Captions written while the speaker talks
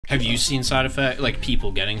Have you seen side effects, like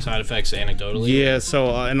people getting side effects anecdotally? Yeah,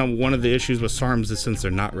 so and one of the issues with SARMS is since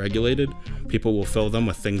they're not regulated, people will fill them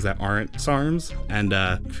with things that aren't SARMs,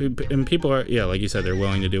 and people are, yeah, like you said, they're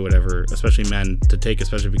willing to do whatever, especially men, to take,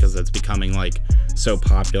 especially because it's becoming like so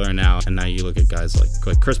popular now. And now you look at guys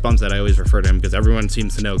like Chris Bumstead. I always refer to him because everyone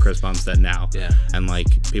seems to know Chris Bumstead now. Yeah. And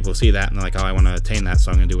like people see that and they're like, oh, I want to attain that,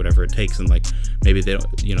 so I'm gonna do whatever it takes. And like maybe they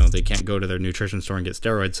don't, you know, they can't go to their nutrition store and get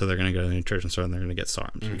steroids, so they're gonna go to the nutrition store and they're gonna get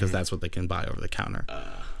SARMs because that's what they can buy over the counter.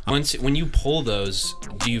 When you pull those,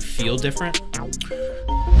 do you feel different?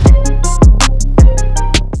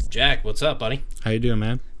 Jack, what's up, buddy? How you doing,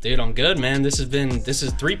 man? Dude, I'm good, man. This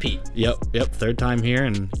is three-peat. Yep, third time here,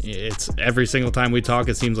 and it's every single time we talk,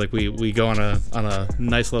 it seems like we go on a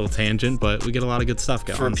nice little tangent, but we get a lot of good stuff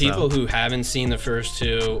going. For people who haven't seen the first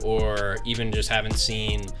two, or even just haven't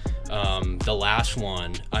seen the last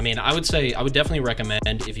one, I mean, I would definitely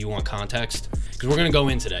recommend, if you want context, because we're gonna go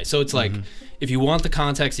in today. So it's like, if you want the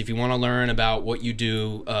context, if you want to learn about what you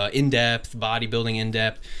do in depth, bodybuilding in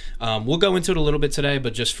depth, we'll go into it a little bit today,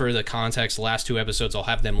 but just for the context, the last two episodes, I'll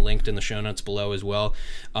have them linked in the show notes below as well,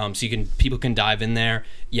 so people can dive in there.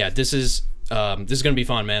 Yeah, this is gonna be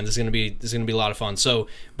fun, man. This is gonna be a lot of fun. So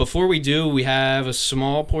before we do, we have a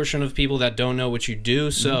small portion of people that don't know what you do.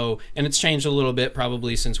 So and it's changed a little bit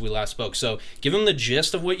probably since we last spoke. So give them the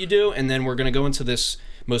gist of what you do, and then we're gonna go into this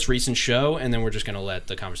most recent show, and then we're just gonna let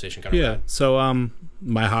the conversation kind of go. So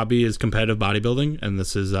my hobby is competitive bodybuilding, and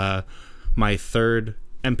this is my third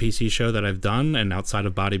NPC show that I've done. And outside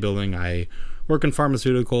of bodybuilding, I work in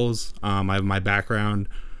pharmaceuticals. I have my background,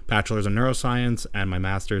 bachelor's in neuroscience, and my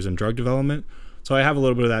master's in drug development. So I have a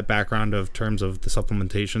little bit of that background of terms of the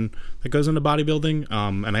supplementation that goes into bodybuilding.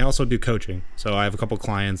 And I also do coaching. So I have a couple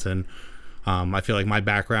clients, and I feel like my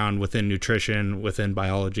background within nutrition, within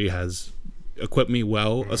biology, has equipped me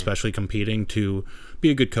well, especially competing, to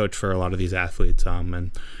be a good coach for a lot of these athletes.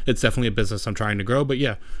 And it's definitely a business I'm trying to grow. But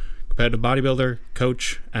yeah, competitive bodybuilder,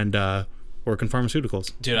 coach, and work in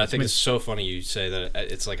pharmaceuticals. Dude, I think it's so funny you say that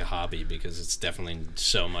it's like a hobby, because it's definitely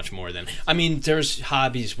so much more than, I mean, there's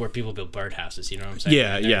hobbies where people build birdhouses, you know what I'm saying?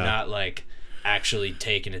 Yeah, They're not like actually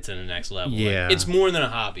taking it to the next level. Yeah. Like, it's more than a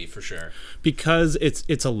hobby for sure. Because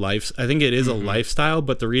it's a life, I think it is a lifestyle,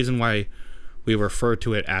 but the reason why we refer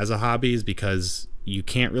to it as a hobby is because you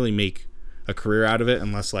can't really make a career out of it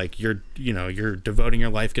unless like you're devoting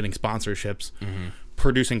your life getting sponsorships,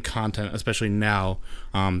 producing content, especially now.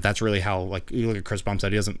 That's really how, like, you look at Chris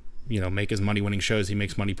Bumstead, he doesn't make his money winning shows, he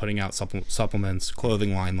makes money putting out supplements,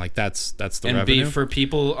 clothing line, like that's the revenue. And for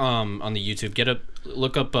people on the YouTube,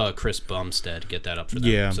 look up Chris Bumstead, get that up for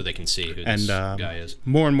them, so they can see who this guy is.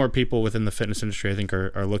 More and more people within the fitness industry, I think,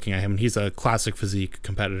 are looking at him. He's a classic physique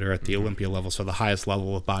competitor at the Olympia level, so the highest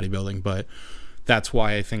level of bodybuilding. But that's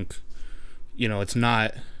why I think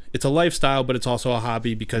it's a lifestyle, but it's also a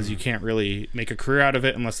hobby, because you can't really make a career out of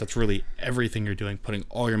it unless that's really everything you're doing, putting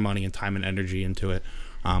all your money and time and energy into it.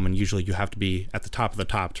 And usually you have to be at the top of the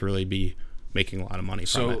top to really be making a lot of money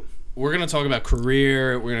from it. So we're going to talk about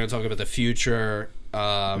career, we're going to talk about the future,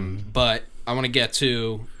 but I want to get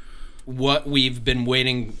to what we've been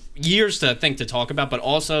waiting years to talk about, but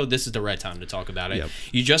also this is the right time to talk about it. Yep.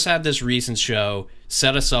 You just had this recent show.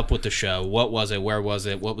 Set us up with the show. What was it? Where was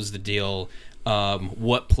it? What was the deal?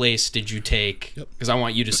 What place did you take? Because I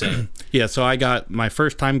want you to say it. Yeah, so I got my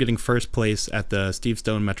first time getting first place at the Steve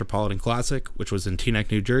Stone Metropolitan Classic, which was in Teaneck,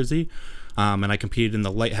 New Jersey. And I competed in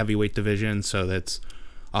the light heavyweight division, so that's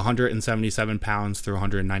 177 pounds through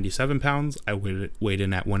 197 pounds. I weighed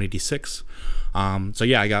in at 186. So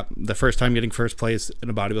yeah, I got the first time getting first place in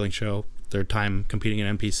a bodybuilding show, third time competing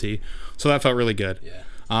in NPC. So that felt really good. Yeah.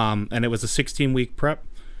 And it was a 16-week prep.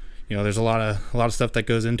 There's a lot of stuff that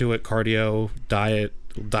goes into it: cardio, diet,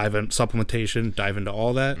 dive in supplementation, dive into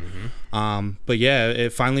all that. But yeah,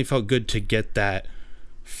 it finally felt good to get that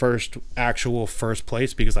actual first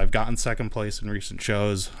place, because I've gotten second place in recent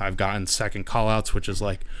shows. I've gotten second callouts, which is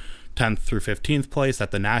like 10th through 15th place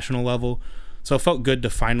at the national level. So it felt good to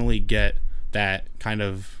finally get that kind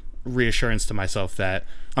of reassurance to myself that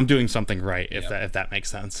I'm doing something right, if that makes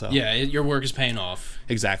sense. So yeah, your work is paying off.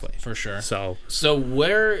 Exactly. For sure. So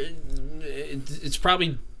where it's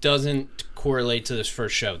probably doesn't correlate to this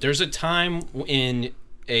first show. There's a time in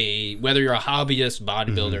whether you're a hobbyist,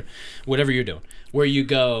 bodybuilder, whatever you're doing, where you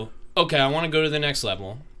go, okay, I want to go to the next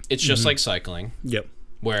level. It's just like cycling. Yep.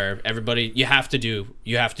 Where everybody, you have to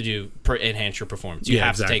enhance your performance. You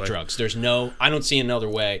have to take drugs. I don't see another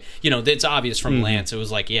way. It's obvious from Lance. It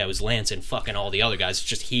was like, it was Lance and fucking all the other guys. It's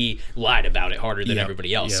just he lied about it harder than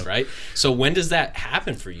everybody else, right? So when does that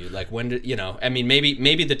happen for you? Like, when do, I mean,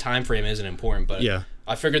 maybe the time frame isn't important, but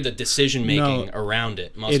I figured the decision making around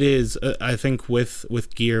it must it is. I think with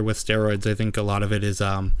gear, with steroids, I think a lot of it is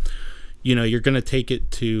you know, you're going to take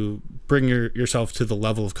it to bring yourself to the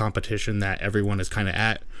level of competition that everyone is kind of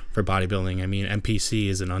at for bodybuilding. I mean, NPC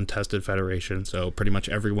is an untested federation, so pretty much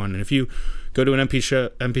everyone. And if you go to an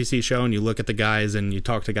NPC show and you look at the guys and you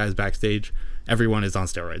talk to guys backstage, everyone is on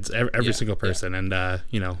steroids. Every single person. And,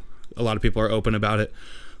 you know, a lot of people are open about it.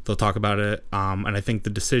 They'll talk about it. And I think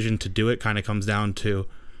the decision to do it kind of comes down to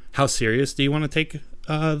how serious do you want to take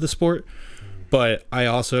the sport. But I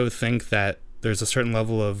also think that there's a certain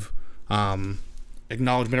level of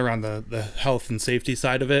acknowledgement around the health and safety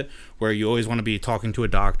side of it, where you always want to be talking to a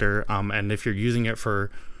doctor, and if you're using it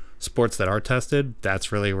for sports that are tested,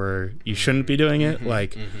 that's really where you shouldn't be doing it.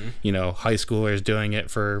 Like, you know, high schoolers doing it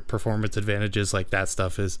for performance advantages, like that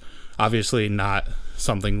stuff is obviously not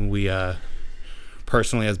something we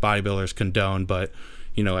personally as bodybuilders condone, but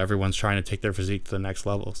you know, everyone's trying to take their physique to the next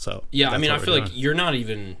level. So yeah, I mean, I feel like you're not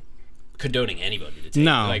even condoning anybody to take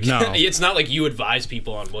no. It's not like you advise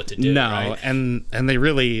people on what to do. Right? and they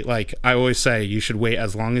really, like, I always say you should wait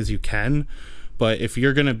as long as you can, but if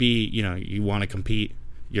you're gonna be, you know, you want to compete,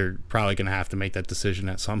 you're probably gonna have to make that decision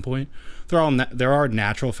at some point. There are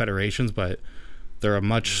natural federations, but they're a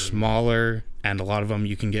much smaller, and a lot of them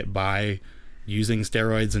you can get by using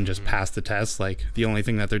steroids and just pass the test. Like, the only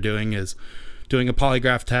thing that they're doing is doing a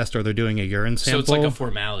polygraph test, or they're doing a urine sample. So it's like a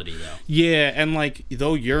formality, though. Yeah, and like,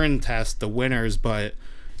 they'll urine test the winners, but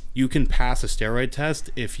you can pass a steroid test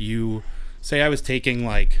if you say, I was taking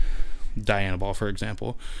like Dianabol, for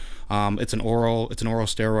example. It's an oral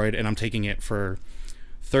steroid, and I'm taking it for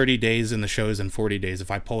 30 days in the shows and 40 days. If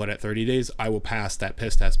I pull it at 30 days, I will pass that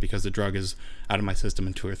piss test because the drug is out of my system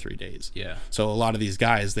in 2 or 3 days. Yeah. So a lot of these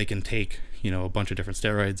guys, they can take, you know, a bunch of different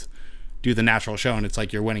steroids, do the natural show, and it's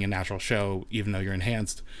like you're winning a natural show even though you're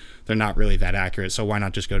enhanced. They're not really that accurate, so why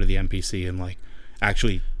not just go to the NPC and like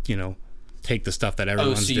actually, you know, take the stuff that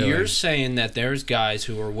everyone's doing. You're saying that there's guys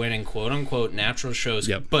who are winning quote unquote natural shows,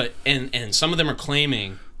 but and some of them are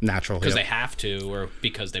claiming natural because they have to or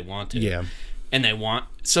because they want to. Yeah. And they want,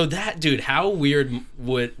 so that, dude, how weird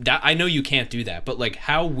would that, I know you can't do that, but like,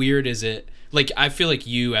 how weird is it? Like, I feel like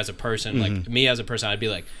you as a person, like me as a person, I'd be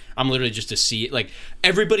like, I'm literally just to see it. Like,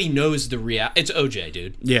 everybody knows the it's OJ,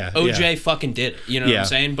 dude. Yeah. OJ fucking did it. You know what I'm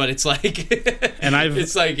saying? But it's like, and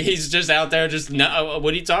it's like, he's just out there just, no,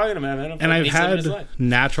 what are you talking about, man? And I've had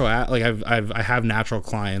natural, like, I have natural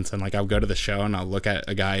clients, and like, I'll go to the show and I'll look at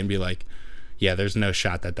a guy and be like, yeah, there's no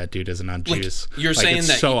shot that dude isn't on juice. Like, you're saying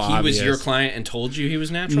that so he was your client and told you he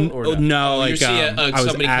was natural, or no? Like, I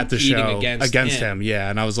was at the show against him. Yeah,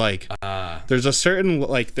 and I was like, there's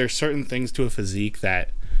certain things to a physique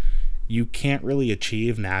that you can't really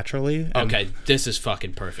achieve naturally. Okay, this is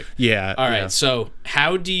fucking perfect. Yeah. All right, so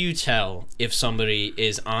how do you tell if somebody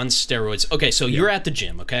is on steroids? Okay, so you're at the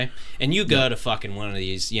gym, okay? And you go to fucking one of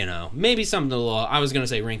these, you know, maybe something a little, I was going to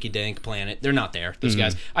say Rinky Dink Planet. They're not there, those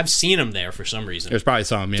guys. I've seen them there for some reason. There's probably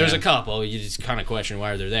some, yeah. There's a couple. You just kind of question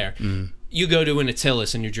why they're there. You go to an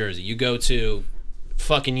Attilas in New Jersey. You go to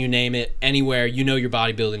fucking, you name it, anywhere. You know your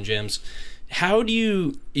bodybuilding gyms. How do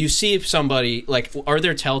you see if somebody, like, are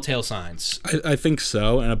there telltale signs? I think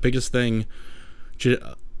so, and a biggest thing,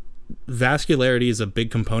 vascularity is a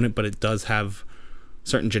big component, but it does have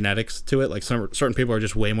certain genetics to it. Like, certain people are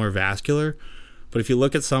just way more vascular, but if you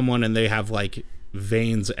look at someone and they have like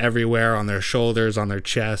veins everywhere on their shoulders, on their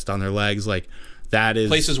chest, on their legs, like, that is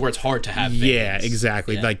places where it's hard to have veins. Yeah,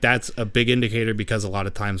 exactly. Yeah. Like, that's a big indicator, because a lot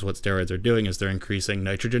of times what steroids are doing is they're increasing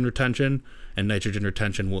nitrogen retention, and nitrogen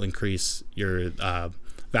retention will increase your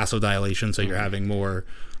vasodilation, so you're having more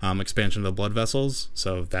expansion of the blood vessels.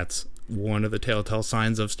 So that's one of the telltale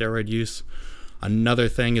signs of steroid use. Another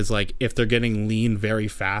thing is, like, if they're getting lean very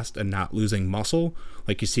fast and not losing muscle,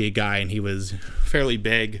 like you see a guy and he was fairly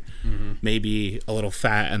big, maybe a little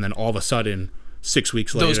fat, and then all of a sudden 6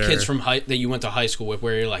 weeks later, those kids from that you went to high school with,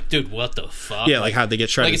 where you're like, dude, what the fuck? Yeah, like, how'd they get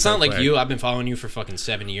shredded? Like, it's not like you. I've been following you for fucking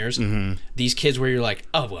 7 years. These kids where you're like,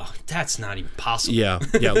 oh well, that's not even possible. Yeah,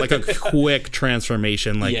 like a quick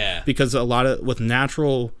transformation. Like, because a lot of with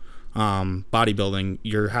natural bodybuilding,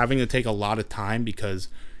 you're having to take a lot of time, because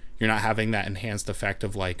you're not having that enhanced effect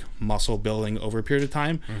of like muscle building over a period of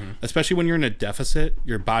time. Especially when you're in a deficit,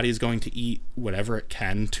 your body is going to eat whatever it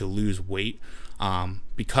can to lose weight.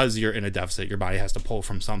 Because you're in a deficit, your body has to pull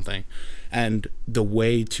from something. And the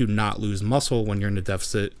way to not lose muscle when you're in a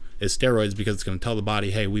deficit is steroids, because it's going to tell the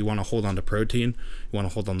body, hey, we want to hold on to protein, we want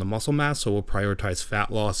to hold on to muscle mass, so we'll prioritize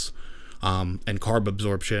fat loss and carb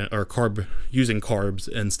absorption, or using carbs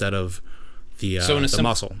instead of the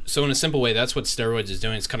muscle. So in a simple way, that's what steroids is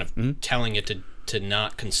doing. It's kind of telling it to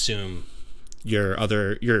not consume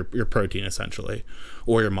your protein essentially,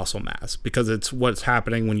 or your muscle mass, because it's what's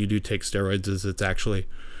happening when you do take steroids is it's actually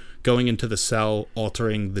going into the cell,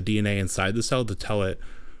 altering the DNA inside the cell to tell it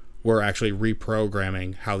we're actually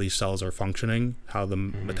reprogramming how these cells are functioning, how the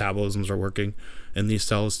metabolisms are working in these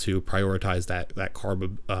cells to prioritize that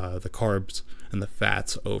the carbs and the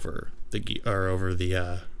fats over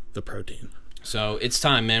the protein. So it's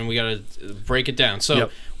time, man. We gotta break it down.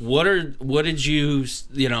 So what did you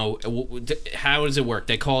how does it work?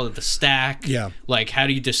 They call it the stack. Yeah. Like, how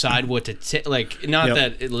do you decide what to like? Not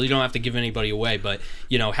that you don't have to give anybody away, but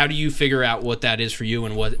how do you figure out what that is for you,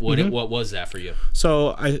 and what was that for you?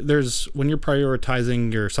 So there's when you're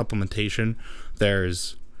prioritizing your supplementation,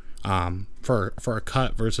 there's for a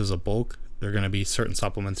cut versus a bulk, there are going to be certain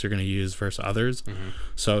supplements you're going to use versus others.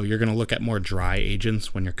 So you're going to look at more dry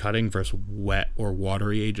agents when you're cutting versus wet or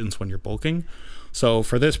watery agents when you're bulking. So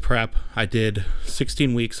for this prep, I did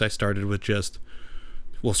 16 weeks. I started with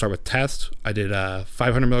we'll start with test. I did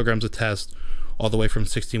 500 milligrams of test all the way from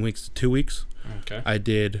 16 weeks to 2 weeks. Okay. I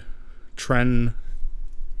did tren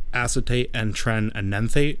acetate and tren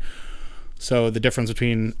enanthate. So the difference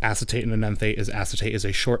between acetate and enanthate is acetate is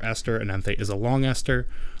a short ester, enanthate is a long ester.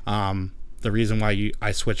 The reason why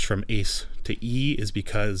I switched from ACE to E is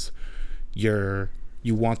because you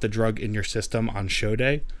want the drug in your system on show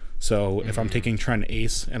day. So if I'm taking Tren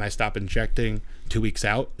ACE and I stop injecting 2 weeks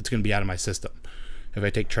out, it's going to be out of my system. If I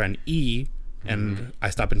take Tren E and I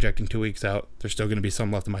stop injecting 2 weeks out, there's still going to be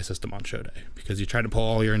some left in my system on show day, because you try to pull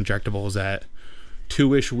all your injectables at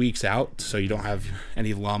 2-ish weeks out so you don't have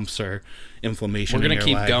any lumps or inflammation. We're going to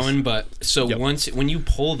keep legs. going, but when you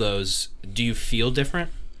pull those, do you feel different?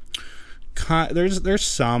 There's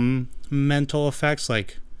some mental effects,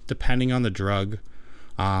 like depending on the drug.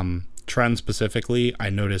 Tren specifically, I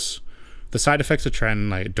notice the side effects of Tren,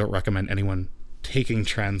 and I don't recommend anyone taking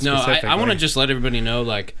Tren specifically. No, I want to just let everybody know,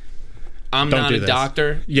 like, I'm not a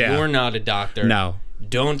doctor. Yeah. You're not a doctor. No.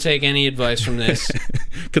 Don't take any advice from this.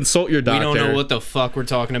 Consult your doctor. We don't know what the fuck we're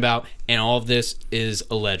talking about, and all of this is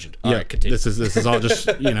alleged. All right, continue. This is all just,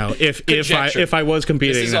 if I was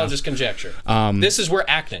competing. This is all just conjecture. This is we're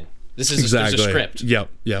acting. This is exactly. There's a script. Yep.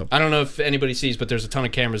 I don't know if anybody sees, but there's a ton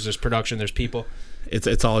of cameras. There's production. There's people.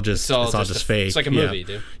 It's all just fake. It's like a movie,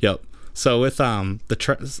 dude. Yep. So with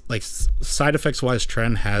side effects wise,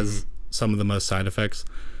 Tren has some of the most side effects.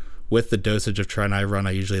 With the dosage of Tren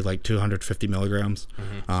I usually like 250 milligrams.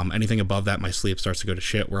 Anything above that, my sleep starts to go to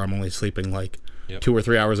shit, where I'm only sleeping like 2 or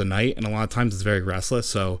 3 hours a night, and a lot of times it's very restless.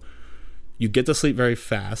 So you get to sleep very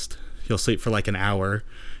fast. You'll sleep for like an hour,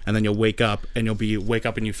 and then you'll wake up and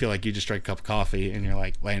you feel like you just drank a cup of coffee, and you're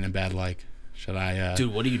like laying in bed like, should I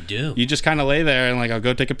dude, what do you do? You just kind of lay there and like, I'll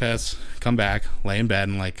go take a piss, come back, lay in bed,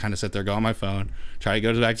 and like kind of sit there, go on my phone, try to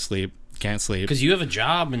go back to sleep, can't sleep because you have a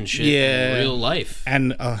job and shit in real life,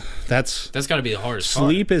 and that's got to be the hardest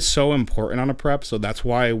sleep part. Is so important on a prep, so that's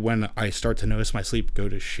why when I start to notice my sleep go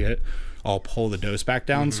to shit, I'll pull the dose back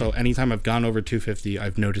down. So anytime I've gone over 250,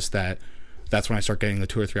 I've noticed that's when I start getting the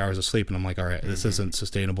 2 or 3 hours of sleep, and I'm like, all right, this isn't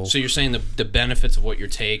sustainable. So you're saying the benefits of what you're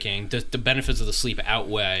taking, the benefits of the sleep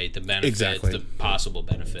outweigh the benefits, the possible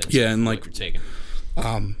benefits. Yeah, and of like what you're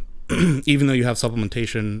taking. Even though you have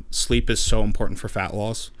supplementation, sleep is so important for fat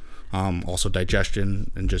loss, also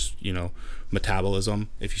digestion, and just metabolism.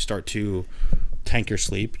 If you start to tank your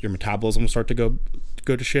sleep, your metabolism will start to go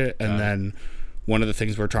to shit, and then one of the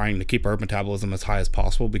things we're trying to keep our metabolism as high as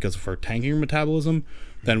possible, because if we're tanking your metabolism,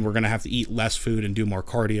 then we're going to have to eat less food and do more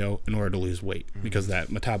cardio in order to lose weight, because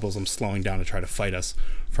that metabolism's slowing down to try to fight us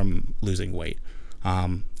from losing weight.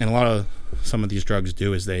 And a lot of some of these drugs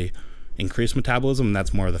do is they increase metabolism, and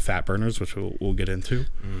that's more of the fat burners, which we'll get into.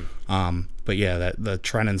 But yeah, that the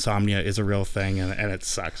Tren insomnia is a real thing, and it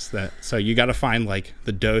sucks. So you got to find like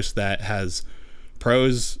the dose that has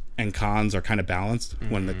pros and cons are kind of balanced.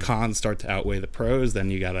 When the cons start to outweigh the pros,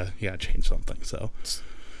 then you gotta change something. So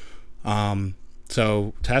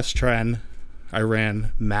test Tren, I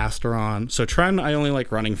ran master on. So Tren, I only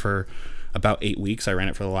like running for about 8 weeks. I ran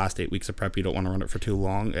it for the last 8 weeks of prep. You don't want to run it for too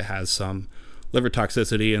long. It has some liver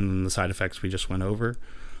toxicity and the side effects we just went over.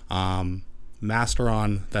 Master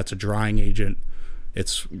on, that's a drying agent.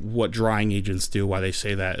 It's what drying agents do. Why they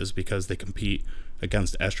say that is because they compete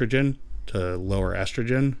against estrogen to lower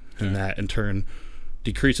estrogen, and that in turn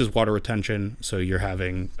decreases water retention, so you're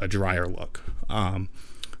having a drier look.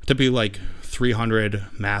 Typically like 300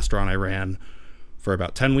 Masteron I ran for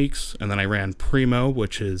about 10 weeks, and then I ran Primo,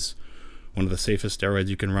 which is one of the safest steroids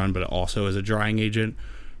you can run, but it also is a drying agent.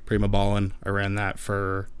 Primobalin, I ran that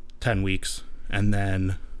for 10 weeks, and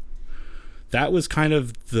then that was kind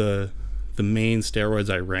of the main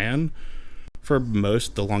steroids I ran. for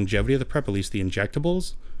most the longevity of the prep, at least the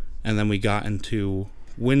injectables. And then we got into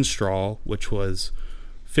Winstrol, which was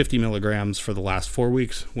 50 milligrams for the last 4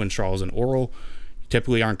 weeks. Winstrol is an oral. You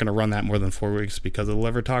typically aren't going to run that more than 4 weeks because of the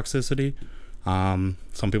liver toxicity. Some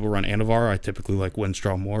people run Anavar. I typically like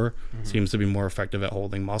Winstrol more. Seems to be more effective at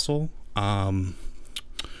holding muscle. And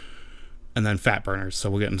then fat burners. So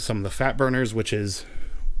we'll get into some of the fat burners, which is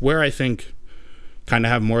where I think kind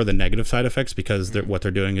of have more of the negative side effects, because what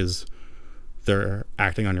they're doing is they're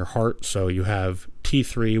acting on your heart. So you have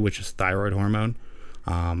T3, which is thyroid hormone.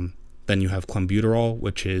 Then you have clenbuterol,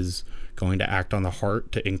 which is going to act on the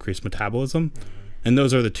heart to increase metabolism. And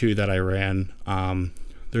those are the two that I ran.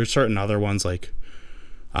 There's certain other ones like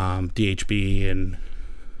DHB, and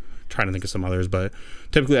trying to think of some others, but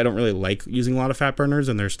typically I don't really like using a lot of fat burners,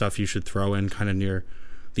 and there's stuff you should throw in kind of near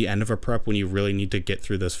the end of a prep when you really need to get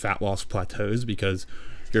through those fat loss plateaus, because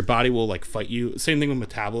your body will like fight you. Same thing with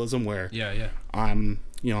metabolism, where I'm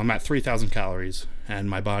at 3,000 calories and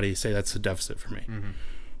my body, say that's a deficit for me.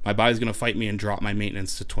 My body's going to fight me and drop my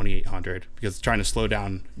maintenance to 2,800 because it's trying to slow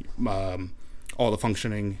down all the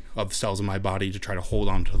functioning of the cells in my body to try to hold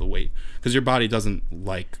on to the weight, because your body doesn't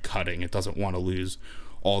like cutting. It doesn't want to lose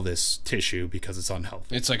all this tissue because it's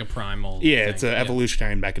unhealthy. It's like a primal thing. It's an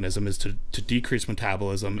evolutionary mechanism, is to decrease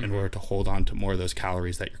metabolism in order to hold on to more of those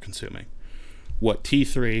calories that you're consuming. What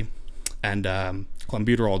T3 and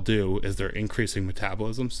clenbuterol do is they're increasing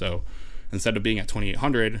metabolism. So instead of being at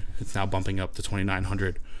 2,800, it's now bumping up to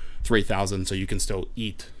 2,900, 3,000, so you can still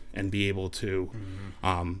eat and be able to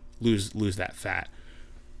lose that fat.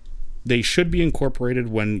 They should be incorporated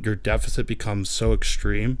when your deficit becomes so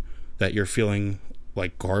extreme that you're feeling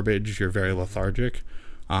like garbage, you're very lethargic.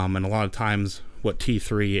 And a lot of times what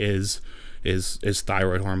T3 is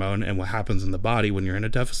thyroid hormone, and what happens in the body when you're in a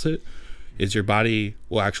deficit is your body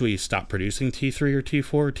will actually stop producing T3 or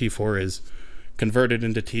T4. T4 is converted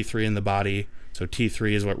into T3 in the body, so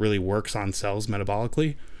T3 is what really works on cells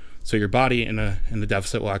metabolically. So your body in the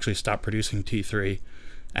deficit will actually stop producing T3,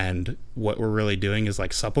 and what we're really doing is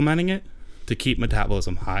like supplementing it to keep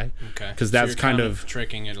metabolism high. Okay. Because that's kind of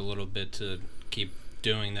tricking it a little bit to keep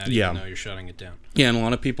doing that, even though you're shutting it down. Yeah, and a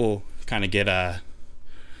lot of people kind of get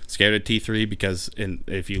scared of T3 because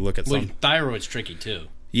if you look at thyroid's tricky too.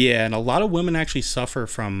 Yeah, and a lot of women actually suffer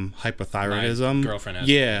from hypothyroidism. My girlfriend has.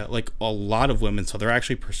 Yeah, like a lot of women. So they're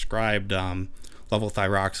actually prescribed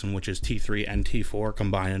levothyroxine, which is T3 and T4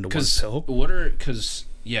 combined into one pill.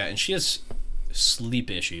 And she has sleep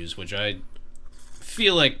issues, which I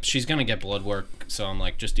feel like she's gonna get blood work, so I'm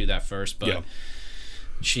like, just do that first. But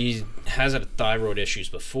she has had thyroid issues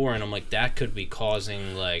before, and I'm like, that could be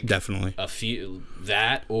causing like definitely a few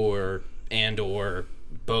that or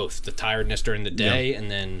both the tiredness during the day,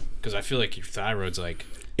 and then because I feel like your thyroid's like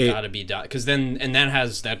gotta be because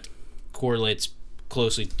that correlates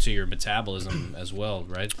closely to your metabolism as well,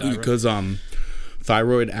 right? Because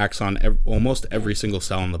thyroid acts on almost every single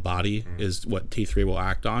cell in the body is what T3 will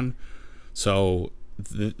act on. So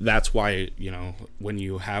that's why, when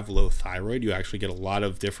you have low thyroid, you actually get a lot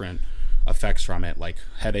of different effects from it, like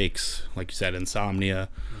headaches, like you said, insomnia,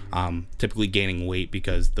 typically gaining weight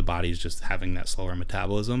because the body's just having that slower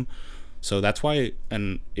metabolism. So that's why,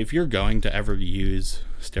 and if you're going to ever use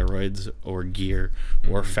steroids or gear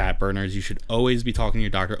or fat burners, you should always be talking to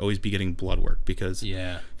your doctor, always be getting blood work, because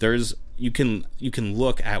you can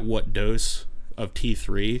look at what dose of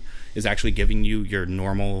T3 is actually giving you your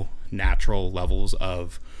normal natural levels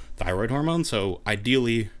of thyroid hormone. So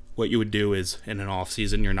ideally what you would do is, in an off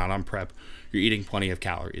season, you're not on prep, you're eating plenty of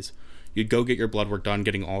calories, you'd go get your blood work done,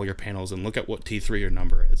 getting all your panels, and look at what T3 your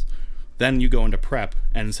number is. Then you go into prep,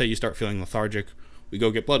 and say you start feeling lethargic, we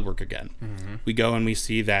go get blood work again. We go and we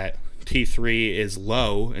see that T3 is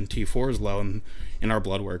low and T4 is low in our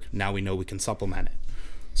blood work. Now we know we can supplement it.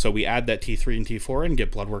 So we add that T3 and T4 and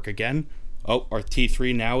get blood work again. Oh, our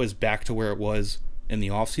T3 now is back to where it was in the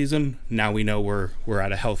off season. Now we know we're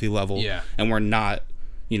at a healthy level, and we're not,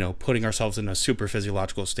 putting ourselves in a super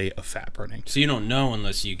physiological state of fat burning. So you don't know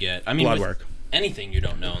unless you get blood work. Anything you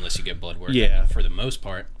don't know unless you get blood work. Yeah, for the most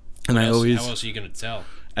part. And how else are you going to tell?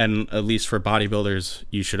 And at least for bodybuilders,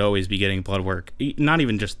 you should always be getting blood work. Not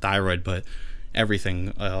even just thyroid, but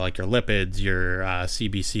everything, like your lipids, your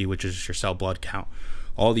CBC, which is your cell blood count.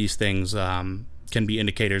 All these things can be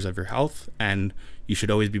indicators of your health, and you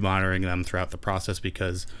should always be monitoring them throughout the process,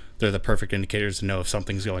 because they're the perfect indicators to know if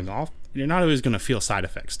something's going off. You're not always going to feel side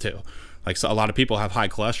effects too. Like, so a lot of people have high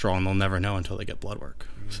cholesterol and they'll never know until they get blood work.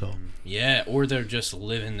 So or they're just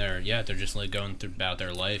living they're just like going through about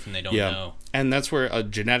their life and they don't know. And that's where a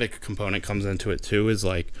genetic component comes into it too, is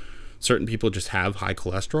like certain people just have high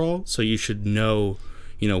cholesterol, so you should know,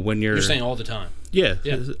 you know, when You're saying all the time. Yeah.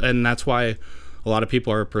 And that's why a lot of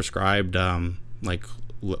people are prescribed like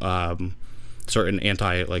certain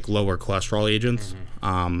like lower cholesterol agents,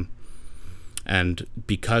 and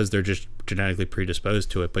because they're just genetically predisposed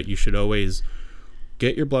to it. But you should always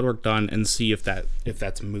get your blood work done and see if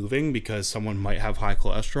that's moving, because someone might have high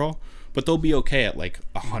cholesterol, but they'll be okay at like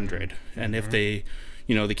 100. And if they,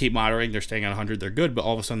 you know, they keep moderating, they're staying at 100, they're good, but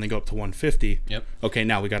all of a sudden they go up to 150. Okay,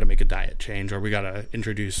 now we got to make a diet change, or we got to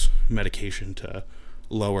introduce medication to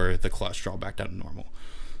lower the cholesterol back down to normal.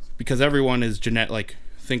 Because everyone is like,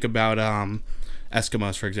 think about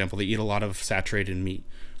Eskimos, for example. They eat a lot of saturated meat.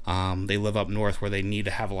 They live up north where they need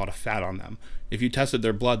to have a lot of fat on them. If you tested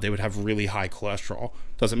their blood, they would have really high cholesterol.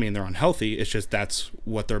 Doesn't mean they're unhealthy. It's just that's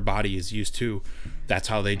what their body is used to. That's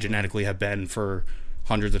how they genetically have been for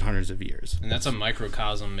hundreds and hundreds of years. And that's a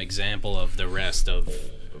microcosm example of the rest of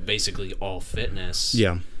basically all fitness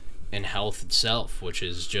and health itself, which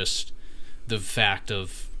is just the fact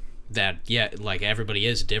of that, like everybody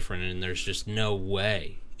is different, and there's just no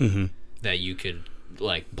way that you could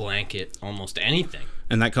like blanket almost anything.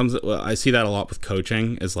 And that comes, I see that a lot with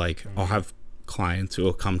coaching, is like I'll have clients who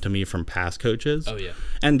will come to me from past coaches.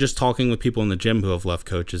 And just talking with people in the gym who have left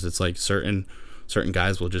coaches, it's like certain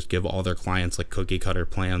guys will just give all their clients like cookie cutter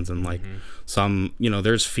plans, and like some, you know,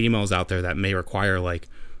 there's females out there that may require like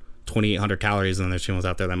 2,800 calories, and there's females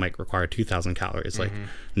out there that might require 2,000 calories. Like,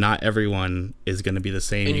 not everyone is going to be the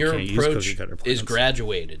same. And your approach is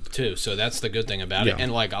graduated too, so that's the good thing about it.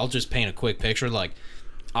 And like, I'll just paint a quick picture. Like,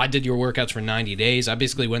 I did your workouts for 90 days. I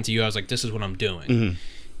basically went to you. I was like, this is what I'm doing.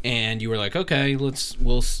 And you were like, okay,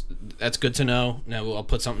 that's good to know. Now I'll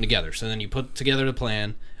put something together. So then you put together the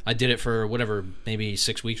plan. I did it for whatever, maybe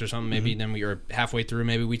 6 weeks or something. Maybe then we were halfway through.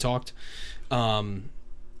 Maybe we talked. And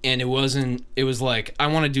it was like, I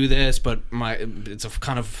want to do this, but it's a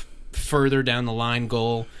kind of further down the line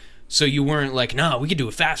goal. So you weren't like, no, we could do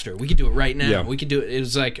it faster. We could do it right now. We could do it. It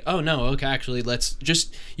was like, oh no, okay, actually, let's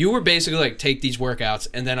just, you were basically like, take these workouts.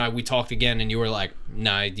 And then we talked again, and you were like,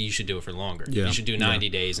 nah, you should do it for longer. You should do 90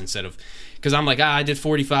 days instead of, because I'm like, I did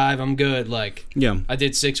 45, I'm good. Like, I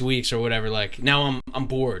did 6 weeks or whatever. Like, now I'm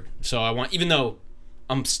bored. So I want, even though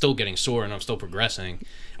I'm still getting sore and I'm still progressing,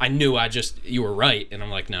 I knew you were right. And I'm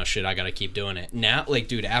like, no, shit, I got to keep doing it. Now, like,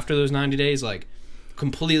 dude, after those 90 days, like,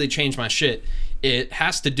 completely changed my shit. It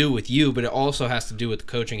has to do with you, but it also has to do with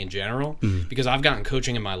coaching in general, because I've gotten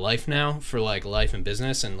coaching in my life now for like life and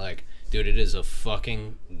business, and like, dude, it is a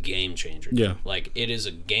fucking game changer. Like, it is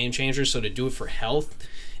a game changer. So to do it for health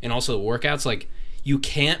and also the workouts, like, you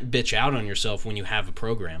can't bitch out on yourself when you have a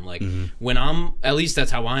program. Like, when at least that's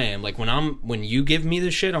how I am. Like, when you give me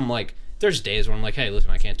this shit, I'm like, there's days where I'm like, hey, listen,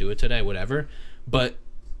 I can't do it today, whatever. But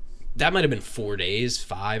that might have been 4 days,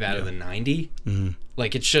 5 out of the 90.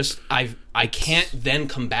 Like, it's just, I can't then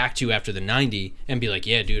come back to you after the 90 and be like,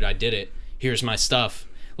 yeah, dude, I did it. Here's my stuff.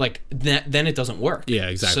 Like, then it doesn't work. Yeah,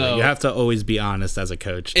 exactly. So, you have to always be honest as a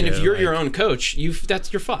coach. And if you're your own coach, you're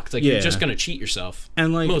fucked. Like, you're just going to cheat yourself.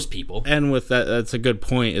 And like, most people. And with that, that's a good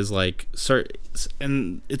point, is like,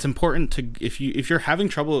 and it's important to, if you're having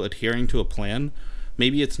trouble adhering to a plan,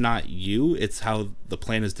 maybe it's not you, it's how the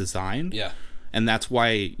plan is designed. And that's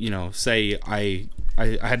why, you know, say I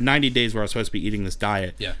had 90 days where I was supposed to be eating this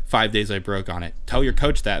diet. 5 days I broke on it. Tell your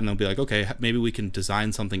coach that, and they'll be like, okay, maybe we can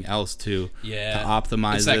design something else to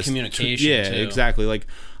optimize it's that this. Communication too. Exactly. Like,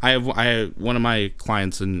 I have one of my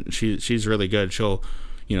clients, and she's really good. She'll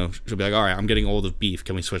be like, all right, I'm getting old of beef.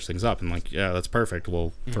 Can we switch things up? And like, yeah, that's perfect.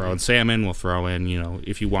 We'll throw in salmon. We'll throw in, you know,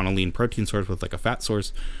 if you want a lean protein source with like a fat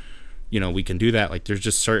source, you know, we can do that. Like, there's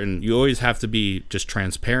just certain, you always have to be just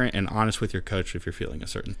transparent and honest with your coach if you're feeling a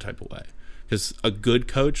certain type of way, because a good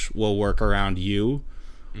coach will work around you.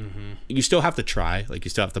 You still have to try, like, you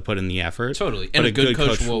still have to put in the effort. Totally. And a good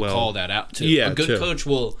coach will call that out too. A good coach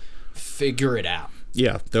will figure it out.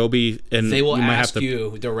 They'll be, and they will ask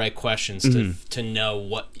you the right questions to know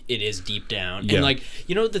what it is deep down. And like,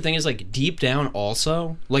 you know, the thing is, like, deep down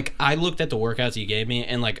also, like, I looked at the workouts you gave me,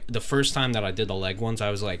 and like, the first time that I did the leg ones,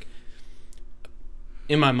 I was like,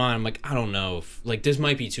 in my mind, I'm like, I don't know if, like, this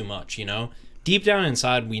might be too much, you know? Deep down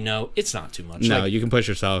inside, we know it's not too much. No, like, you can push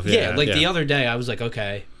yourself. The other day, I was like,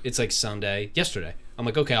 okay, it's like yesterday. I'm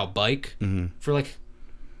like, okay, I'll bike for like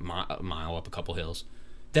a mile up a couple hills.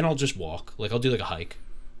 Then I'll just walk. Like, I'll do like a hike.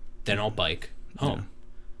 Then I'll bike home.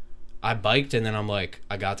 I biked, and then I'm like,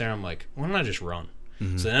 I got there, I'm like, why don't I just run?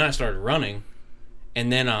 So then I started running,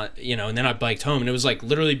 and then, and then I biked home, and it was like,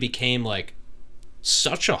 literally became like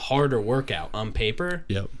such a harder workout on paper.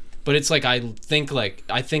 But it's like, I think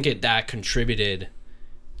that contributed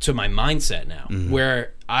to my mindset now,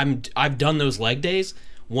 where I've done those leg days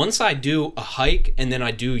once I do a hike and then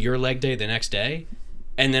I do your leg day the next day,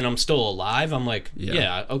 and then I'm still alive, I'm like,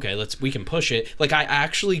 yeah, okay, we can push it. Like, I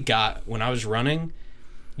actually got, when I was running,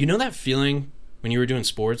 you know that feeling when you were doing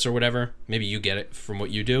sports or whatever, maybe you get it from what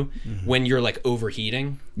you do, when you're like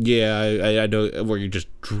overheating. Yeah, I know, where you're just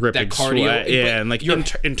dripping that cardio, sweat. Yeah, and like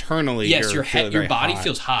internally, yes, your body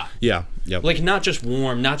feels hot. Yeah, yep. Like, not just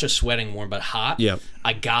warm, not just sweating warm, but hot. Yep.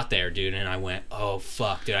 I got there, dude, and I went, oh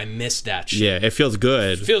fuck, dude, I missed that shit. Yeah, it feels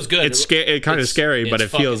good. It feels good. It's kind of scary, but it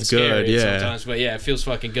feels good. Yeah, sometimes, but yeah, it feels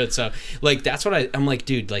fucking good. So like, that's what I'm like,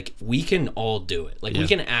 dude, like, we can all do it. Like, we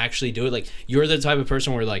can actually do it. Like, you're the type of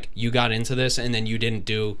person where like you got into this and then you didn't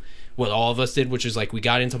do what all of us did, which is like, we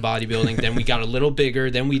got into bodybuilding, then we got a little bigger,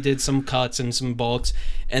 then we did some cuts and some bulks,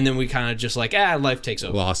 and then we kind of just like, life takes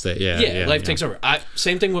over. Lost it. Life takes over.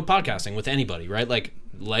 Same thing with podcasting, with anybody, right? Like,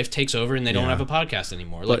 life takes over and they don't have a podcast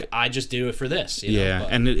anymore. Like, I just do it for this. You know?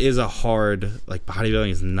 And it is a hard, like,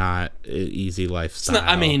 bodybuilding is not an easy lifestyle.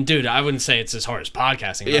 I mean, dude, I wouldn't say it's as hard as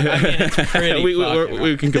podcasting. I mean, it's pretty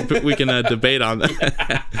we can debate on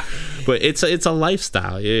that. But it's a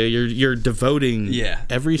lifestyle. You're devoting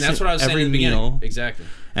every that's what I was saying in the beginning. Exactly.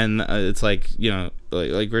 And it's like, you know,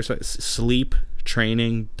 like we're saying, sleep,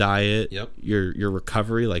 training, diet, your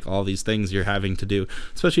recovery, like all these things you're having to do,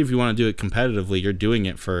 especially if you want to do it competitively. You're doing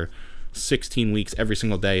it for 16 weeks every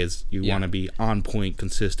single day. Is you want to be on point,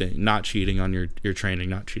 consistent, not cheating on your training,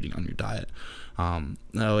 not cheating on your diet.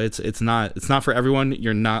 No, it's not for everyone.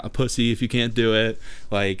 You're not a pussy if you can't do it.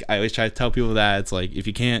 Like, I always try to tell people that it's like, if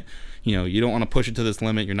you can't, you know, you don't want to push it to this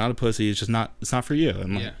limit, you're not a pussy. It's just not, it's not for you.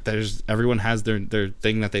 And like, everyone has their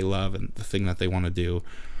thing that they love and the thing that they want to do.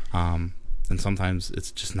 And sometimes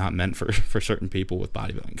it's just not meant for certain people with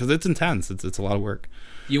bodybuilding, because it's intense. It's a lot of work.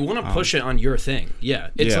 You want to push it on your thing.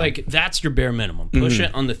 It's like, that's your bare minimum. Push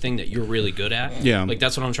it on the thing that you're really good at. Like,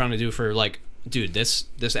 that's what I'm trying to do for, like, dude, this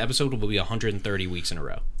episode will be 130 weeks in a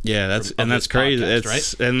row. Yeah, that's crazy. Podcast,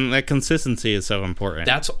 right? And that consistency is so important.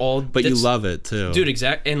 That's all. But you love it too, dude.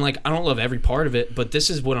 Exactly. And like, I don't love every part of it, but this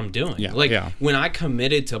is what I'm doing. When I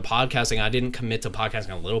committed to podcasting, I didn't commit to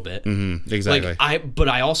podcasting a little bit. Exactly. But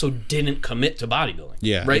I also didn't commit to bodybuilding.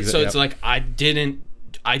 Yeah. Right. So it's like,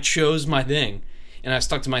 I chose my thing, and I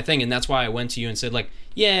stuck to my thing, and that's why I went to you and said, like,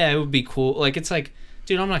 yeah, it would be cool. Like, it's like,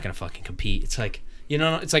 dude, I'm not gonna fucking compete. It's like, you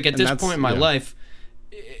know, it's like, at this point in my life,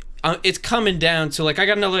 it's coming down to, like, I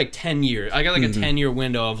got another, like, 10 years. I got, like, a 10-year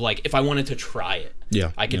window of, like, if I wanted to try it,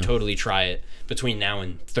 I could totally try it between now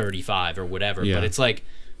and 35 or whatever. But it's like,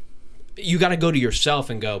 you got to go to yourself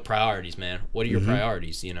and go, priorities, man. What are your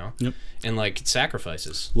priorities, you know? And, like,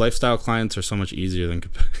 sacrifices. Lifestyle clients are so much easier than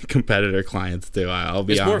competitor clients, too. I'll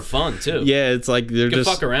be honest. It's more fun, too. Yeah, it's like, they're you can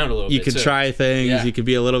fuck around a little bit, you can try things. You can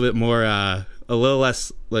be a little bit more, a little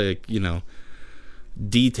less, like, you know,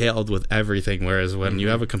 detailed with everything, whereas when you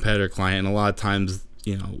have a competitor client, a lot of times,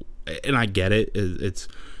 you know, and I get it, it's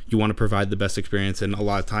you want to provide the best experience, and a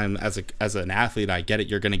lot of time as an athlete, I get it,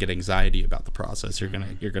 you're going to get anxiety about the process, you're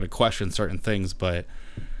going to question certain things, but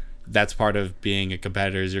that's part of being a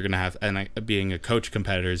competitor. Is you're going to have, and being a coach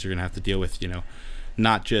competitor is you're going to have to deal with, you know,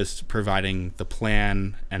 not just providing the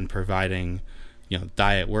plan and providing, you know,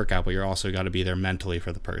 diet, workout, but you're also got to be there mentally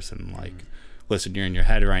for the person. Like, listen, you're in your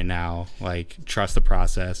head right now, like, trust the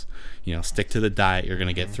process, you know, stick to the diet, you're going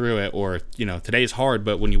to get through it. Or, you know, today's hard,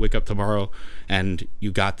 but when you wake up tomorrow and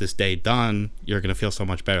you got this day done, you're going to feel so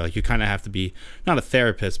much better. Like, you kind of have to be, not a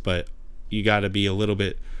therapist, but you got to be a little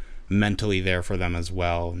bit mentally there for them as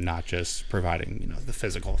well, not just providing, you know, the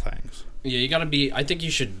physical things. Yeah, you got to be, I think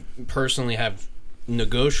you should personally have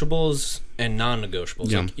negotiables and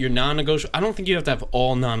non-negotiables. Like, your non-negotiable, I don't think you have to have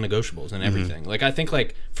all non-negotiables and everything. Like, I think,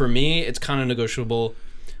 like, for me, it's kind of negotiable.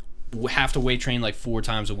 Have to weight train like 4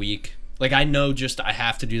 times a week. Like, I know just I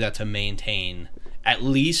have to do that to maintain at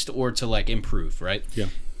least, or to, like, improve, right? Yeah.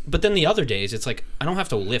 But then the other days, it's like, I don't have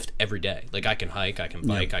to lift every day. Like, I can hike, I can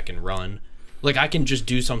bike, I can run. Like, I can just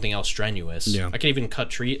do something else strenuous. I can even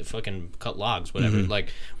fucking cut logs, whatever.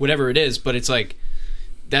 Like, whatever it is. But it's like,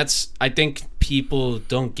 that's, I think people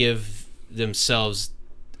don't give themselves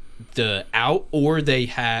the out, or they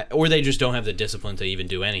just don't have the discipline to even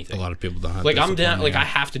do anything. A lot of people don't have, like, I'm down, like, I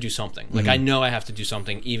have to do something. Like, I know I have to do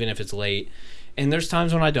something even if it's late, and there's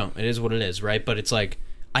times when I don't. It is what it is, right? But it's like,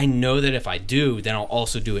 I know that if I do, then I'll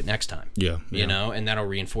also do it next time. You know, and that'll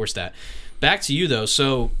reinforce that. Back to you though.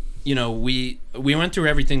 So, you know, we went through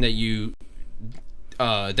everything that you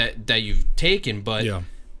that you've taken, but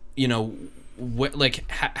you know, what, like,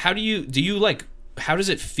 how do you like, how does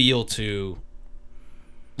it feel to,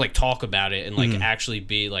 like, talk about it and, like, actually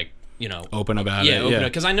be, like, you know, open about it?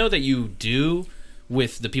 Because I know that you do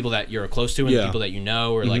with the people that you're close to and the people that you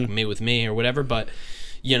know, or like me with me or whatever, but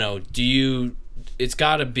you know, it's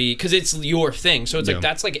got to be, because it's your thing. So it's like,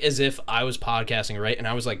 that's like as if I was podcasting, right? And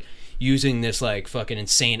I was like using this like fucking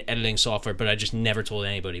insane editing software, but I just never told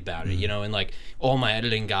anybody about it, you know? And like all my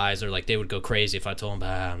editing guys are like, they would go crazy if I told them,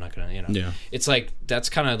 I'm not gonna, you know? Yeah. It's like, that's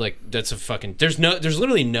kind of like, that's a fucking, there's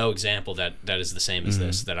literally no example that is the same as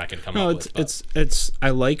this that I could come up with. It's I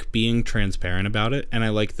like being transparent about it, and I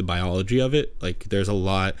like the biology of it. Like there's a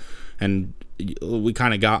lot, and we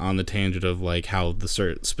kind of got on the tangent of like how the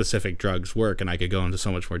specific drugs work, and I could go into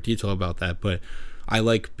so much more detail about that, but I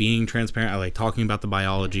like being transparent. I like talking about the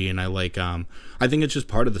biology, and I like I think it's just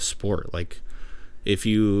part of the sport. Like if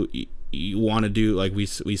you want to do, like we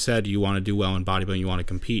said, you want to do well in bodybuilding, you want to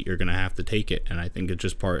compete, you're gonna have to take it. And I think it's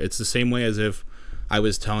just it's the same way as if I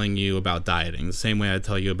was telling you about dieting, the same way I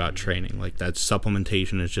tell you about training. Like that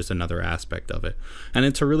supplementation is just another aspect of it, and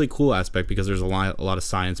it's a really cool aspect because there's a lot of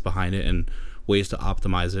science behind it and ways to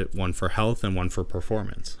optimize it, one for health and one for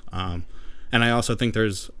performance. And I also think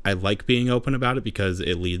I like being open about it because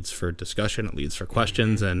it leads for discussion, it leads for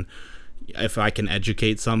questions, and if I can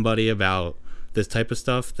educate somebody about this type of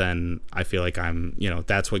stuff, then I feel like I'm, you know,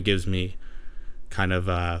 that's what gives me kind of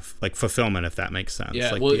like fulfillment, if that makes sense.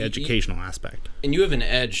 Yeah, like well, the educational aspect. And you have an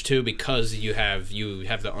edge too because you have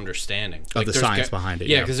the understanding of the science behind it.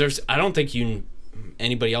 Yeah, because I don't think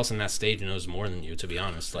anybody else in that stage knows more than you, to be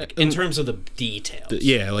honest, like in terms of the details.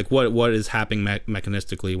 Like what is happening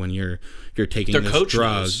mechanistically when you're taking Their this coach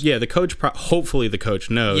drug. knows. Yeah, the coach hopefully the coach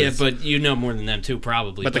knows. Yeah, but you know more than them too,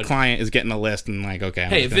 probably. But the client is getting a list and like, okay,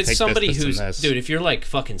 hey, if it's somebody who's dude, if you're like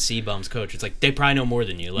fucking C-Bum's coach, it's like they probably know more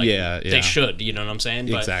than you. Like they should, you know what I'm saying?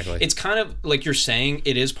 But exactly. It's kind of like you're saying,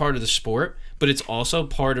 it is part of the sport, but it's also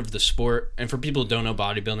part of the sport. And for people who don't know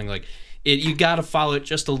bodybuilding, like you got to follow it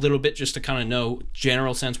just a little bit just to kind of know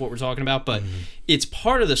general sense what we're talking about, but it's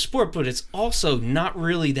part of the sport, but it's also not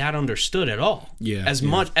really that understood at all. Yeah. As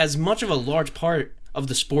much of a large part of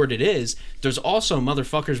the sport it is, there's also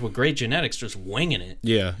motherfuckers with great genetics just winging it.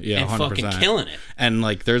 Yeah, and 100%. Fucking killing it. And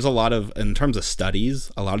like there's a lot of, in terms of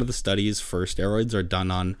studies, a lot of the studies for steroids are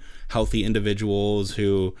done on healthy individuals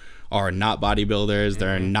who are not bodybuilders.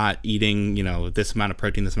 They're not eating, you know, this amount of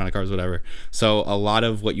protein, this amount of carbs, whatever. So a lot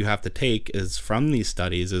of what you have to take is from these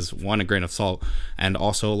studies is one, a grain of salt, and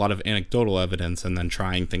also a lot of anecdotal evidence, and then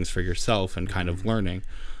trying things for yourself and kind of learning.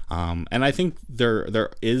 And I think there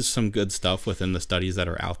is some good stuff within the studies that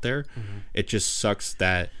are out there. It just sucks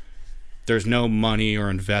that there's no money or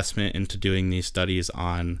investment into doing these studies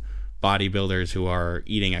on bodybuilders who are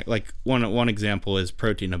eating. Like one example is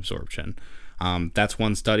protein absorption. That's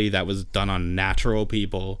one study that was done on natural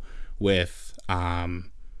people with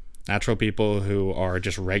natural people who are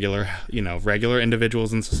just regular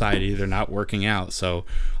individuals in society. They're not working out. So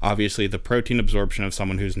obviously the protein absorption of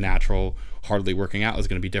someone who's natural, hardly working out, is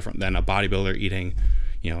going to be different than a bodybuilder eating,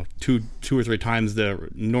 you know, two or three times the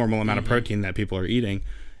normal amount of protein that people are eating.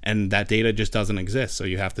 And that data just doesn't exist. So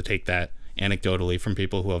you have to take that anecdotally from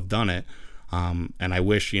people who have done it. And I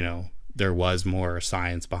wish, you know, there was more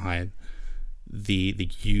science behind the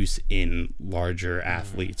use in larger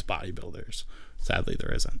athletes, bodybuilders. Sadly,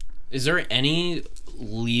 there isn't. Is there any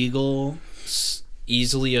legal,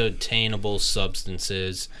 easily obtainable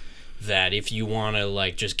substances that if you want to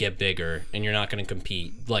like just get bigger and you're not going to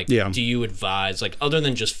compete, like do you advise, like other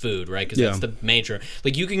than just food, right? Because that's the major,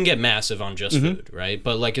 like you can get massive on just food, right?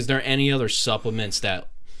 But like, is there any other supplements that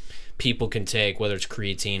people can take, whether it's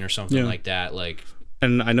creatine or something like that, like?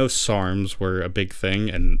 And I know SARMS were a big thing,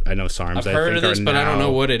 and I know SARMS, I've heard of this, but I don't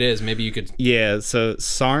know what it is. Maybe you could... Yeah, so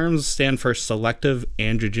SARMS stand for Selective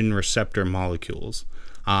Androgen Receptor Molecules.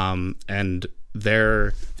 And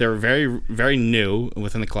they're very, very new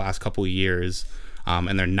within the last couple of years,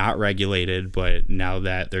 and they're not regulated, but now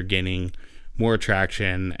that they're gaining more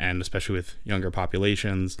traction, and especially with younger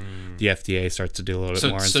populations, the FDA starts to do a little bit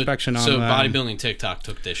more inspection on them. So bodybuilding TikTok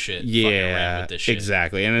took this shit. Yeah, ran with this shit.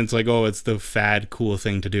 Exactly. And it's like, oh, it's the fad cool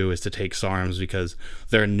thing to do is to take SARMs because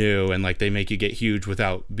they're new and like they make you get huge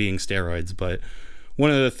without being steroids. But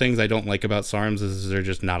one of the things I don't like about SARMs is there's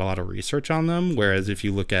just not a lot of research on them. Whereas if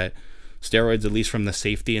you look at steroids, at least from the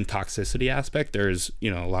safety and toxicity aspect, there's,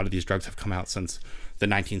 you know, a lot of these drugs have come out since the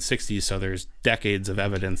 1960s, so there's decades of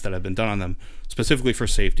evidence that have been done on them specifically for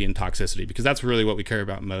safety and toxicity, because that's really what we care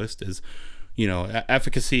about most is, you know,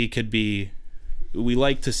 efficacy could be, we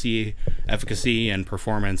like to see efficacy and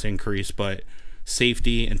performance increase, but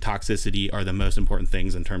safety and toxicity are the most important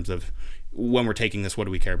things in terms of when we're taking this, what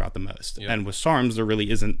do we care about the most? And with SARMs, there really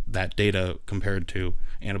isn't that data compared to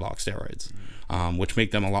anabolic steroids, which make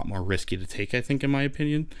them a lot more risky to take, I think, in my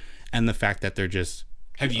opinion. And the fact that they're just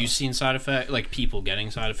Have you seen side effects, like people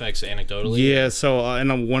getting side effects anecdotally? Yeah, so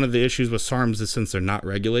and one of the issues with SARMs is since they're not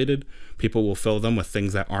regulated, people will fill them with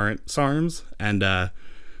things that aren't SARMs. And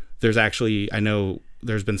there's actually, I know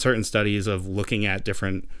there's been certain studies of looking at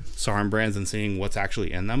different SARM brands and seeing what's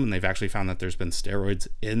actually in them. And they've actually found that there's been steroids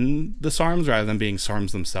in the SARMs rather than being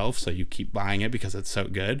SARMs themselves. So you keep buying it because it's so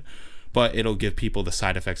good. But it'll give people the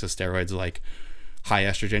side effects of steroids, like high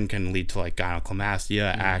estrogen can lead to like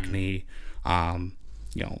gynecomastia, acne,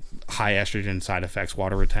 you know, high estrogen side effects,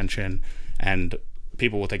 water retention, and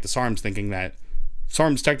people will take the SARMs thinking that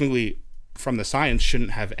SARMs technically from the science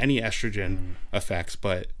shouldn't have any estrogen effects,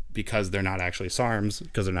 but because they're not actually SARMs,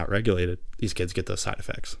 because they're not regulated, these kids get those side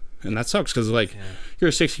effects. And that sucks because like you're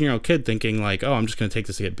a 16-year-old kid thinking like, oh, I'm just going to take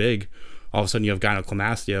this to get big. All of a sudden you have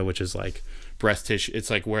gynecomastia, which is like breast tissue. It's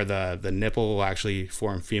like where the nipple will actually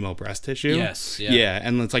form female breast tissue. Yes. Yeah.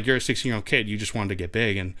 And it's like you're a 16-year-old kid. You just wanted to get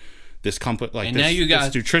big, and this company, like, and this, now you got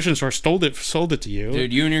this nutrition store sold it to you,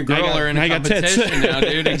 dude. You and your girl are in a competition now,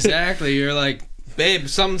 dude. Exactly. You're like, babe,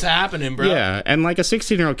 something's happening, bro. Yeah, and like a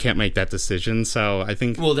 16-year-old can't make that decision. So I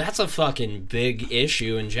think, well, that's a fucking big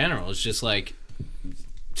issue in general. It's just like,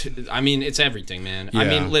 I mean, it's everything, man. Yeah. I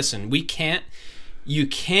mean, listen, you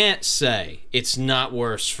can't say it's not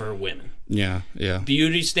worse for women. Yeah.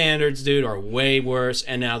 Beauty standards, dude, are way worse,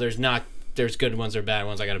 and now there's good ones or bad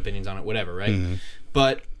ones. I got opinions on it, whatever, right?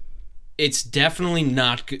 But it's definitely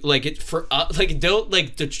not good. Like it for like don't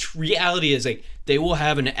like the reality is like they will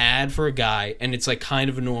have an ad for a guy and it's like kind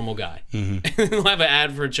of a normal guy. And they'll have an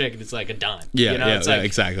ad for a chick and it's like a dime. Yeah, you know? yeah, It's like,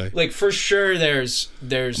 exactly. Like for sure there's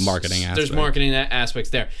marketing aspects. There's marketing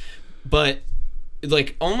aspects there, but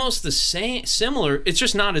like almost the same similar. It's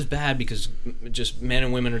just not as bad because just men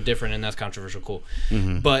and women are different, and that's controversial. Cool,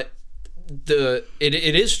 but it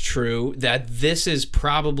is true that this is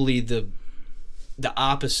probably the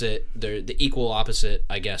opposite, the equal opposite,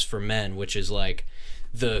 I guess, for men, which is like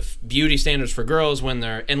the beauty standards for girls when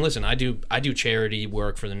they're, and listen, I do charity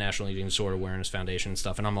work for the National Eating Disorder Awareness Foundation and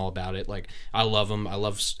stuff, and I'm all about it. Like, I love them. I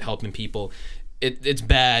love helping people. It's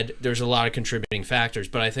bad. There's a lot of contributing factors,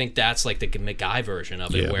 but I think that's like the McGuy version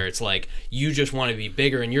of it, where it's like you just want to be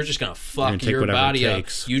bigger and you're just gonna fuck your body up.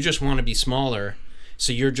 You just want to be smaller.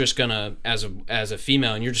 So you're just gonna, as a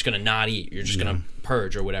female, and you're just gonna not eat. You're just gonna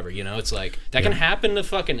purge or whatever. You know, it's like that can happen to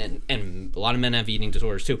fucking, and a lot of men have eating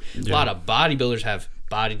disorders too. A lot of bodybuilders have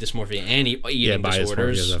body dysmorphia and eating body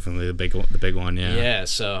disorders. Dysmorphia is definitely the big one. Yeah.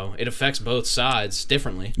 So it affects both sides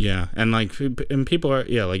differently. Yeah, and like, and people are,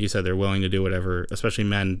 like you said, they're willing to do whatever, especially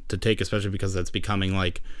men, to take, especially because it's becoming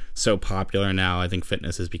like so popular now. I think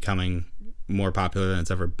fitness is becoming more popular than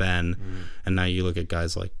it's ever been, and now you look at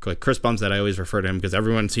guys like Chris Bumstead. I always refer to him because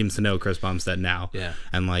everyone seems to know Chris Bumstead now.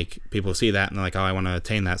 And like people see that and they're like, oh, I want to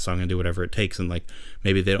attain that, so I'm gonna do whatever it takes. And like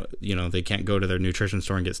maybe they don't, they can't go to their nutrition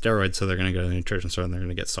store and get steroids, so they're gonna go to the nutrition store and they're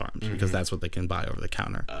gonna get SARMs because that's what they can buy over the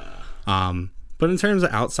counter. But in terms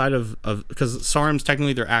of outside of because SARMs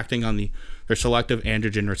technically they're selective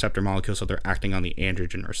androgen receptor molecules, so they're acting on the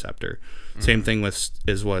androgen receptor. Same thing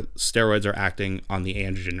is what steroids are acting on the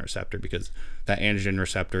androgen receptor, because that androgen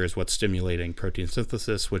receptor is what's stimulating protein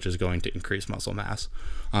synthesis, which is going to increase muscle mass.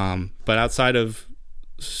 But outside of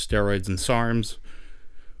steroids and SARMs,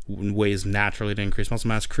 ways naturally to increase muscle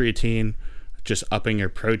mass, creatine, just upping your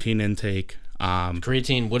protein intake.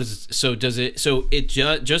 Creatine, what is it? So does it? So it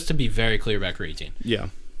just to be very clear about creatine. Yeah.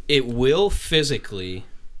 It will physically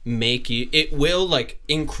make you. It will like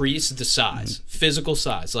increase the size, physical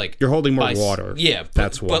size. Like you're holding more water. Yeah,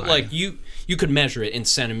 that's why. But like you could measure it in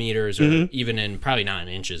centimeters or even in probably 9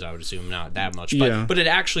 inches. I would assume not that much. But it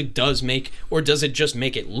actually does make, or does it just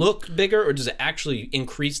make it look bigger, or does it actually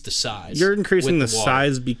increase the size? You're increasing the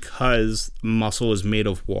size because muscle is made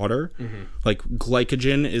of water. Like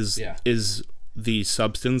glycogen is the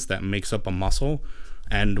substance that makes up a muscle,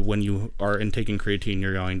 and when you are intaking creatine,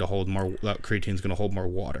 you're going to hold more. Creatine is going to hold more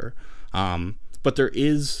water. But there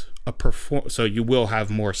is so you will have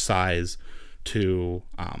more size to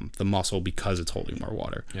the muscle because it's holding more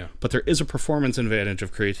water. But there is a performance advantage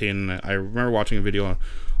of creatine. I remember watching a video.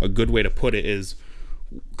 A good way to put it is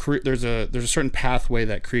there's a certain pathway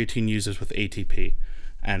that creatine uses with ATP,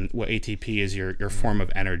 and what ATP is your form of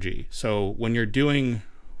energy. So when you're doing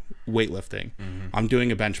weightlifting, I'm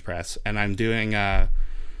doing a bench press and I'm doing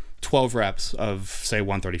 12 reps of say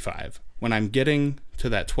 135. When I'm getting to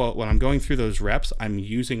that 12, when I'm going through those reps, I'm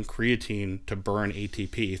using creatine to burn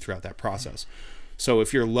ATP throughout that process. So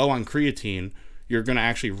if you're low on creatine, you're going to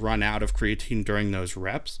actually run out of creatine during those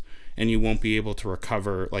reps, and you won't be able to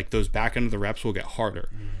recover. Like those back end of the reps will get harder.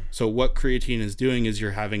 So what creatine is doing is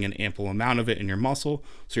you're having an ample amount of it in your muscle,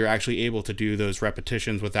 so you're actually able to do those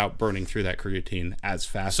repetitions without burning through that creatine as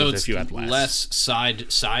fast as if you had less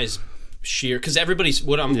size sheer, because everybody's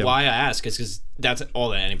why I ask is because that's all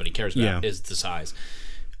that anybody cares about is the size.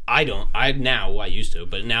 I used to,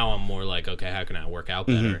 but now I'm more like, okay, how can I work out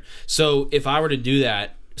better? So if I were to do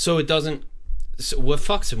that, so it doesn't. So what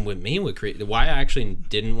fucks him with me with creatine? Why I actually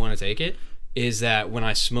didn't want to take it is that when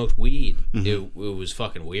I smoked weed, it was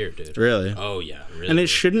fucking weird, dude. Really? Oh yeah, really. And it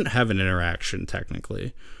shouldn't have an interaction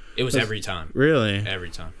technically. It was every time. Really? Every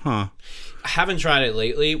time. Huh. I haven't tried it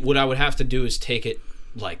lately. What I would have to do is take it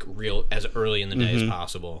like real as early in the day as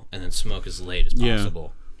possible, and then smoke as late as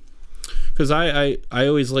possible. Because I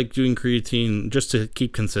always like doing creatine just to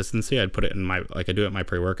keep consistency. I'd put it in my, like I do it in my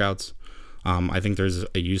pre-workouts. I think there's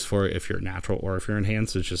a use for it if you're natural or if you're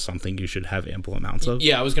enhanced. It's just something you should have ample amounts of.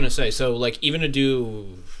 Yeah, I was gonna say, so like even to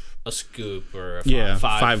do a scoop or a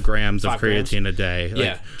 5 grams of creatine a day.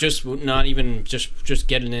 Like, just not even just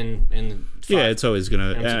getting in. It's always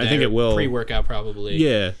gonna. I think it will pre-workout probably.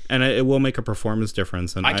 Yeah, and it will make a performance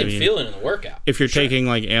difference. And I can feel it in the workout. If you're taking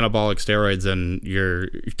like anabolic steroids and you're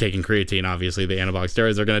taking creatine, obviously the anabolic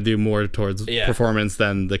steroids are going to do more towards performance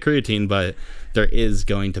than the creatine, but there is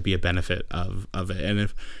going to be a benefit of it. And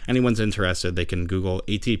if anyone's interested, they can Google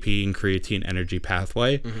ATP and creatine energy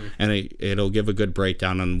pathway, and it'll give a good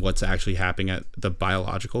breakdown on what's actually happening at the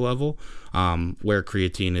biological level, where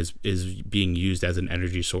creatine is being used as an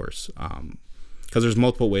energy source. Because there's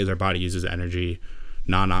multiple ways our body uses energy.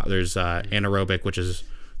 There's anaerobic, which is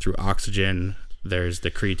through oxygen. There's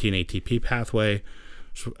the creatine ATP pathway,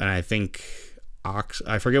 and I think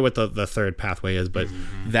I forget what the third pathway is, but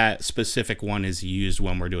that specific one is used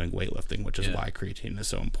when we're doing weightlifting, which is why creatine is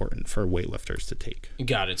so important for weightlifters to take.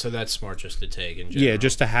 Got it. So that's smart just to take in general. Yeah,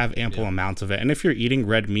 just to have ample amounts of it. And if you're eating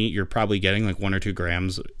red meat, you're probably getting like 1 or 2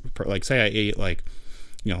 grams. Like say I ate like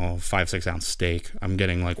 5-6 ounce steak, I'm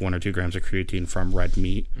getting like 1 or 2 grams of creatine from red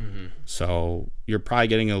meat. So you're probably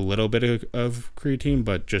getting a little bit of creatine,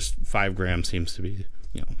 but just 5 grams seems to be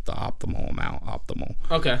the optimal amount.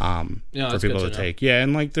 Okay. For people to take. Yeah,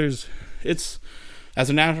 and like it's as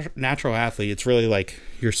a natural athlete, it's really like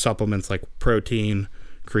your supplements like protein,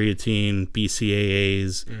 creatine,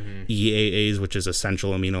 BCAAs, EAAs, which is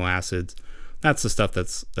essential amino acids. That's the stuff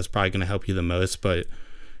that's probably going to help you the most, but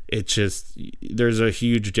it's just there's a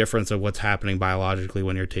huge difference of what's happening biologically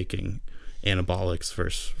when you're taking anabolics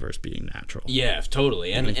versus being natural. Yeah,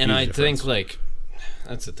 totally. And I think like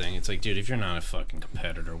that's the thing. It's like, dude, if you're not a fucking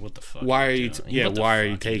competitor, what the fuck? Why are you? Why are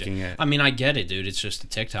you taking it? I mean, I get it, dude. It's just a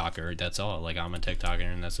TikToker. That's all. Like, I'm a TikToker,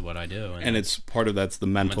 and that's what I do. And it's part of that's the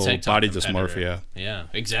mental body dysmorphia. Yeah,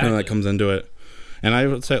 exactly. And that comes into it. And I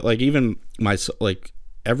would say, like, even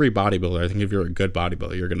every bodybuilder. I think if you're a good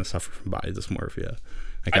bodybuilder, you're going to suffer from body dysmorphia.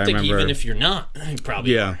 Like, I think remember, even if you're not, you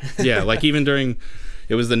probably are. Yeah. Like even during,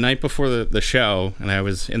 it was the night before the show, and I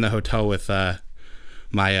was in the hotel with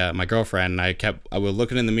my girlfriend, and I was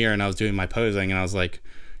looking in the mirror and I was doing my posing, and I was like,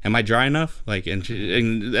 am I dry enough? Like,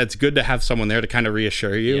 and that's good to have someone there to kind of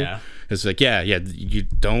reassure you. Yeah. It's like, you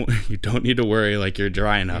don't need to worry, like you're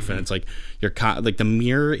dry enough. And it's like like the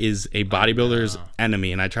mirror is a bodybuilder's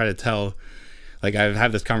enemy. And I try to tell, like I've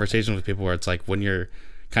had this conversation with people where it's like when you're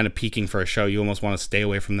kind of peaking for a show, you almost want to stay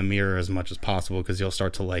away from the mirror as much as possible, because you'll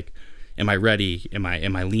start to like, am I ready? Am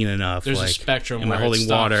I lean enough? There's like, a spectrum. Am I holding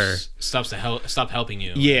water? Stop helping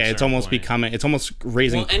you. Yeah, it's almost becoming. It's almost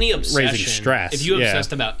raising stress. If you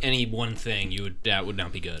obsessed about any one thing, that would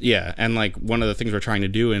not be good. Yeah, and like one of the things we're trying to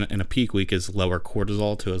do in a peak week is lower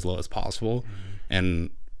cortisol to as low as possible, and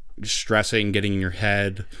stressing, getting in your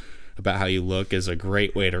head about how you look is a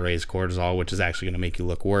great way to raise cortisol, which is actually going to make you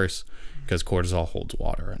look worse, because cortisol holds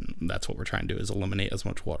water, and that's what we're trying to do, is eliminate as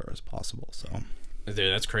much water as possible. So. Dude,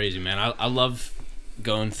 that's crazy, man. I love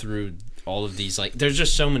going through all of these. Like, there's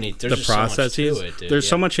just so many. There's just processes. So much to it, dude. There's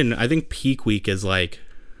so much in. I think peak week is like,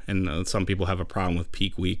 and some people have a problem with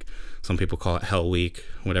peak week. Some people call it hell week,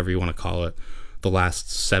 whatever you want to call it. The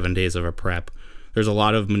last 7 days of a prep. There's a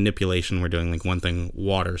lot of manipulation we're doing. Like one thing,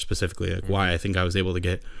 water specifically. Like why I think I was able to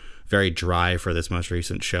get very dry for this most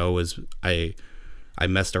recent show is I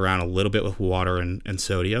messed around a little bit with water and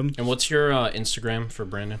sodium. And what's your Instagram for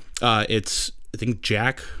Brandon? It's I think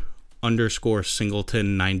Jack _Singleton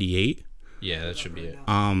 98. Yeah, that should be it.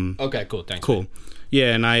 Okay, cool. Thanks. Cool. Man.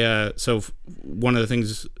 Yeah, and so one of the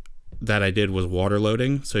things that I did was water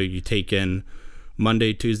loading. So you take in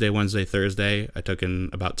Monday, Tuesday, Wednesday, Thursday. I took in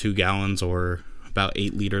about 2 gallons or about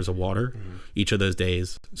 8 liters of water each of those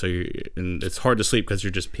days. So and it's hard to sleep because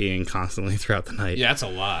you're just peeing constantly throughout the night. Yeah, that's a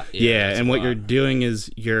lot. Yeah, and what you're doing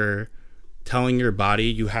is you're telling your body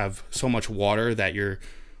you have so much water that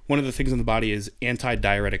one of the things in the body is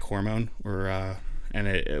anti-diuretic hormone,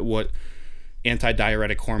 what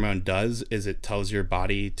anti-diuretic hormone does is it tells your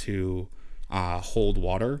body to hold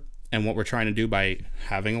water. And what we're trying to do by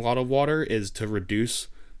having a lot of water is to reduce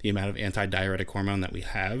the amount of anti-diuretic hormone that we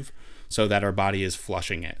have so that our body is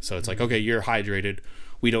flushing it. So it's like, okay, you're hydrated.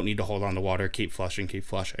 We don't need to hold on to water. Keep flushing, keep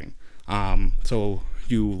flushing. So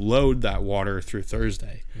you load that water through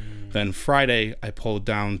Thursday. Then Friday, I pulled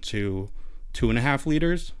down to 2.5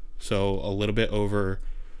 liters. So a little bit over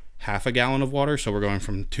half a gallon of water. So we're going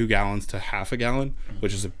from 2 gallons to half a gallon,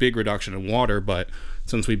 which is a big reduction in water. But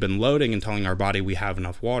since we've been loading and telling our body we have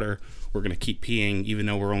enough water, we're going to keep peeing even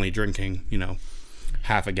though we're only drinking,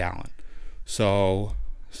 half a gallon. So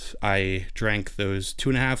I drank those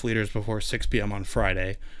 2.5 liters before 6 p.m. on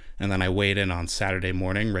Friday. And then I weighed in on Saturday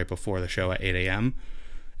morning right before the show at 8 a.m.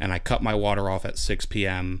 And I cut my water off at 6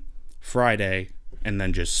 p.m. Friday and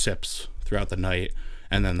then just sips throughout the night.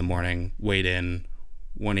 And then the morning weighed in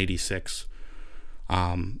 186.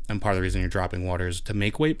 And part of the reason you're dropping water is to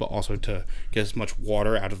make weight, but also to get as much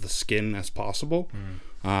water out of the skin as possible.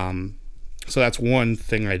 So that's one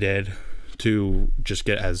thing I did to just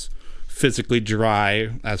get as physically dry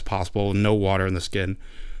as possible, no water in the skin.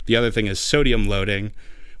 The other thing is sodium loading,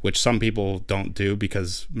 which some people don't do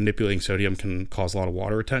because manipulating sodium can cause a lot of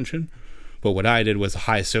water retention. But what I did was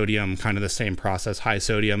high sodium, kind of the same process, high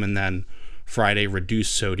sodium, and then Friday reduce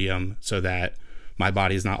sodium so that my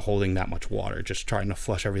body's not holding that much water, just trying to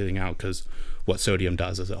flush everything out, because what sodium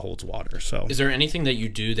does is it holds water. So is there anything that you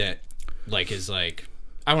do that is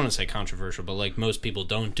I want to say controversial, but most people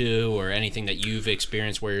don't do, or anything that you've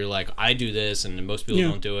experienced where you're like, I do this and most people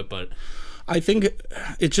don't do it? But I think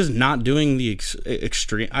it's just not doing the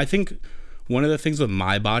extreme. I think one of the things with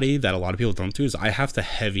my body that a lot of people don't do is I have to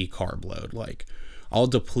heavy carb load. I'll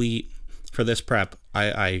deplete for this prep.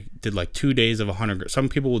 I did 2 days of 100. Some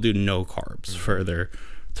people will do no carbs further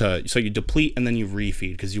so you deplete and then you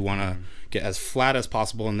refeed because you want to get as flat as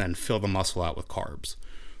possible and then fill the muscle out with carbs.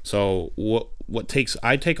 So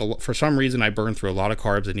for some reason I burn through a lot of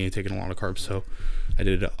carbs. I need to take in a lot of carbs. So I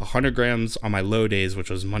did 100 grams on my low days, which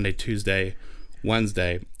was Monday, Tuesday,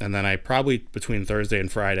 Wednesday. And then I probably between Thursday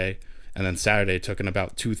and Friday and then Saturday took in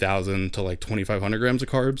about 2,000 to 2,500 grams of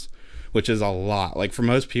carbs, which is a lot. For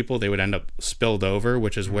most people, they would end up spilled over,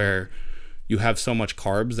 which is where you have so much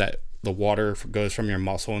carbs that the water goes from your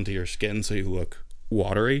muscle into your skin. So you look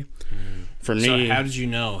watery. For me, so how did you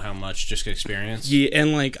know how much? Just experience? Yeah,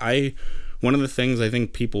 and one of the things I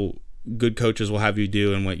think good coaches will have you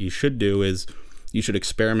do, and what you should do is you should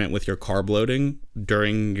experiment with your carb loading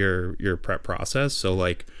during your prep process.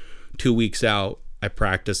 So 2 weeks out, I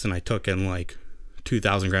practiced and I took in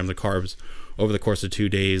 2,000 grams of carbs over the course of 2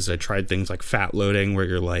 days. I tried things like fat loading, where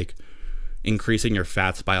you're increasing your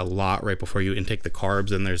fats by a lot right before you intake the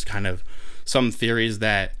carbs. And there's kind of some theories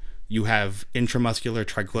that you have intramuscular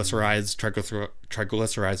triglycerides.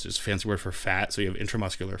 Triglycerides is a fancy word for fat. So you have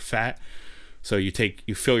intramuscular fat. So you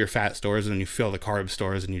fill your fat stores and then you fill the carb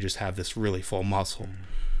stores and you just have this really full muscle.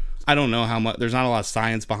 I don't know how much, there's not a lot of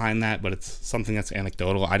science behind that, but it's something that's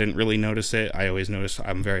anecdotal. I didn't really notice it. I always notice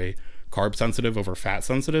I'm very carb sensitive over fat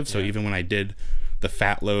sensitive. So even when I did the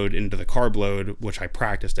fat load into the carb load, which I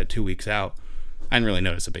practiced at 2 weeks out, I didn't really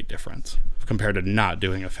notice a big difference compared to not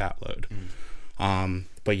doing a fat load.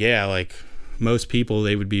 But yeah, most people,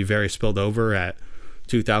 they would be very spilled over at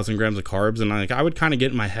 2,000 grams of carbs. And I would kind of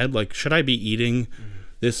get in my head, should I be eating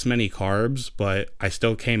this many carbs? But I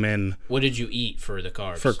still came in. What did you eat for the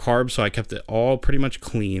carbs? For carbs, so I kept it all pretty much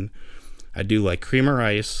clean. I do cream of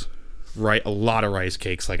rice, a lot of rice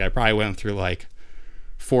cakes. I probably went through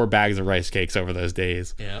 4 bags of rice cakes over those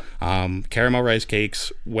days. Yeah. Caramel rice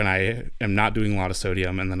cakes when I am not doing a lot of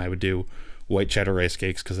sodium, and then I would do white cheddar rice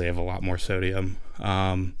cakes because they have a lot more sodium.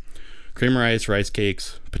 Cream of rice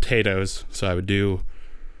cakes, potatoes. So I would do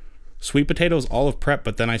sweet potatoes all of prep,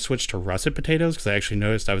 but then I switched to russet potatoes because I actually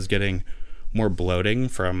noticed I was getting more bloating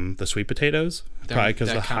from the sweet potatoes, probably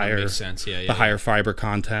because the higher fiber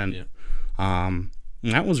content. Yeah. And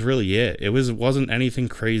that was really it. It wasn't anything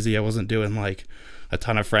crazy. I wasn't doing a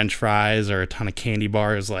ton of French fries or a ton of candy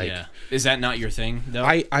bars. Is that not your thing though?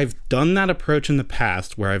 I've done that approach in the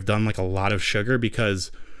past where I've done a lot of sugar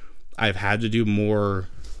because I've had to do more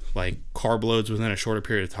carb loads within a shorter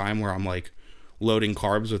period of time, where I'm loading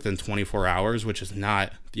carbs within 24 hours, which is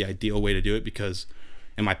not the ideal way to do it, because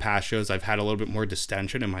in my past shows I've had a little bit more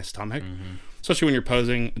distension in my stomach, especially when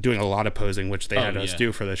you're doing a lot of posing, which they had us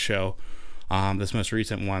do for this show. This most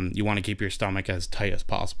recent one, you want to keep your stomach as tight as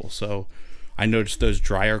possible. So I noticed those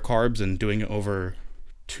drier carbs and doing it over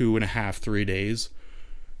 2.5, 3 days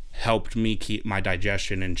helped me keep my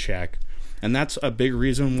digestion in check. And that's a big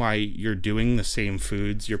reason why you're doing the same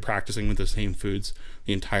foods, you're practicing with the same foods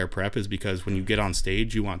the entire prep, is because when you get on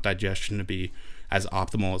stage, you want digestion to be as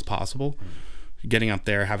optimal as possible. Getting up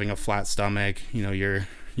there, having a flat stomach, you know, you're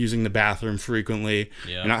using the bathroom frequently,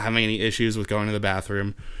 you're not having any issues with going to the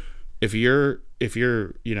bathroom. If you're,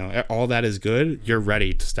 you know, all that is good, you're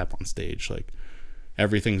ready to step on stage. Like,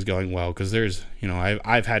 everything's going well. Because there's, you know,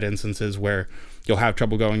 I've had instances where you'll have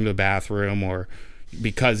trouble going to the bathroom, or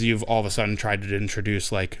because you've all of a sudden tried to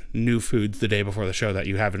introduce like new foods the day before the show that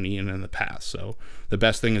you haven't eaten in the past. So the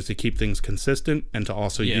best thing is to keep things consistent and to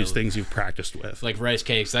also use things you've practiced with. Like rice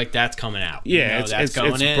cakes, like that's coming out. Yeah, you know, it's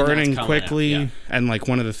burning quickly. Yeah. And like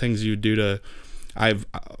one of the things you do to,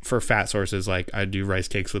 for fat sources, like I do rice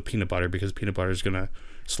cakes with peanut butter, because peanut butter is going to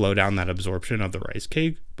slow down that absorption of the rice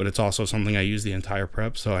cake, but it's also something I use the entire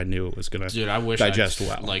prep, so I knew it was gonna digest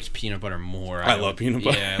well. Liked peanut butter more. I love peanut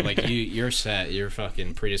butter. Yeah, like you're set. You're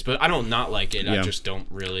fucking predisposed. But I don't not like it. Yeah. I just don't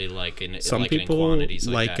really like it. Some like people it in quantities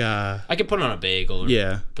like that. I could put it on a bagel.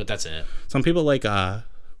 But that's it. Some people like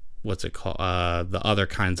what's it called? The other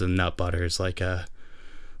kinds of nut butters, like I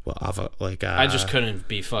just couldn't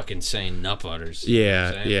be fucking saying nut butters.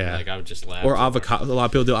 Yeah, yeah. Like I would just laugh. Or avocado. A lot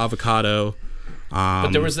of people do avocado. But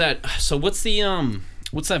there was that. So what's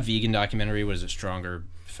that vegan documentary? What is it? Stronger,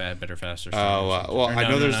 Fat, Better, Faster. Well, I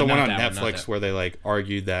know there's the one on Netflix where they like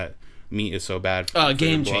argued that meat is so bad.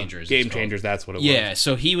 Game Changers. Game Changers. That's what it was. Yeah.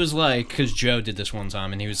 So he was like, because Joe did this one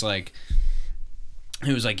time, and he was like,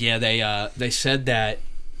 yeah, they said that,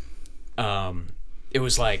 it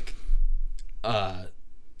was like, a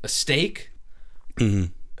steak.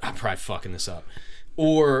 Mm-hmm. I'm probably fucking this up.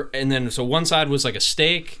 So one side was like a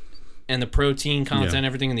steak and the protein content,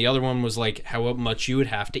 everything, and the other one was like how much you would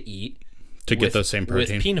have to eat to get those same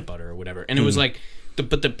protein with peanut butter or whatever. And it was like,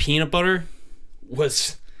 but the peanut butter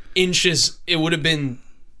was inches. It would have been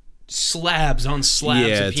slabs on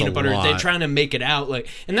slabs of peanut butter. They're trying to make it out like,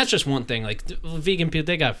 and that's just one thing. Like vegan people,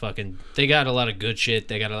 they got a lot of good shit.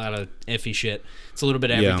 They got a lot of iffy shit. It's a little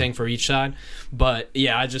bit of everything for each side. But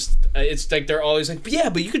yeah, it's like they're always like, yeah,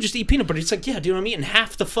 but you could just eat peanut butter. It's like, yeah, dude, I'm eating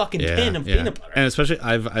half the fucking tin of peanut butter. And especially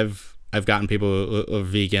I've gotten people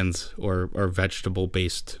vegans or vegetable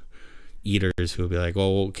based eaters who will be like,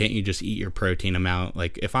 well, can't you just eat your protein amount?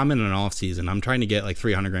 Like if I'm in an off season, I'm trying to get like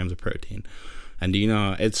 300 grams of protein. And you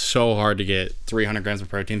know, it's so hard to get 300 grams of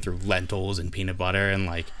protein through lentils and peanut butter and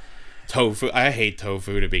like tofu. I hate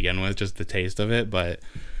tofu to begin with, just the taste of it, but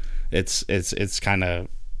it's kind of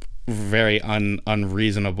very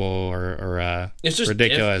unreasonable or it's just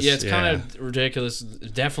ridiculous. It's kind of ridiculous.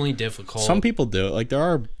 Definitely difficult. Some people do it. Like there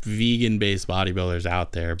are vegan based bodybuilders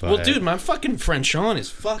out there, but well, dude, my fucking friend Sean is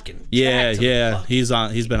fucking yeah. He's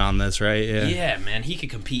been on this, right? Yeah, man, he could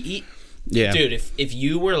compete. Yeah, dude. If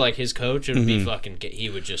you were like his coach, it would be fucking. He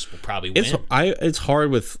would just probably win. It's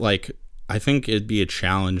hard with like. I think it'd be a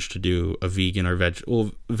challenge to do a vegan or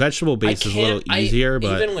vegetable based is a little easier,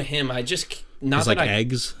 but even with him, I just not like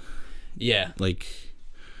eggs. Yeah, like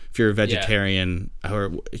if you're a vegetarian,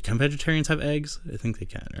 or can vegetarians have eggs? I think they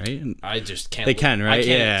can, right? I just can't. They can, right? I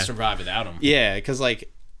can't survive without them. Yeah, because like,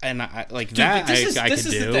 and I like dude, that. I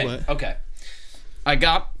could do. But... Okay, I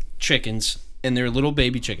got chickens, and they're little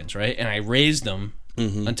baby chickens, right? And I raised them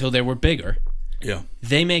until they were bigger. Yeah,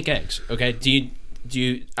 they make eggs. Okay, do you?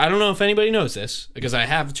 I don't know if anybody knows this because I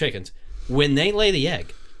have chickens. When they lay the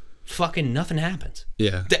egg, fucking nothing happens.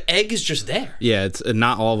 Yeah, the egg is just there. Yeah, it's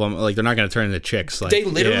not all of them. Like they're not going to turn into chicks. Like they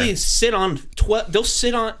literally sit on 12. They'll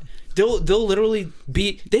sit on. They'll literally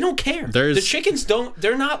be. They don't care. The chickens don't.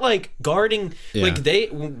 They're not like guarding. Yeah. Like they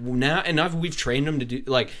now and we've trained them to do.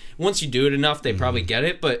 Like once you do it enough, they probably get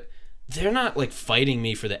it. But they're not like fighting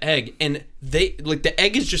me for the egg, and they like the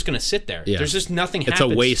egg is just gonna sit there. Yeah. There's just nothing. It's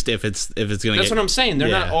happens. A waste if it's gonna. That's what I'm saying. They're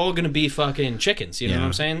not all gonna be fucking chickens. You know what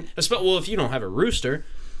I'm saying? Well, if you don't have a rooster,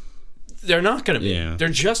 they're not gonna be. Yeah. They're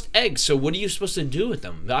just eggs. So what are you supposed to do with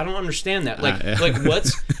them? I don't understand that. Like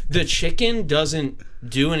what's the chicken doesn't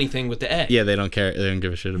do anything with the egg. Yeah, they don't care. They don't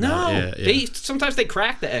give a shit about it. Yeah, they sometimes they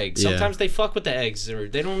crack the eggs. Sometimes they fuck with the eggs, or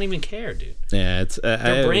they don't even care, dude. Yeah, it's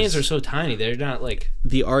their brains are so tiny. They're not like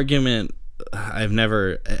the argument. I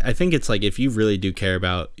think it's like if you really do care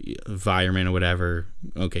about environment or whatever,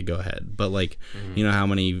 okay, go ahead. But like, you know how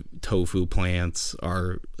many tofu plants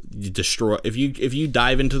are destroyed. If you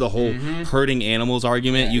dive into the whole hurting animals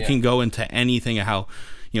argument, you can go into anything how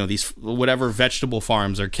these whatever vegetable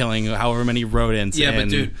farms are killing however many rodents. Yeah, but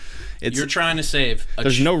dude, you're trying to save.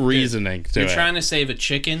 There's no reasoning to it. You're trying to save a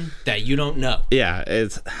chicken that you don't know. Yeah,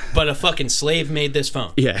 but a fucking slave made this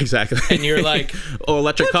phone. Yeah, exactly. And you're like, oh,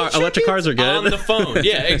 electric cars are good. On the phone.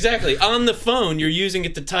 Yeah, exactly. On the phone, you're using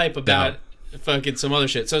it to type about fucking some other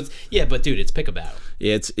shit. So it's but dude, it's pick a battle.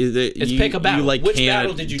 Yeah, it's pick a battle. You like Which can't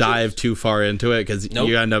battle did you dive too far into it because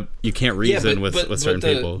you can't reason with certain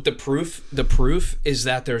people. The proof is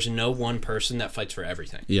that there's no one person that fights for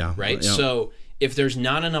everything. Yeah. Right. Yeah. So if there's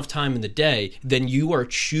not enough time in the day, then you are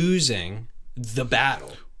choosing the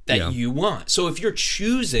battle that you want. So if you're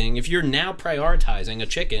now prioritizing a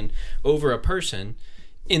chicken over a person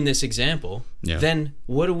in this example, then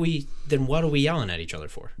what are we yelling at each other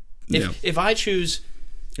for? If I choose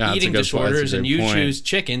eating disorders and you choose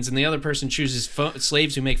chickens and the other person chooses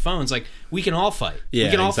slaves who make phones, like, we can all fight. We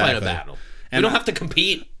can all fight a battle. We don't have to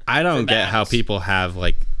compete. I don't get how people have,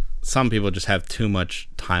 like, some people just have too much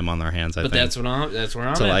time on their hands. I think that's where I'm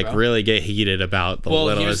to at, like bro. really get heated about the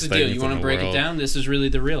littlest things. Here's the deal. You want to break it down? This is really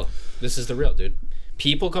the real. This is the real, dude.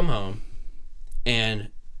 People come home and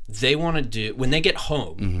they want to do, when they get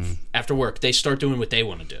home after work, they start doing what they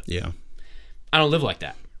want to do. Yeah. I don't live like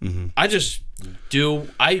that.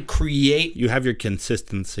 I create. You have your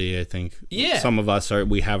consistency, I think. Yeah. Some of us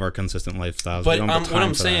we have our consistent lifestyles. But what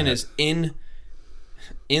I'm saying is in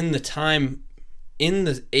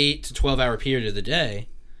the 8 to 12 hour period of the day,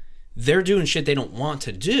 they're doing shit they don't want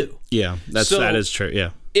to do. Yeah, that is true.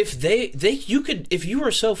 Yeah. If if you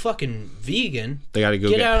were so fucking vegan, they got to go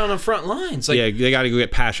get out on the front lines. Like, they got to go get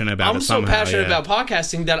passionate about it somehow. I'm so passionate about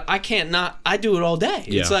podcasting that I do it all day.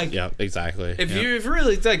 Yeah, it's like, exactly. If you're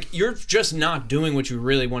really, like, you're just not doing what you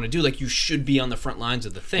really want to do, like, you should be on the front lines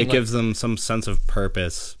of the thing. It gives them some sense of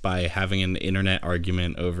purpose by having an internet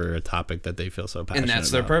argument over a topic that they feel so passionate about. And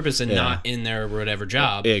that's their purpose, and not in their whatever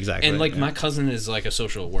job. Yeah, exactly. And, like, my cousin is, like, a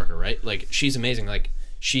social worker, right? Like, she's amazing. Like,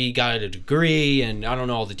 she got a degree, and I don't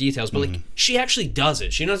know all the details, but like, she actually does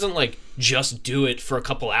it. She doesn't like just do it for a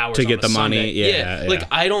couple hours to get the Sunday. money. Yeah. Like,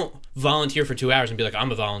 I don't volunteer for 2 hours and be like,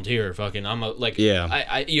 I'm a volunteer. Fucking, I'm a like. Yeah.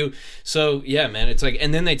 So yeah, man. It's like,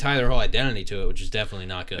 and then they tie their whole identity to it, which is definitely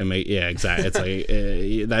not good. Exactly. It's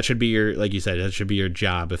like that should be your, like you said, that should be your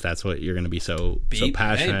job if that's what you're going to be so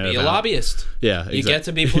passionate about. Be a lobbyist. Yeah. You get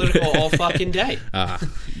to be political all fucking day.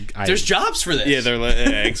 There's jobs for this.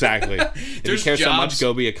 Yeah, exactly. If you care so much,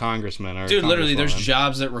 go be a congressman or dude. Literally, there's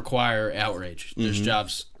jobs that require outrage. There's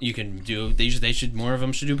jobs you can do. More of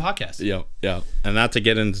them should do podcasts. Yeah. And not to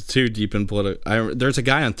get into too deep in political. There's a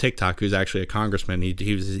guy on TikTok who's actually a congressman.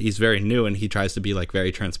 He's very new, and he tries to be like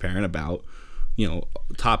very transparent about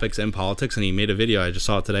topics in politics. And he made a video, I just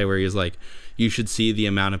saw it today, where he's like, you should see the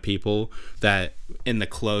amount of people that in the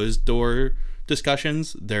closed door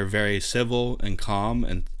discussions, they're very civil and calm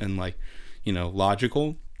and like,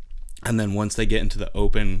 logical. And then once they get into the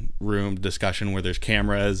open room discussion where there's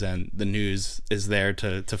cameras and the news is there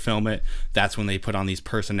to film it, that's when they put on these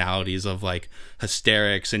personalities of like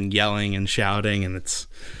hysterics and yelling and shouting, and it's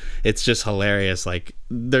just hilarious. Like,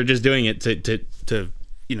 they're just doing it to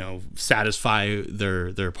satisfy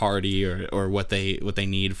their party or what they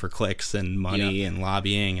need for clicks and money and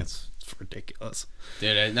lobbying. It's ridiculous.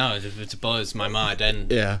 Dude, it blows my mind.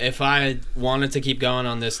 And if I wanted to keep going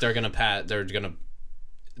on this, they're gonna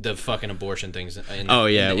the fucking abortion things.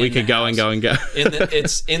 We could go and go and go.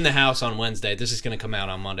 It's in the House on Wednesday. This is going to come out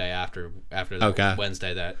on Monday after the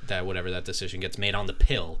Wednesday that whatever that decision gets made on the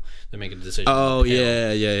pill. They're making a decision. Oh, on the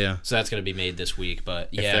pill. Yeah. So that's going to be made this week. But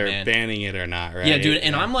if they're banning it or not, right? Yeah, dude.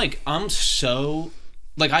 And I'm so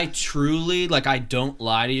like, I truly, like, I don't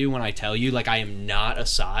lie to you when I tell you, like, I am not a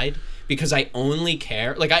side. Because I only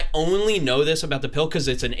care, like, I only know this about the pill because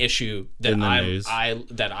it's an issue that I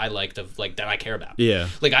care about. Yeah.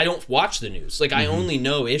 Like, I don't watch the news. Like, I only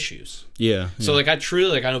know issues. Yeah. So like, I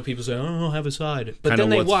truly, like, I know people say, oh, I don't have a side, but then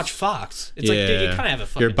they watch Fox. It's like, dude, you kind of have a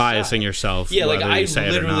fucking You're biasing side. yourself. Yeah. Like, I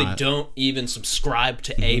literally don't even subscribe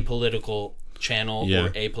to a political channel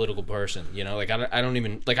or a political person. Like, I don't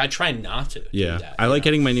even, like, I try not to. Yeah. Do that, I like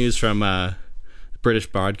getting my news from British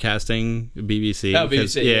Broadcasting, BBC.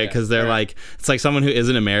 Because they're like, it's like someone who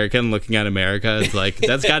isn't American looking at America. It's like,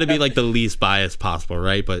 that's got to be like the least bias possible,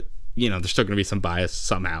 right? But there's still gonna be some bias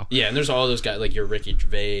somehow. Yeah, and there's all those guys like your Ricky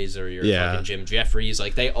Gervais or your fucking Jim Jeffries.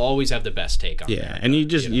 Like, they always have the best take on it. Yeah, and you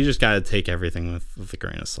just gotta take everything with a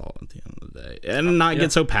grain of salt at the end of the day, and not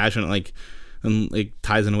get so passionate. Like, and it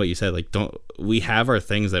ties into what you said. Like, we have our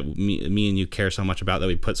things that me and you care so much about, that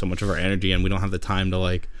we put so much of our energy in. We don't have the time to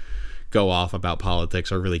like go off about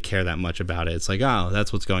politics or really care that much about it. It's like, oh,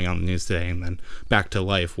 that's what's going on in the news today, and then back to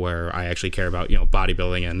life where I actually care about, you know,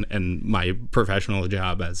 bodybuilding and my professional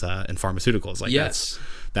job as in pharmaceuticals. Like, yes,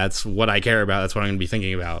 that's what I care about. That's what I'm going to be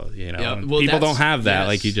thinking about. You know, yeah, well, people don't have that,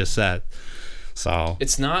 like you just said. So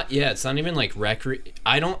it's not. Yeah, it's not even like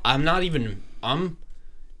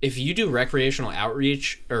if you do recreational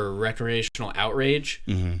outreach or recreational outrage,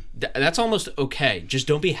 that's almost okay. Just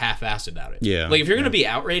don't be half-assed about it. Yeah. Like, if you're gonna be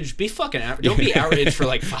outraged, be fucking outraged. Don't be outraged for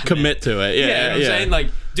like 5 Commit minutes. to it. Yeah. You know what I'm saying? Like,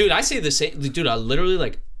 dude, I say the same. Dude, I literally,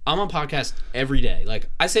 like, I'm on podcast every day. Like,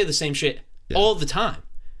 I say the same shit all the time.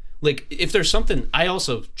 Like, if there's something, I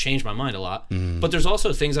also change my mind a lot. But there's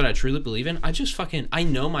also things that I truly believe in. I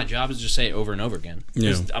know my job is to just say it over and over again.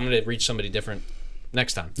 Yeah. I'm gonna reach somebody different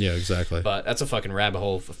next time. Yeah, exactly. But that's a fucking rabbit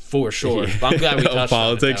hole for sure. But I'm glad we touched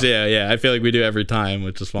politics. on it, yeah. I feel like we do every time,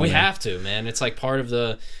 which is fun. We have to, man. It's like part of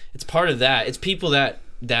that. It's people that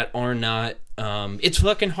are not. It's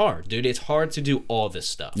fucking hard, dude. It's hard to do all this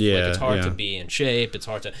stuff. Yeah, like, it's hard to be in shape. It's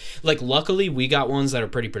hard to, like, luckily we got ones that are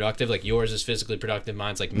pretty productive. Like, yours is physically productive.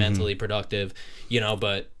 Mine's like mentally productive. You know,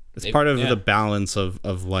 but it's part of the balance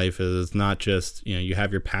of life. Is not just, you know, you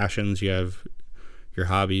have your passions, you have your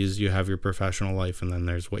hobbies, you have your professional life, and then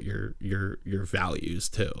there's what your values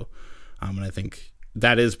too. And I think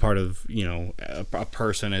that is part of, you know, a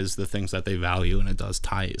person is the things that they value, and it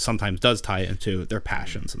sometimes does tie into their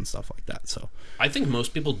passions and stuff like that. So I think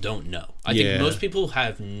most people don't know. I think most people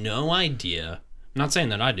have no idea. I'm not saying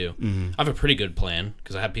that I do. I have a pretty good plan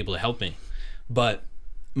because I have people to help me, but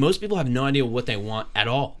most people have no idea what they want at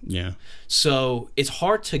all. Yeah. So it's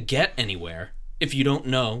hard to get anywhere if you don't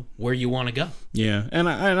know where you want to go. Yeah, and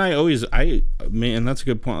that's a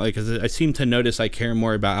good point. Like, 'cause I seem to notice I care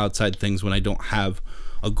more about outside things when I don't have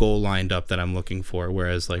a goal lined up that I'm looking for.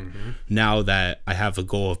 Whereas, like, now that I have a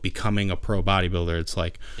goal of becoming a pro bodybuilder, it's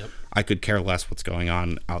like I could care less what's going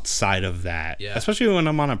on outside of that. Yeah. Especially when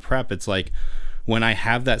I'm on a prep, it's like, when I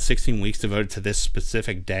have that 16 weeks devoted to this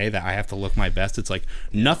specific day that I have to look my best, it's like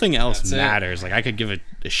nothing else matters. Like, I could give a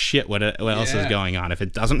shit what else is going on. If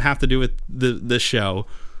it doesn't have to do with the show,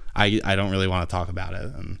 I don't really want to talk about it.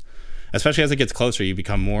 And especially as it gets closer, you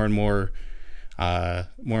become more and more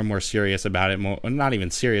serious about it. Not even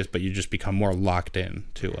serious, but you just become more locked in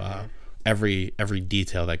to every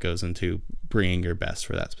detail that goes into bringing your best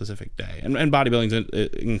for that specific day. And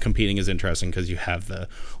bodybuilding and competing is interesting because you have the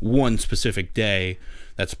one specific day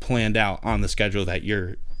that's planned out on the schedule that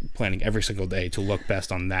you're planning every single day to look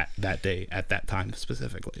best on that day at that time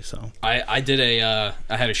specifically. So I had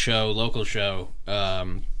a local show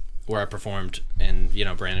where I performed, and, you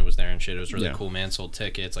know, Brandon was there and shit. It was really cool, man. Sold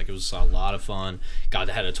tickets. Like, it was a lot of fun. Had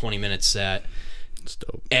a 20-minute set. It's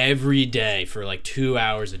dope. Every day for like 2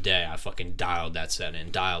 hours a day, I fucking dialed that set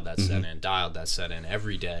in,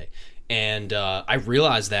 every day. And I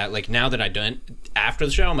realized that, like, now that I done after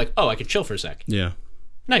the show, I'm like, oh, I could chill for a sec. Yeah.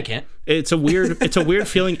 No, I can't. It's a weird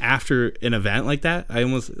feeling after an event like that. I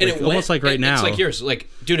almost like right now. It's like yours. Like,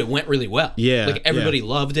 dude, it went really well. Yeah. Like, everybody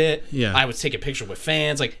loved it. Yeah. I would take a picture with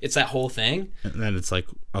fans. Like, it's that whole thing. And then it's like,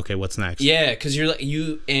 okay, what's next? Yeah, because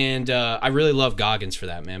I really love Goggins for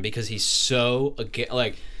that, man, because he's so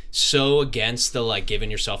against the, like,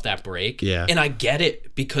 giving yourself that break. Yeah. And I get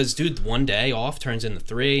it, because, dude, one day off turns into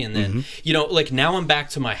 3, and then, you know, like, now I'm back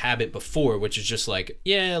to my habit before, which is just like,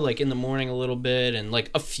 like, in the morning a little bit, and,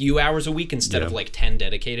 like, a few hours a week instead of, like, 10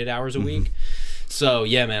 dedicated hours a week. So,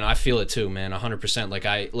 yeah, man, I feel it too, man,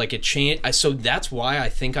 100%. Like, it changed. So that's why I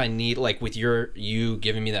think I need, like, with you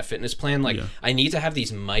giving me that fitness plan, like, I need to have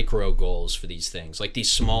these micro goals for these things, like,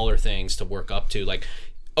 these smaller things to work up to, like,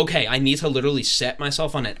 okay, I need to literally set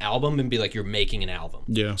myself on an album and be like, you're making an album.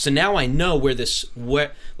 Yeah. So now I know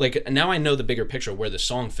now I know the bigger picture where the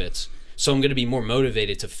song fits. So I'm going to be more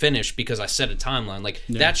motivated to finish because I set a timeline. Like,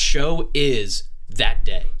 that show is that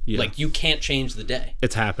day. Yeah. Like, you can't change the day.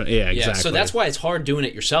 It's happening. Yeah, exactly. So that's why it's hard doing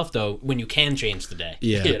it yourself, though, when you can change the day.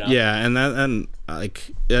 Yeah, you know? Yeah, and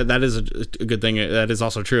that is a good thing. That is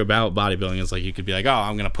also true about bodybuilding. Is like, you could be like, oh,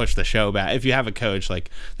 I'm gonna push the show back. If you have a coach, like,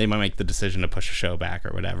 they might make the decision to push a show back or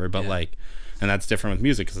whatever. But like, and that's different with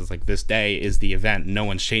music, because it's like, this day is the event. No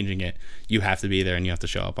one's changing it. You have to be there and you have to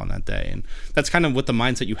show up on that day. And that's kind of what the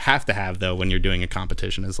mindset you have to have, though, when you're doing a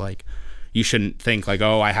competition, is like, you shouldn't think like,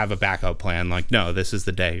 oh, I have a backup plan. Like, no, this is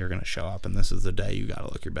the day you're going to show up, and this is the day you got to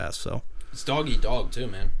look your best. So it's dog eat dog too,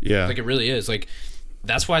 man. Yeah. Like, it really is. Like,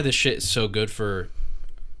 that's why this shit is so good for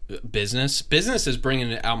business is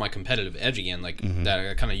bringing out my competitive edge again, like that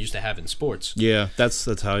I kind of used to have in sports. Yeah,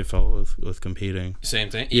 that's how I felt with competing. Same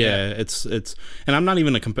thing. Yeah, it's and I'm not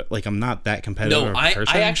even I'm not that competitive. No,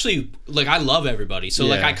 I actually like, I love everybody, so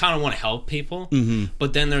like I kind of want to help people,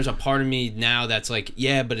 but then there's a part of me now that's like,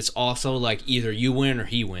 yeah, but it's also like either you win or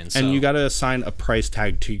he wins, and you got to assign a price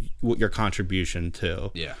tag to what your contribution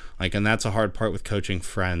to. Yeah, like, and that's a hard part with coaching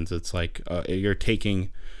friends. It's like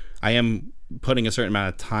I am putting a certain amount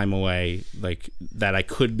of time away, like, that I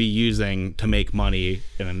could be using to make money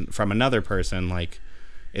from another person. Like,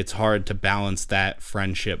 it's hard to balance that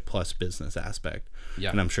friendship plus business aspect.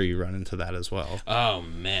 Yeah, and I'm sure you run into that as well. Oh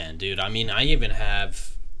man, dude. I mean, I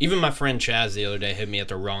even my friend Chaz the other day hit me at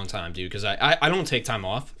the wrong time, dude, because I don't take time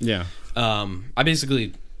off. Yeah.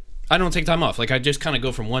 I don't take time off. Like, I just kind of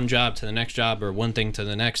go from one job to the next job, or one thing to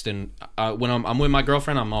the next, and when I'm with my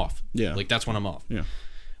girlfriend, I'm off. Yeah. Like, that's when I'm off. Yeah.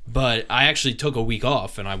 But I actually took a week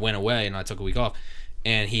off, and I went away, and I took a week off,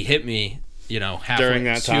 and he hit me, halfway during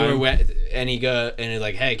that time, and he's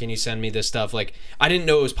like, hey, can you send me this stuff? Like, I didn't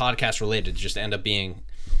know it was podcast related, it just ended up being,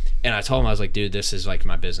 and I told him, I was like, dude, this is like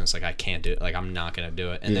my business, like, I can't do it, like, I'm not gonna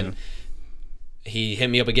do it. And then he hit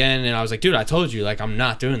me up again, and I was like, dude, I told you, like, I'm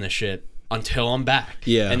not doing this shit until I'm back.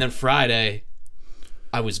 Yeah. And then Friday,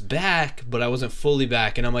 I was back, but I wasn't fully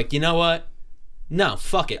back, and I'm like, you know what? No,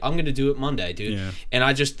 fuck it. I'm going to do it Monday, dude. Yeah. And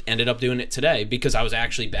I just ended up doing it today because I was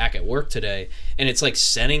actually back at work today. And it's like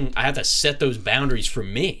I had to set those boundaries for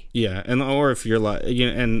me. Yeah. Or if you're like,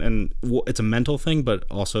 and it's a mental thing, but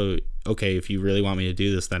also, okay, if you really want me to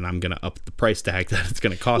do this, then I'm going to up the price tag that it's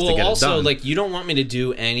going to cost to get it done. Also, like, you don't want me to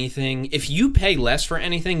do anything. If you pay less for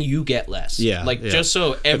anything, you get less. Yeah. Like, just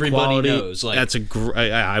so everybody knows. Like, that's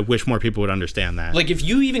I wish more people would understand that. Like, if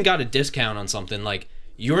you even got a discount on something, like,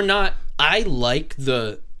 you're not, I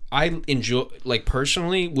enjoy, like,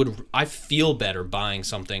 personally, I feel better buying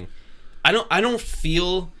something. I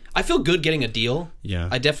feel good getting a deal. Yeah.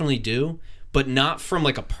 I definitely do, but not from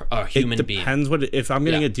like a human being. It depends if I'm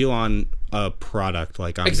getting a deal on a product,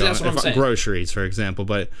 like I'm groceries, for example,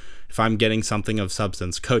 but if I'm getting something of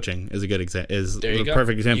substance, coaching is a good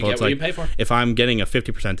perfect example. You get what you pay for. If I'm getting a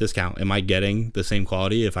 50% discount, am I getting the same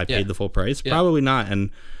quality if I paid the full price? Probably not.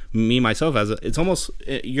 And me myself, it's almost,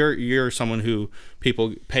 you're someone who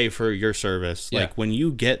people pay for your service. Like, when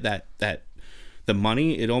you get that the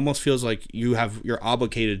money, it almost feels like you're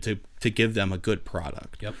obligated to give them a good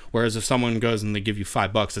product. Yep. Whereas if someone goes and they give you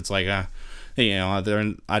 $5, it's like,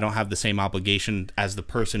 I don't have the same obligation as the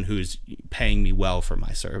person who's paying me well for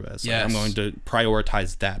my service. Yes. Like, I'm going to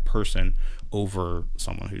prioritize that person over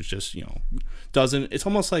someone who's just, doesn't. It's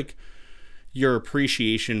almost like your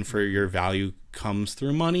appreciation for your value comes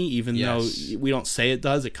through money, even though we don't say it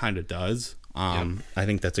does. It kind of does. I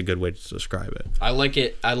think that's a good way to describe it. I like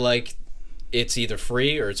it. It's either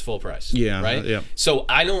free or it's full price. Yeah. Right? Yeah. So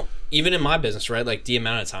I don't, even in my business, right? Like, the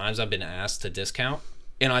amount of times I've been asked to discount,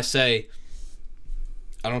 and I say,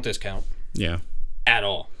 I don't discount. Yeah. At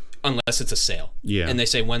all. Unless it's a sale. Yeah. And they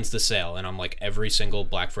say, when's the sale? And I'm like, every single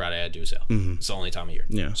Black Friday I do a sale. Mm-hmm. It's the only time of year.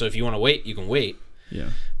 Yeah. So if you want to wait, you can wait. Yeah.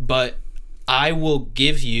 But I will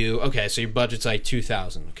give you, okay, so your budget's like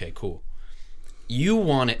 $2,000. Okay, cool. You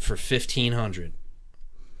want it for $1,500.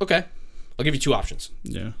 Okay. I'll give you two options.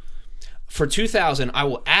 Yeah. For $2,000, I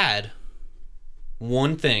will add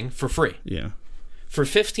one thing for free. Yeah. For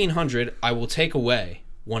 $1,500, I will take away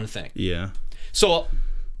one thing. Yeah. So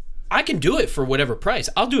I can do it for whatever price.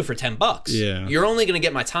 I'll do it for $10. Yeah. You're only going to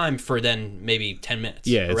get my time for then maybe 10 minutes.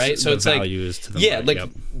 Yeah. Right? So it's like, value is to the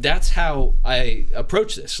money. That's how I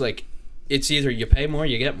approach this. Like, it's either you pay more,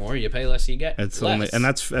 you get more. You pay less, you get less. And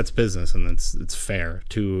that's business, and it's fair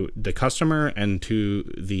to the customer and to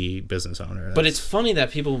the business owner. But it's funny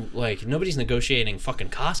that people, like, nobody's negotiating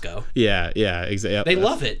fucking Costco. Yeah, exactly. They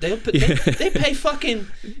love it. They pay fucking,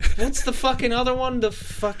 what's the fucking other one? The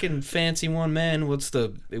fucking fancy one, man. What's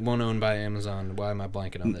the one owned by Amazon? Why am I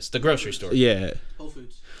blanking on this? The grocery store. Yeah.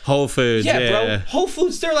 Whole Foods, yeah, bro. Whole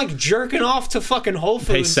Foods, they're like jerking off to fucking Whole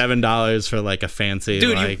Foods. Pay $7 for like a fancy,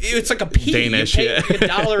 dude. Like, it's like a pea. Danish, you pay like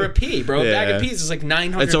 $1 a pea, bro. A bag of peas is like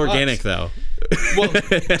 $900. It's organic though. Well,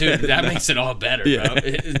 dude, that makes it all better, bro.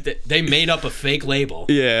 They made up a fake label,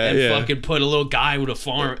 and fucking put a little guy with a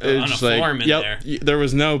farm on a farm in there. There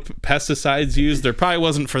was no pesticides used. There probably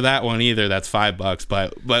wasn't for that one either. That's $5,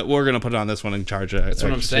 but we're gonna put it on this one and charge it. That's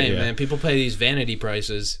what I'm saying, man. People pay these vanity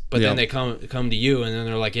prices, but then they come to you and then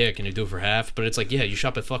they're like, "Yeah, can you do it for half?" But it's like, "Yeah, you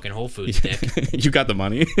shop at fucking Whole Foods, dick. You got the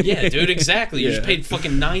money." Yeah, dude, exactly. You just paid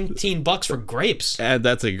fucking $19 for grapes.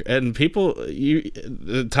 And people,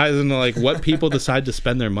 it ties into like what people decide to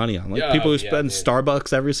spend their money on. Like people who spend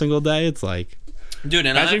Starbucks every single day, it's like, Dude,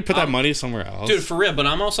 and imagine you put that money somewhere else. Dude, for real, but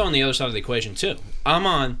I'm also on the other side of the equation, too. I'm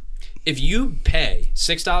on, if you pay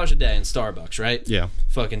 $6 a day in Starbucks, right? Yeah.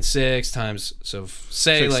 Fucking 6 times, so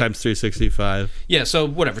say 6 like... times 365. Yeah, so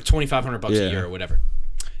whatever, $2,500 a year or whatever.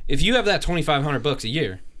 If you have that $2,500 a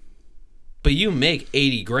year, but you make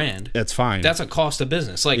 80 grand... That's fine. That's a cost of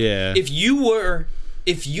business. Like, if you were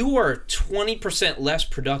 20% less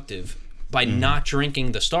productive by not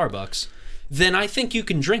drinking the Starbucks, then I think you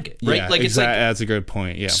can drink it, right? Yeah, like it's exactly. That's a good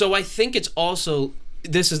point. Yeah. So I think it's also,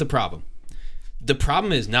 this is the problem. The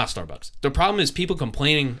problem is not Starbucks. The problem is people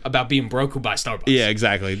complaining about being broke who buy Starbucks. Yeah,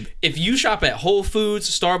 exactly. If you shop at Whole Foods,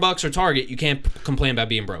 Starbucks, or Target, you can't complain about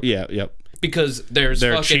being broke. Yeah. Yep. Because there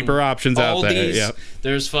are cheaper options out there. Yep.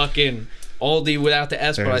 There's fucking Aldi without the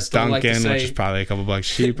S, but I still Dunkin', like to say, which is probably a couple bucks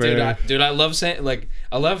cheaper. dude, I love saying, like,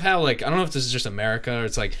 I love how, like, I don't know if this is just America or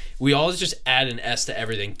it's like we always just add an S to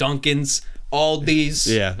everything. Dunkin's,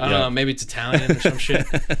 Aldi's. Yeah. I don't know. Maybe it's Italian or some shit.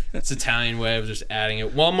 It's Italian way of just adding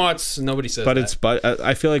it. Walmart's, nobody says that. But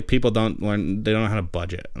I feel like people don't learn. They don't know how to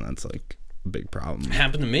budget, and that's like a big problem. It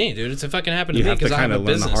happened to me, dude. It's a fucking happened to me have to because I have a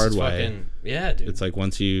kinda learn the business. hard It's way. fucking, yeah, dude. It's like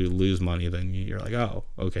once you lose money, then you're like, oh,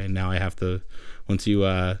 okay, now I have to. Once you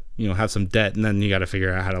have some debt, and then you got to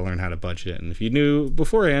figure out how to learn how to budget. And if you knew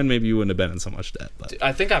beforehand, maybe you wouldn't have been in so much debt. But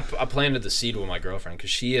I think I planted the seed with my girlfriend because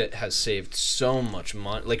she has saved so much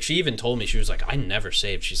money. Like, she even told me, she was like, I never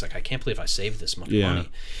saved. She's like, I can't believe I saved this much money.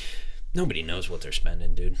 Nobody knows what they're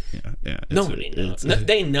spending, dude. Yeah. Nobody knows.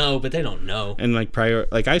 They know, but they don't know. And like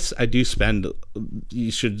I do spend.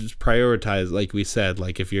 You should prioritize, like we said.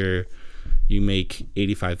 Like if you make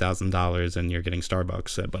 $85,000 and you're getting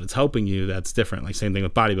Starbucks, but it's helping you, that's different. Like same thing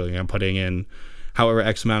with bodybuilding. I'm putting in however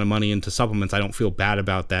X amount of money into supplements. I don't feel bad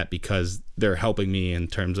about that because they're helping me in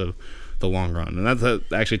terms of the long run. And that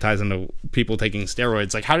actually ties into people taking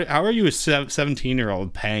steroids. Like how are you a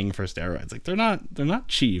 17-year-old paying for steroids? Like they're not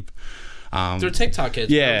cheap. They're TikTok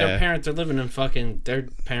kids. Yeah. Their parents, they're living in fucking, their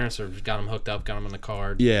parents have got them hooked up, got them on the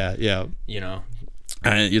card. Yeah. You know.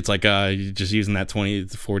 And it's like you're just using that 20,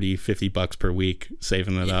 40, 50 bucks per week,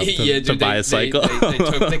 saving it up to buy a cycle. They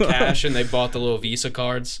took the cash and they bought the little Visa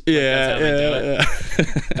cards. Yeah.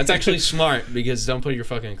 That's actually smart because don't put your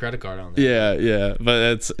fucking credit card on there. Yeah.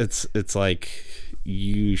 But it's like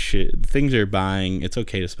you should, things you're buying, it's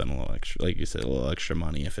okay to spend a little extra, like you said, a little extra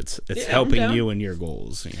money if it's helping you and your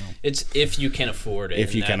goals. You know, it's if you can afford it.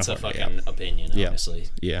 If you can that's afford a fucking opinion, honestly.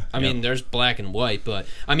 Yeah. I mean, there's black and white, but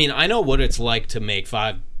I mean, I know what it's like to make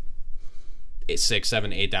 $5,000, $6,000,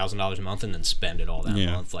 $7,000, $8,000 a month and then spend it all that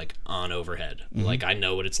month, like on overhead. Like I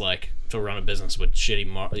know what it's like to run a business with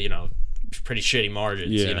pretty shitty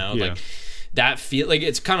margins. Like that feel like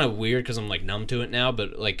it's kind of weird because I'm like numb to it now.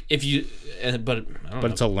 But like if you, but I don't know.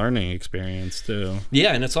 It's a learning experience too.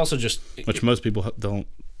 Yeah, and it's also just which most people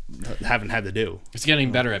haven't had to do. It's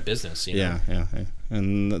getting better at business. You know? Yeah.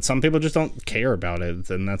 And some people just don't care about it,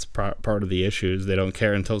 and that's part of the issues. They don't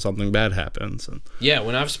care until something bad happens. And yeah,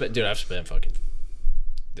 when I've spent fucking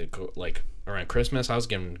like around Christmas, I was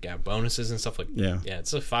getting bonuses and stuff like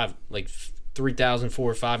it's a 3,000,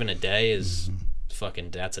 4 or 5 in a day is fucking,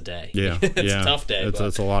 that's a day. Yeah. It's a tough day.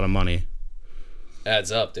 It's a lot of money.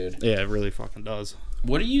 Adds up, dude. Yeah, it really fucking does.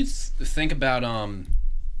 What do you think about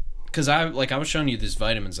because I was showing you these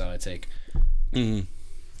vitamins that I take.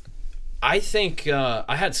 I think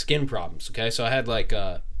I had skin problems. Okay, so I had like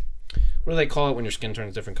what do they call it when your skin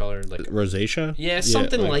turns a different color? Like rosacea. Yeah,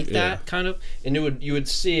 something like that kind of. And you would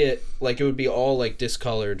see it like it would be all like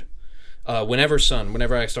discolored whenever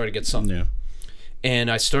I started to get sun. Yeah.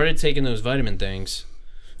 And I started taking those vitamin things.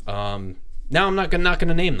 Now I'm not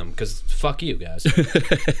gonna name them because fuck you guys.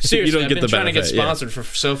 Seriously, you don't I've get been the trying benefit, to get sponsored for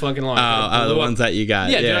so fucking long. The ones that you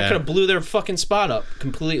got. Yeah, dude, I could have blew their fucking spot up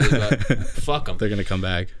completely, but fuck them. They're gonna come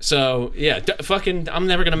back. So yeah, fucking, I'm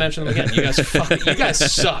never gonna mention them again. You guys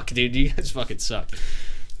suck, dude. You guys fucking suck.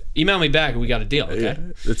 Email me back and we got a deal. Okay,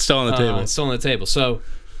 it's still on the table. It's still on the table. So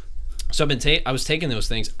I was taking those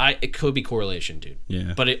things. It could be correlation, dude.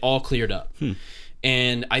 Yeah. But it all cleared up.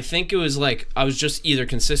 And I think it was like I was just either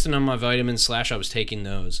consistent on my vitamins / I was taking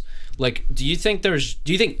those. Like, do you think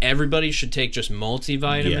everybody should take just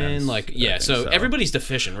multivitamin? Yes, so everybody's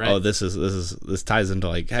deficient, right? Oh, this ties into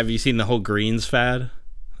like, have you seen the whole greens fad?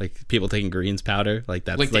 Like people taking greens powder, like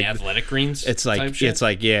that's like the athletic greens. It's like type shit? it's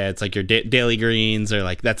like your daily greens, or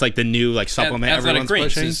like that's like the new like supplement athletic everyone's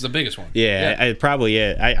greens pushing. is the biggest one.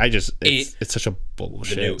 I just it's such a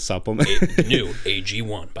bullshit supplement. The new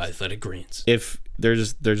AG1 by Athletic Greens. If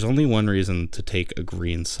there's only one reason to take a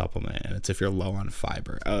green supplement, and it's if you're low on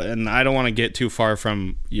fiber. And I don't want to get too far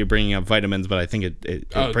from you bringing up vitamins, but I think it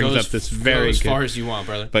brings up this very as far as you want,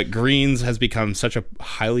 brother. But greens has become such a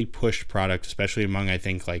highly pushed product, especially among, I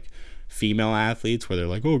think, like female athletes, where they're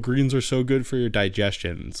like, oh, greens are so good for your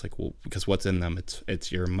digestion. It's like, well, because what's in them?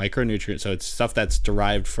 It's your micronutrients. So it's stuff that's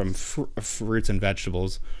derived from fruits and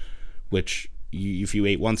vegetables, which if you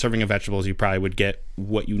ate one serving of vegetables, you probably would get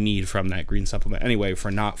what you need from that green supplement anyway, for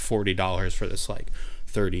not $40 for this like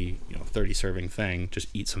 30 serving thing. Just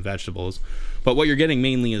eat some vegetables. But what you're getting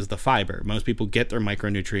mainly is the fiber. Most people get their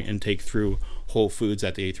micronutrient intake through whole foods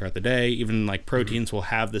that they eat throughout the day. Even like proteins will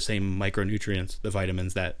have the same micronutrients, the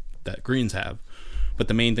vitamins that greens have. But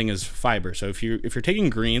the main thing is fiber. So if you're taking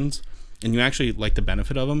greens and you actually like the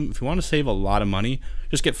benefit of them, if you want to save a lot of money,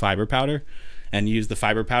 just get fiber powder and use the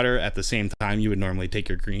fiber powder at the same time you would normally take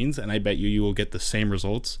your greens, and I bet you will get the same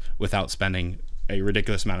results without spending a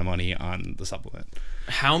ridiculous amount of money on the supplement.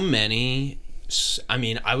 How many? I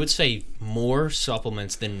mean, I would say more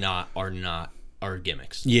supplements than not are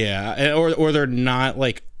gimmicks. Yeah, or they're not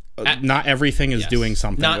like not everything is doing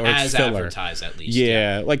something. Not or as filler. Advertised, at least.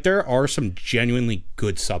 Yeah, like there are some genuinely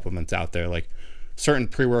good supplements out there, like certain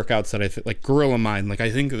pre-workouts that I think, like Gorilla Mind, like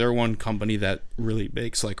I think they're one company that really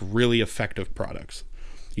makes like really effective products.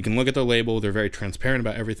 You can look at the label, they're very transparent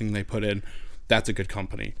about everything they put in. That's a good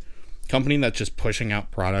company that's just pushing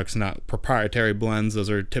out products, not proprietary blends.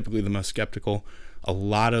 Those are typically the most skeptical. A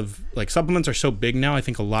lot of like supplements are so big now, I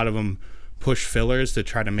think a lot of them push fillers to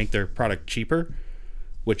try to make their product cheaper,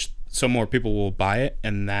 which so more people will buy it,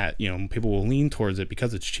 and that, you know, people will lean towards it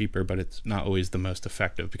because it's cheaper, but it's not always the most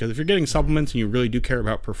effective. Because if you're getting supplements and you really do care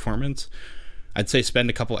about performance, I'd say spend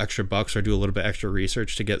a couple extra bucks or do a little bit extra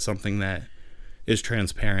research to get something that is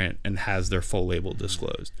transparent and has their full label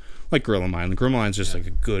disclosed. Like Gorilla Mind. Gorilla Mind's just like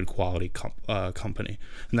a good quality company,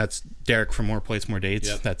 and that's Derek from More Plates More Dates.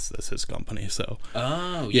 Yep. That's his company. So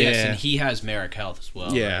yes, and he has Merrick Health as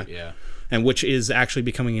well. Yeah, right? Yeah. And which is actually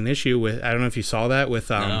becoming an issue with, I don't know if you saw that with...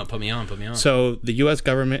 no, put me on. So the U.S.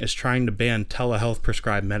 government is trying to ban telehealth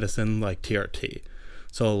prescribed medicine like TRT.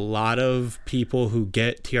 So a lot of people who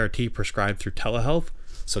get TRT prescribed through telehealth,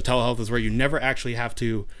 so telehealth is where you never actually have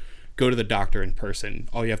to go to the doctor in person.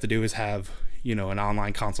 All you have to do is have, you know, an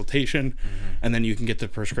online consultation, and then you can get the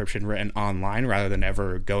prescription written online rather than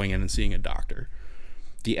ever going in and seeing a doctor.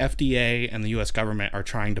 The FDA and the U.S. government are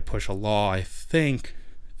trying to push a law, I think,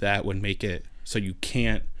 that would make it so you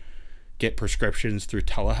can't get prescriptions through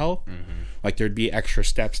telehealth. Like there'd be extra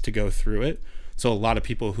steps to go through it. So a lot of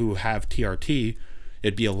people who have TRT,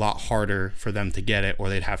 it'd be a lot harder for them to get it, or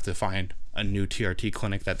they'd have to find a new TRT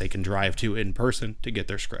clinic that they can drive to in person to get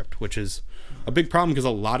their script, which is a big problem because a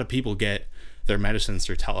lot of people get their medicines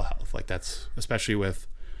through telehealth. Like that's, especially with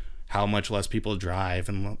how much less people drive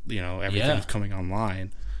and, you know, everything's coming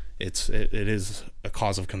online. It is a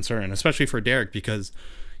cause of concern, especially for Derek, because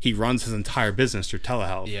he runs his entire business through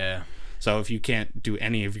telehealth. Yeah. So if you can't do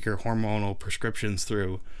any of your hormonal prescriptions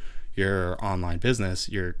through your online business,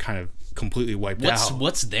 you're kind of completely wiped out.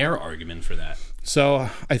 What's their argument for that? So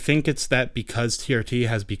I think it's that because TRT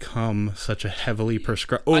has become such a heavily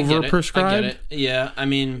over-prescribed. I get it. Yeah, I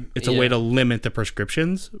mean... It's a way to limit the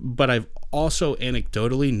prescriptions. But I've also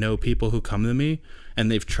anecdotally know people who come to me and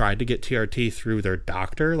they've tried to get TRT through their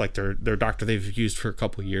doctor, like their doctor they've used for a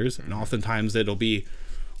couple of years. And oftentimes it'll be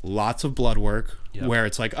lots of blood work where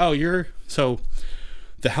it's like, oh, so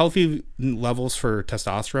the healthy levels for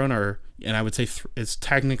testosterone are, and I would say it's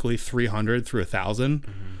technically 300 through 1,000.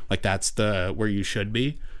 Like that's where you should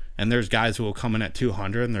be. And there's guys who will come in at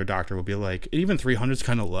 200 and their doctor will be like, even 300 is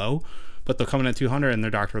kind of low, but they'll come in at 200 and their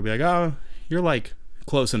doctor will be like, oh, you're like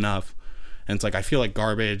close enough. And it's like, I feel like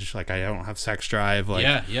garbage. Like I don't have sex drive. Like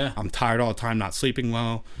I'm tired all the time, not sleeping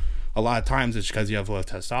well. A lot of times it's because you have low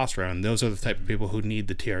testosterone. Those are the type of people who need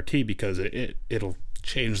the TRT because it'll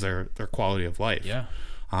change their quality of life. Yeah.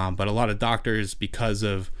 But a lot of doctors, because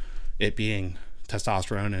of it being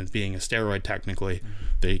testosterone and being a steroid technically,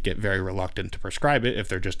 they get very reluctant to prescribe it if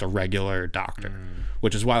they're just a regular doctor,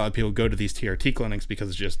 which is why a lot of people go to these TRT clinics, because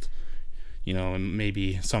it's just, you know,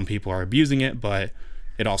 maybe some people are abusing it, but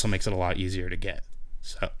it also makes it a lot easier to get.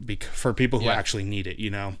 So for people who actually need it, you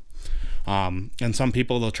know. And some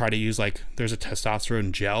people, they'll try to use, like, there's a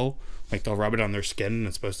testosterone gel, like they'll rub it on their skin and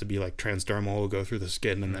it's supposed to be like transdermal, will go through the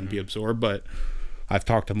skin and then be absorbed. But I've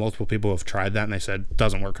talked to multiple people who have tried that and they said it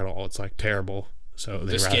doesn't work at all. It's like terrible. So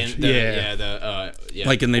they like,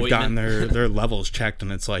 and they've gotten their levels checked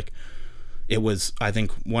and it's like, it was, I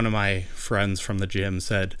think one of my friends from the gym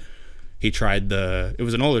said he tried it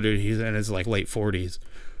was an older dude. He's in his like late 40s.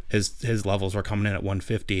 His levels were coming in at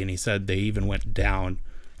 150, and he said they even went down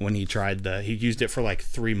when he tried he used it for like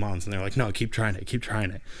 3 months, and they're like, no, keep trying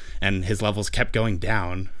it. And his levels kept going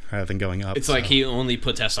down rather than going up. It's like he only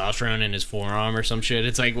put testosterone in his forearm or some shit.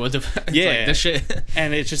 It's like, what the fuck? Yeah. Like, this shit.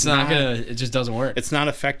 And it's just not gonna, it just doesn't work. It's not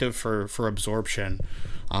effective for absorption.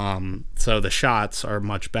 So the shots are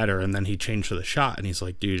much better. And then he changed to the shot, and he's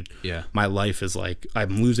like, dude, my life is like,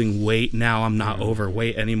 I'm losing weight now. I'm not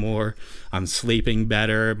overweight anymore. I'm sleeping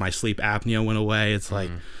better. My sleep apnea went away. It's like,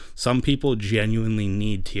 some people genuinely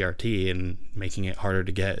need TRT, and making it harder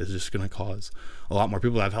to get is just going to cause a lot more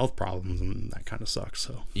people to have health problems, and that kind of sucks.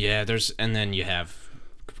 So yeah, and then you have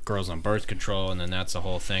girls on birth control, and then that's the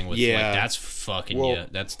whole thing with like, that's fucking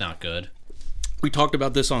that's not good. We talked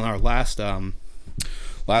about this on our last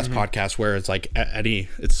podcast, where it's like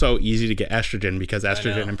it's so easy to get estrogen because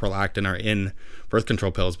estrogen and prolactin are in birth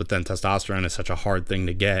control pills, but then testosterone is such a hard thing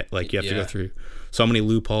to get. Like, you have to go through so many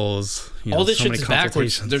loopholes. All this shit is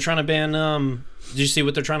backwards. They're trying to ban. Did you see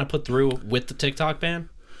what they're trying to put through with the TikTok ban?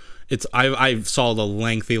 I saw the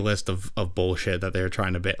lengthy list of bullshit that they're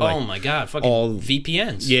trying to ban. Like, oh my god, fucking all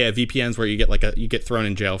VPNs. Yeah, VPNs where you get thrown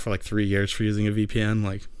in jail for like 3 years for using a VPN.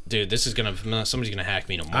 Like, dude, somebody's gonna hack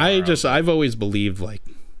me tomorrow. I've always believed, like,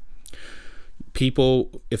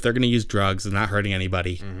 people, if they're gonna use drugs and not hurting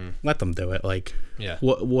anybody, let them do it. Like,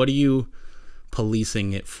 what are you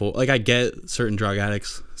policing it for? Like, I get certain drug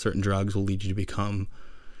addicts, certain drugs will lead you to become,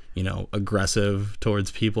 aggressive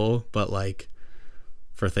towards people, but like,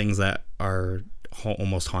 for things that are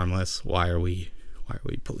almost harmless, why are we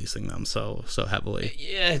policing them so heavily?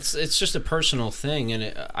 Yeah, it's just a personal thing,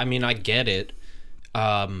 and I get it,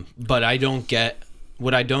 but I don't get.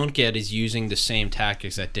 What I don't get is using the same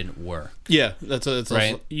tactics that didn't work. Yeah, that's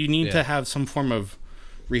right. Also, you need to have some form of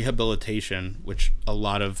rehabilitation, which a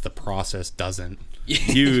lot of the process doesn't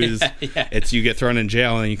use. It's you get thrown in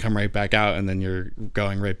jail and then you come right back out, and then you're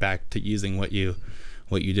going right back to using what you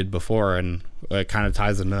did before. And it kind of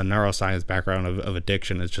ties into the neuroscience background of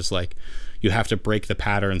addiction. It's just like, you have to break the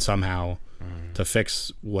pattern somehow to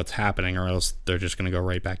fix what's happening, or else they're just going to go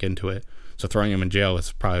right back into it. So throwing them in jail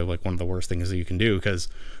is probably like one of the worst things that you can do, because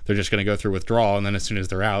they're just going to go through withdrawal, and then as soon as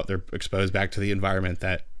they're out, they're exposed back to the environment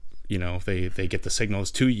that, they get the signals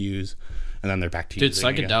to use, and then they're back to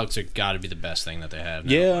using. Dude, psychedelics have got to be the best thing that they have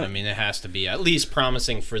now. Yeah. I mean, it has to be at least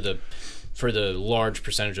promising for the large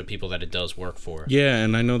percentage of people that it does work for. Yeah,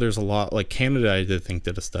 and I know there's a lot, like Canada, I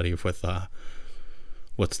did a study with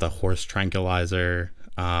what's the horse tranquilizer?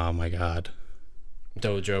 Oh my god.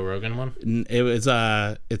 The Joe Rogan one? It was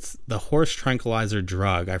it's the horse tranquilizer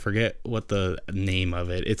drug. I forget what the name of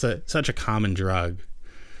it. It's such a common drug.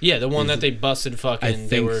 Yeah, the one that they busted fucking.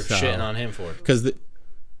 They were shitting on him for. Because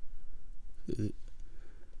do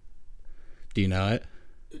you know it?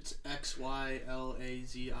 It's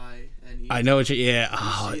XYLAZINE. I know it. Yeah.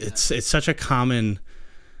 Oh, it's such a common.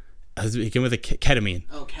 I was begin with a ketamine.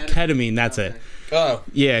 Oh, ketamine. That's it. Oh.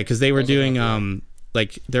 Yeah, because they were doing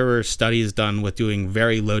like, there were studies done with doing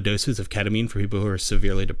very low doses of ketamine for people who are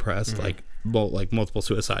severely depressed, like multiple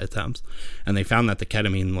suicide attempts, and they found that the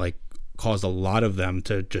ketamine like caused a lot of them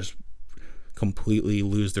to just completely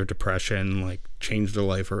lose their depression, like change their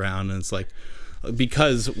life around. And it's like,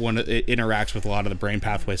 because when it interacts with a lot of the brain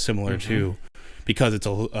pathways similar to, because it's a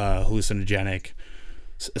hallucinogenic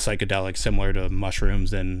psychedelic similar to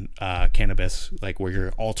mushrooms and cannabis, like where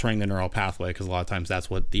you're altering the neural pathway, because a lot of times that's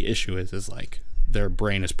what the issue is like their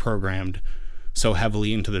brain is programmed so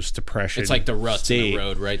heavily into this depression. It's like the ruts in the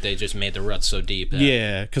road, right? They just made the ruts so deep.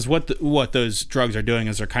 Yeah, because what those drugs are doing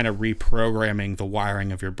is they're kind of reprogramming the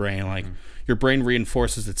wiring of your brain. Like, your brain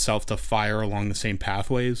reinforces itself to fire along the same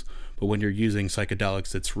pathways, but when you're using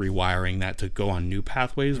psychedelics, it's rewiring that to go on new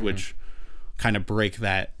pathways, which kind of break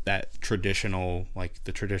that traditional, like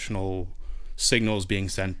the traditional signals being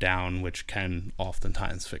sent down, which can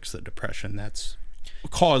oftentimes fix the depression that's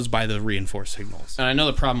caused by the reinforced signals. And I know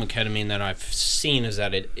the problem with ketamine that I've seen is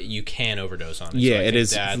that you can overdose on it. Yeah, so it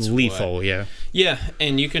is lethal. Yeah,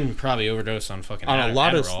 and you can probably overdose on fucking a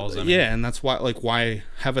lot Adderalls. Of and that's why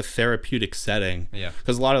have a therapeutic setting? Yeah,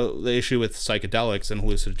 because a lot of the issue with psychedelics and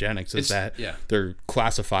hallucinogenics is that they're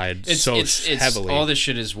classified heavily. All this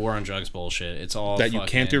shit is war on drugs bullshit. It's all that you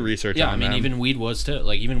can't do research on. Yeah, I mean, even weed was too.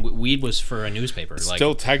 Like, even weed was for a newspaper. Like,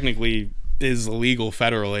 still technically is illegal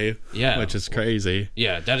federally, which is crazy.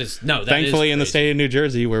 Yeah, thankfully in the state of New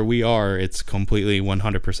Jersey where we are, it's completely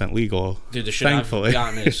 100% legal. Dude, the shit I've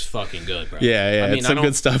gotten is fucking good, bro. Yeah, I mean, some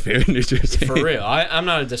good stuff here in New Jersey. For real. I'm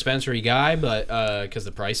not a dispensary guy, but because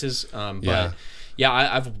the prices, but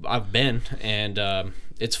yeah, I've been, and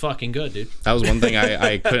It's fucking good, dude. That was one thing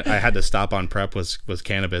I had to stop on prep was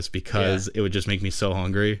cannabis because it would just make me so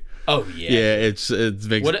hungry. Oh yeah. Yeah, it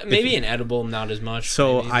makes maybe an edible, not as much.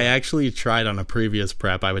 So maybe. I actually tried on a previous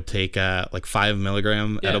prep. I would take like 5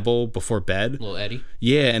 milligram edible before bed. Little Eddie.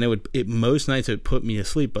 Yeah, and most nights it would put me to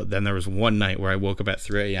sleep. But then there was one night where I woke up at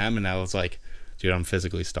 3 a.m. and I was like, dude, I'm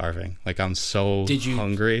physically starving. Like, I'm so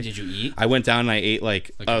hungry. Did you eat? I went down and I ate like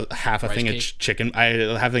half a thing of chicken. I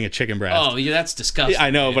had half a thing of chicken breast. Oh, yeah, that's disgusting. I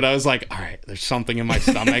know, dude. but I was like, all right, there's something in my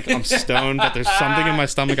stomach. I'm stoned, but there's something in my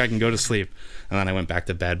stomach. I can go to sleep. And then I went back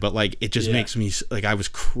to bed. But like, it just makes me like, I was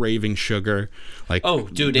craving sugar. Like, oh,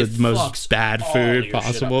 dude, the most bad food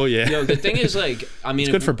possible. Yeah. Yo, the thing is, like, I mean,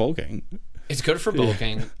 it's good for bulking. It's good for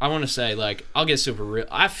bulking. I want to say, like, I'll get super real.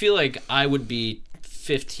 I feel like I would be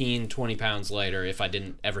 15-20 pounds lighter if I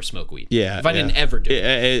didn't ever smoke weed. Yeah, if I didn't ever do it.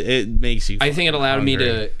 It makes you. I think it allowed hungry.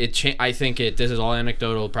 me to. I think this is all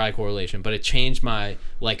anecdotal, probably correlation, but it changed my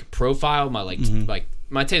like profile, my like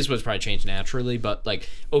my taste buds probably changed naturally, but like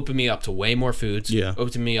opened me up to way more foods. Yeah,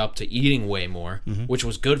 opened me up to eating way more, which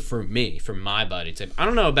was good for me, for my body type. I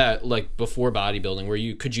don't know about like before bodybuilding,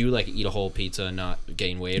 where could you like eat a whole pizza and not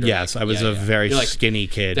gain weight? Or, yes, like, I was a very skinny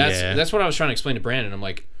kid. That's what I was trying to explain to Brandon. I'm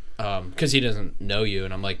like, because he doesn't know you,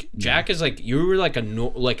 and I'm like, Jack is like, you were like a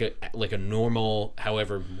normal,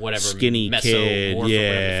 however, whatever, skinny kid, whatever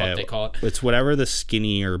the fuck they call it. It's whatever the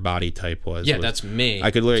skinnier body type was. Yeah, that's me.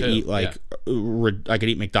 I could literally eat like I could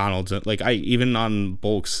eat McDonald's. Like I even on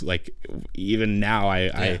bulks, like even now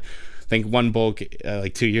I think one bulk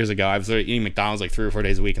like 2 years ago I was eating McDonald's like 3 or 4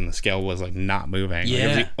 days a week and the scale was like not moving. Yeah, like, it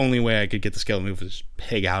was the only way I could get the scale to move was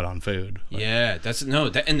pig out on food. Like, yeah, that's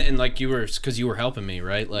and like you were, because you were helping me,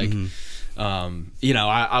 right? Like you know,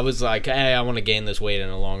 I was like, hey, I want to gain this weight in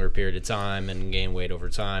a longer period of time and gain weight over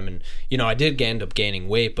time, and you know, I did end up gaining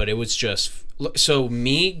weight, but it was just so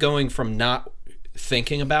me going from not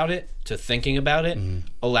thinking about it to thinking about it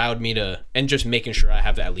allowed me to, and just making sure I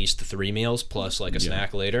have at least 3 meals plus like a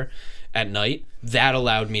snack later at night, that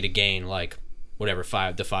allowed me to gain like whatever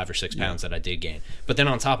 5 or 6 pounds that I did gain. But then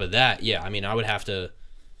on top of that, I mean, it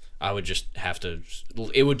would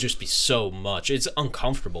just be so much. It's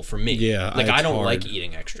uncomfortable for me. Yeah, like I don't hard. like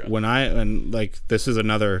eating extra. And like this is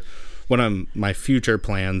another one of my future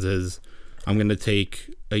plans is I'm gonna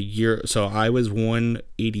take a year. So I was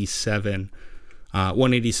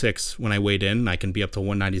 186 when I weighed in. I can be up to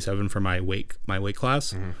 197 for my weight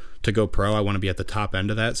class. To go pro, I want to be at the top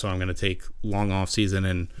end of that, so I'm going to take long off season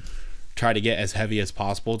and try to get as heavy as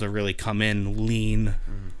possible to really come in lean,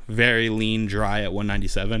 very lean, dry at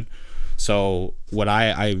 197. So what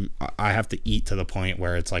I have to eat to the point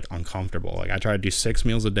where it's like uncomfortable. Like I try to do 6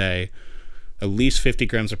 meals a day, at least 50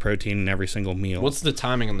 grams of protein in every single meal. What's the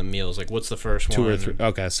timing on the meals? Like what's the first 2 one? or 3.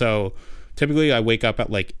 Okay, so typically I wake up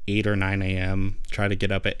at like 8 or 9 a.m. try to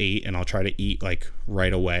get up at 8, and I'll try to eat like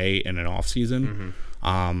right away in an off season.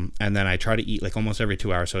 And then I try to eat like almost every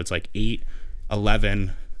 2 hours, so it's like 8,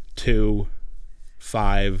 11, 2,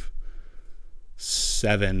 5,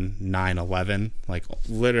 7, 9, 11, like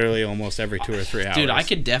literally almost every 2 or 3 hours. Dude, I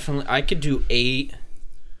could do 8,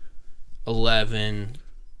 11,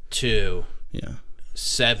 2,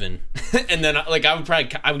 7, and then like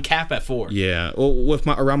I would cap at 4. Yeah, well, with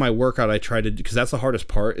around my workout, I try to, because that's the hardest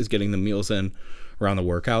part is getting the meals in around the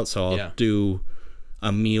workout. So I'll do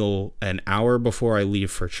a meal an hour before I leave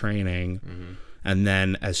for training, and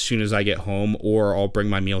then as soon as I get home, or I'll bring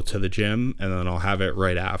my meal to the gym and then I'll have it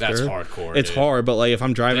right after. That's hardcore. It's hard, but like if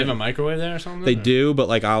I'm driving, do they have a microwave there or something? They do, but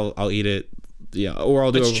like I'll eat it. Yeah, or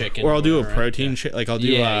I'll do a protein shake. Like I'll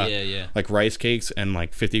do like rice cakes and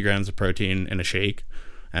like 50 grams of protein in a shake,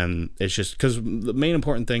 and it's just because the main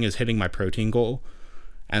important thing is hitting my protein goal,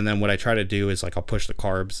 and then what I try to do is like I'll push the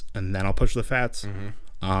carbs and then I'll push the fats.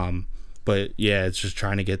 But yeah, it's just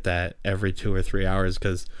trying to get that every 2 or 3 hours,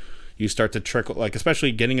 because you start to trickle, like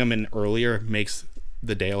especially getting them in earlier makes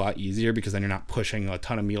the day a lot easier, because then you're not pushing a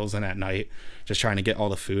ton of meals in at night, just trying to get all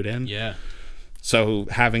the food in. Yeah. So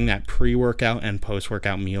having that pre-workout and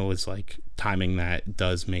post-workout meal is like timing that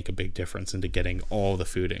does make a big difference into getting all the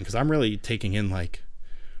food in, because I'm really taking in like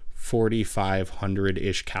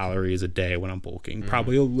 4,500-ish calories a day when I'm bulking.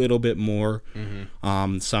 Probably a little bit more.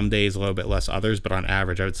 Some days a little bit less, others, but on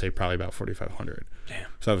average I would say probably about 4,500. Damn.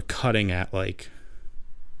 So I'm cutting at like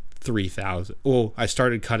 3,000. Well, I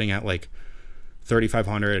started cutting at like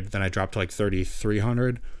 3,500, then I dropped to like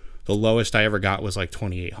 3,300. The lowest I ever got was like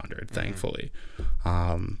 2,800, thankfully.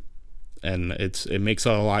 And it makes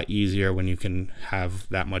it a lot easier when you can have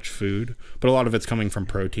that much food, but a lot of it's coming from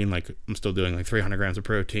protein. Like I'm still doing like 300 grams of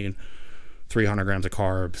protein, 300 grams of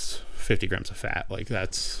carbs, 50 grams of fat. Like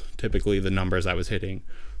that's typically the numbers I was hitting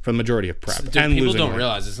for the majority of prep. Dude, and people don't weight.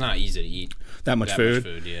 realize it's not easy to eat that much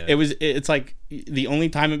food. Yeah. It's like the only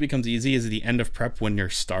time it becomes easy is the end of prep when you're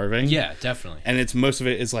starving. Yeah, definitely. And it's most of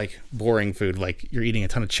it is like boring food. Like you're eating a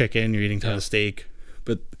ton of chicken, you're eating a ton of steak,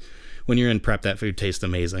 but when you're in prep, that food tastes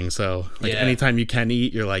amazing. So like anytime you can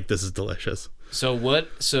eat, you're like, this is delicious. So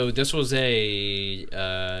this was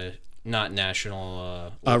a not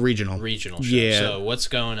national, regional show. Yeah. So what's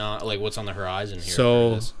going on? Like what's on the horizon here?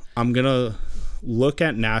 So I'm gonna look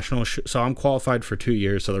at national. So I'm qualified for 2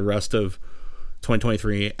 years. So the rest of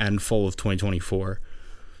 2023 and full of 2024.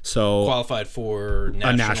 So qualified for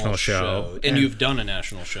a national show. And you've done a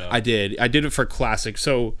national show. I did it for classic.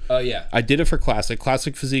 So I did it for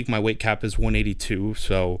classic physique. My weight cap is 182.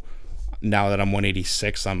 So now that I'm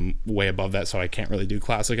 186, I'm way above that, so I can't really do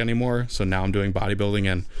classic anymore. So now I'm doing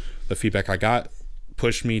bodybuilding, and the feedback I got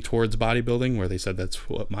pushed me towards bodybuilding, where they said that's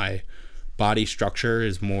what my body structure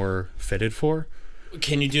is more fitted for.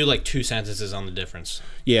 Can you do like 2 sentences on the difference?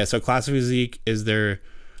 Yeah, so classic physique is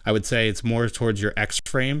I would say it's more towards your X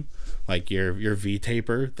frame, like your V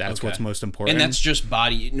taper. That's what's most important. And that's just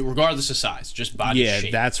body, regardless of size, just body shape.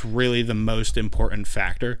 Yeah, that's really the most important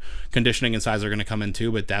factor. Conditioning and size are going to come in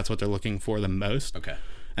too, but that's what they're looking for the most. Okay.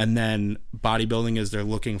 And then bodybuilding is they're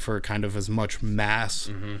looking for kind of as much mass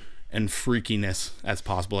and freakiness as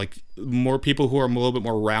possible. Like more people who are a little bit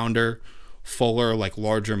more rounder, fuller, like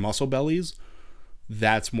larger muscle bellies,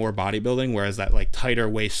 that's more bodybuilding, whereas that like tighter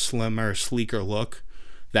waist, slimmer, sleeker look,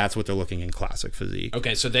 that's what they're looking in classic physique.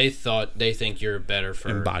 Okay, so they think you're better for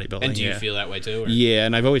in bodybuilding. And do you feel that way too? Or? Yeah,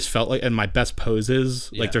 and I've always felt like, and my best poses,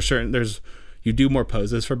 like you do more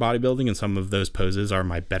poses for bodybuilding, and some of those poses are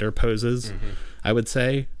my better poses, I would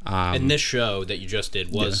say. And this show that you just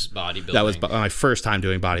did was bodybuilding. That was my first time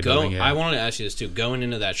doing bodybuilding. I wanted to ask you this too. Going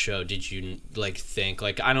into that show, did you like think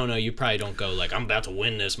like, I don't know, you probably don't go like, I'm about to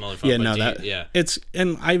win this motherfucker. Yeah, no, it's,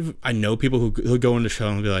 and I know people who go into the show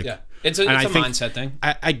and be like, it's a mindset thing.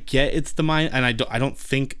 I get it's the mind, and I don't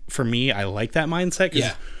think for me I like that mindset.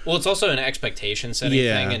 Yeah, well, it's also an expectation setting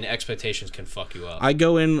thing, and expectations can fuck you up. I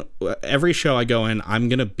go in every show I go in, I'm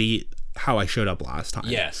gonna beat how I showed up last time.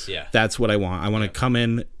 Yes, yeah. That's what I want. I want to come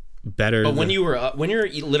in better. But when you're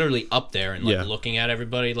literally up there and like looking at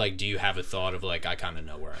everybody, like, do you have a thought of like, I kind of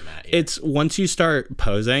know where I'm at here? It's once you start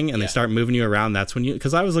posing and they start moving you around, that's when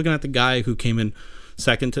because I was looking at the guy who came in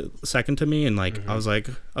second to me, and like I was like,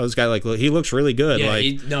 oh, this guy, like, he looks really good. Yeah, like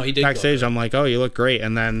he did backstage. I'm like, oh, you look great.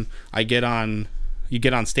 And then you get on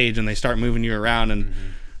stage and they start moving you around, and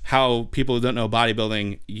how people who don't know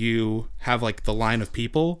bodybuilding, you have like the line of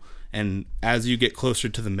people, and as you get closer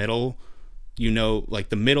to the middle, you know, like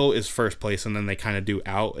the middle is first place, and then they kind of do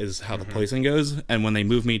out is how the placing goes. And when they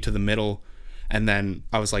move me to the middle, and then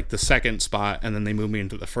I was like the second spot, and then they move me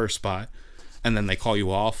into the first spot, and then they call you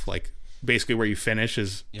off, like basically where you finish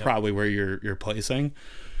is probably where you're placing.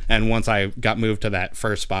 And once I got moved to that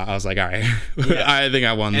first spot, I was like, all right, I think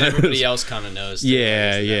I won. And this. Everybody else kind of knows.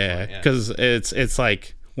 Yeah, because it's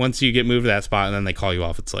like once you get moved to that spot and then they call you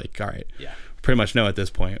off, it's like, all right, pretty much know at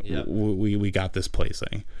this point we got this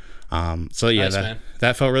placing. So yeah, nice,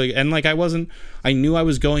 that felt really good. And like I knew I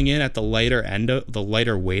was going in at the lighter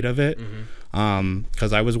weight of it.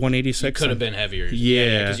 Because I was 186. You could have been heavier.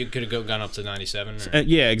 Yeah, because you could have gone up to 97.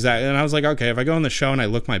 Yeah, exactly. And I was like, okay, if I go on the show and I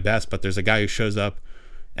look my best, but there's a guy who shows up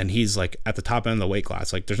and he's like at the top end of the weight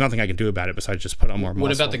class, like there's nothing I can do about it besides just put on more muscle.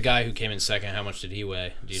 What about the guy who came in second? How much did he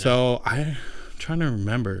weigh? Do you know? So I'm trying to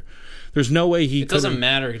remember. There's no way he. It doesn't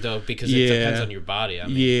matter though, because it depends on your body. I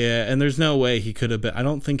mean. Yeah, and there's no way he could have been. I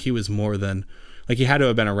don't think he was more than. Like, he had to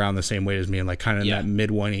have been around the same weight as me, and like kind of in that mid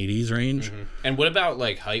 180s range. And what about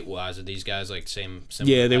like height wise? Are these guys like similar?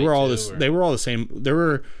 Yeah, they were all They were all the same.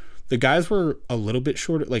 The guys were a little bit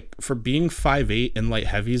shorter. Like for being 5'8" in light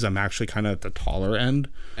heavies, I'm actually kind of at the taller end.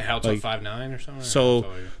 And how tall? 5'9" or something.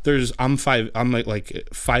 So I'm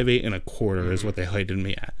 5'8" and a quarter is what they heighted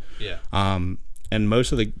me at. Yeah. And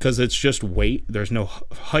most of because it's just weight, there's no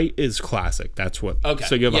height is classic. That's what. Okay.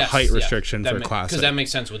 So you have a height restriction for classic. Because that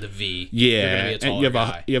makes sense with the V. Yeah, and you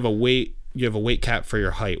have a weight cap for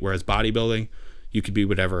your height. Whereas bodybuilding, you could be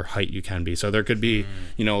whatever height you can be. So there could be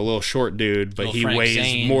a little short dude, but he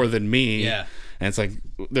weighs more than me. Yeah. And it's like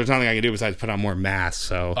there's nothing I can do besides put on more mass.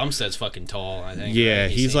 So Bumstead's fucking tall, I think. Yeah,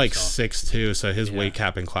 right? he's like 6'2", so his weight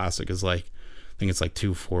cap in classic is like, I think it's like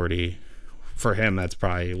 240. For him, that's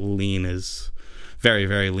probably lean is. Very,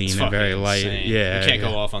 very lean and very light. Insane. Yeah, you can't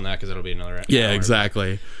go off on that because it'll be another. Yeah,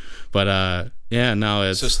 exactly. But no,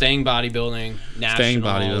 it's so staying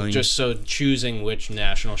bodybuilding, just so choosing which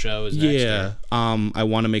national show is next year. I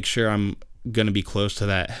want to make sure I'm gonna be close to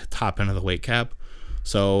that top end of the weight cap.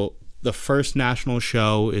 So the first national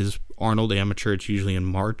show is Arnold Amateur. It's usually in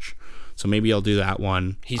March. So maybe I'll do that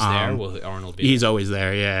one. He's there? Will Arnold be He's there? always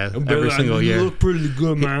there, yeah. Every single year. You look pretty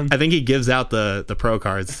good, man. I think he gives out the pro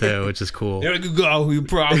cards too, which is cool. There you go, you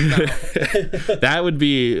pro now. That would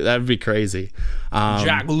be crazy.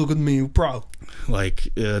 Jack, look at me, you pro. Like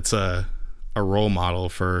it's a role model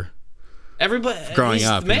for everybody growing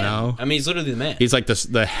up, the man. you know. I mean, he's literally the man. He's like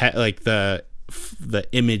the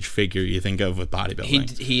image figure you think of with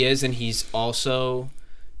bodybuilding. He is, and he's also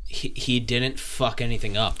he didn't fuck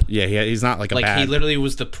anything up. Yeah, he's not like a bad. He literally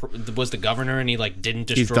was the governor, and he like didn't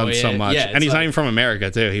destroy. He's done so much, Yeah, and he's like, not even from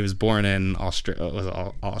America too. He was born in Austria. Was it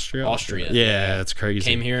Austria? Austria. Yeah, that's crazy.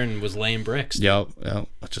 Came here and was laying bricks. Yep,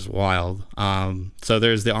 which is wild. So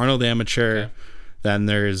there's the Arnold Amateur. Okay. Then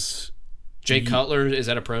there's Jay Cutler. Is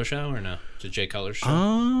that a pro show or no? Is it Jay Cutler's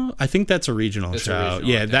show? I think that's a regional show.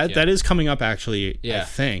 Yeah, that is coming up actually. Yeah. I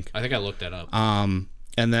think I looked that up.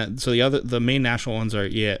 And then so the main national ones are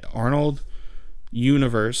Arnold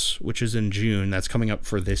Universe, which is in June. That's coming up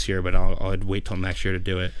for this year, but I'd wait till next year to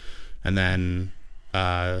do it. And then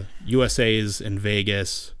USA's in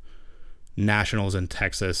Vegas, Nationals in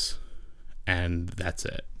Texas, and that's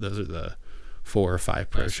it. Those are the 4 or 5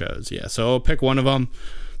 pro shows. Yeah, so I'll pick one of them,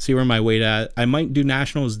 see where my weight at. I might do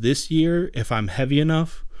nationals this year if I'm heavy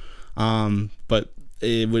enough, but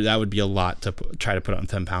that would be a lot to try to put on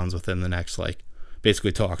 10 pounds within the next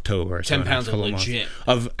basically till October. 10 pounds of legit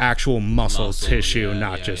of actual muscle tissue,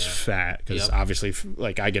 not just fat. Because obviously,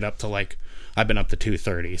 I get up to I've been up to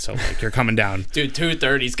 230, so you're coming down. Dude,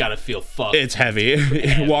 230's got to feel fucked. It's heavy.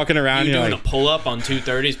 Walking around, you're doing a pull up on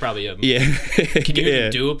 230 is probably a yeah. Can you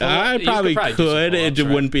even do a pull up? I probably could. It right?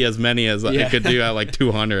 wouldn't be as many as I could do at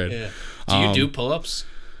 200. Yeah. Do you do pull ups?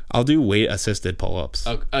 I'll do weight assisted pull ups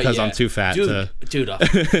because I'm too fat to. Dude,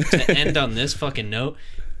 to end on this fucking note.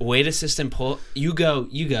 Weight assistant pull, you go,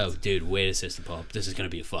 dude. Weight assistant pull up. This is gonna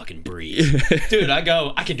be a fucking breeze, dude. I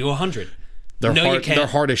can do 100. They're no, hard. you can't. They're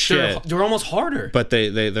hard as shit. They're almost harder. But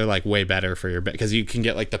they're way better for your back because you can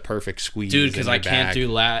get the perfect squeeze. Dude, because I can't do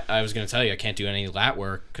lat. I was gonna tell you I can't do any lat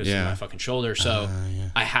work because of my fucking shoulder. So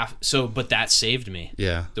I have. But that saved me.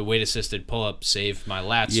 Yeah. The weight assisted pull up saved my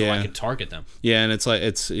lats, so I could target them. Yeah, and it's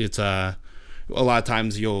a lot of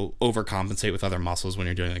times you'll overcompensate with other muscles when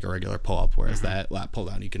you're doing a regular pull-up, whereas that lat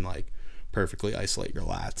pull-down you can perfectly isolate your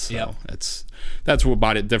lats. So that's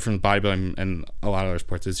what different bodybuilding and a lot of other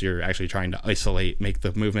sports is. You're actually trying to isolate, make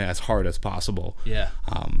the movement as hard as possible. Yeah.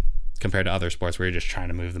 Compared to other sports where you're just trying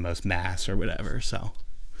to move the most mass or whatever. So.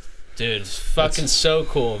 Dude, it's fucking so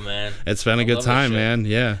cool, man. It's been a good time, man.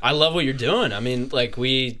 Yeah. I love what you're doing. I mean,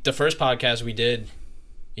 the first podcast we did.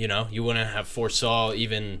 You wouldn't have foresaw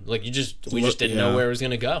even we just didn't know where it was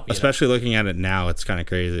gonna go. Especially looking at it now, it's kind of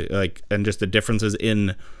crazy. And just the differences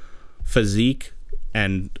in physique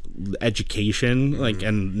and education,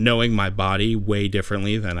 and knowing my body way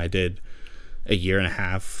differently than I did a year and a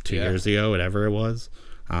half, 2 years ago, whatever it was.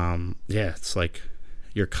 It's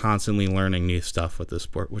you're constantly learning new stuff with this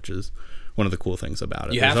sport, which is one of the cool things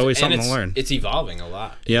about it. There's always something to learn. It's evolving a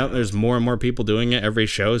lot. Yeah, there's more and more people doing it. Every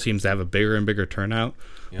show seems to have a bigger and bigger turnout,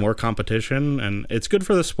 more competition, and it's good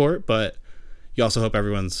for the sport, but you also hope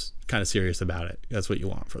everyone's kind of serious about it. That's what you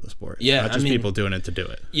want for the sport. Yeah, not just people doing it to do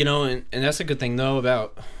it. And that's a good thing, though,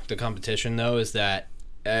 about the competition, though, is that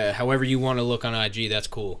however you want to look on IG, that's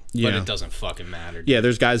cool. But it doesn't fucking matter. Dude. Yeah,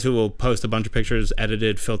 there's guys who will post a bunch of pictures,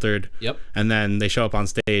 edited, filtered. Yep. And then they show up on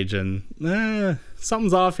stage and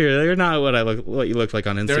something's off here. They're not what you look like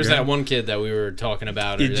on Instagram. There's that one kid that we were talking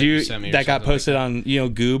about. That got posted on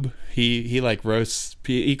Goob? He roasts.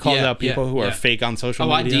 He calls out people who are fake on social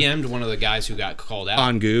media. I DM'd one of the guys who got called out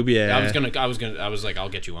on Goob. Yeah. I was like, I'll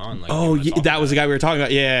get you on. That was the guy we were talking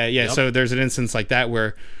about. Yeah. Yep. So there's an instance like that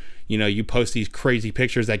where. You post these crazy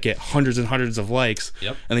pictures that get hundreds and hundreds of likes,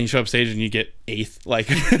 and then you show up stage and you get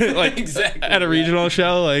 8th, exactly, at a regional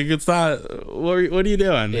show. It's not. What are you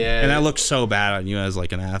doing? Yeah, and that looks so bad on you as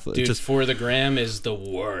an athlete. Dude, just for the gram is the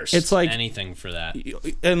worst. It's anything for that.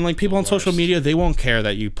 And people on social media, they won't care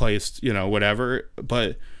that you placed, whatever.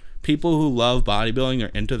 But people who love bodybuilding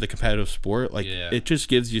or into the competitive sport, it just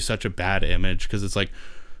gives you such a bad image because it's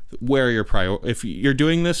where are your if you're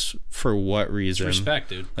doing this for what reason? It's respect,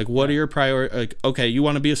 dude. What are your priorities? Okay, you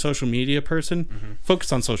want to be a social media person?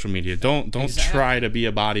 Focus on social media. Don't try to be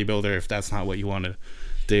a bodybuilder if that's not what you want to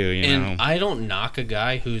do. You know? I don't knock a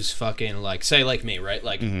guy who's fucking say me, right?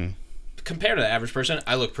 Compared to the average person,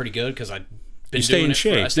 I look pretty good because I've been doing it.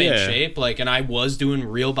 I stay in shape. And I was doing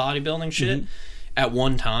real bodybuilding shit at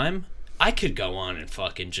one time. I could go on and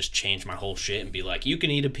fucking just change my whole shit and be like, you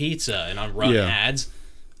can eat a pizza, and I'm running ads.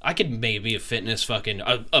 I could maybe be a fitness fucking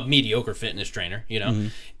a mediocre fitness trainer, you know,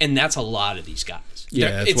 and that's a lot of these guys.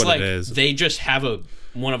 Yeah, it's what like it is. they just have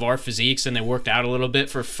one of our physiques and they worked out a little bit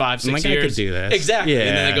for 5-6 like, years. I could do this. Exactly, Yeah.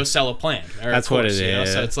 and then they go sell a plan. That's what it is. You know?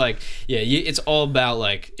 So it's like, yeah, it's all about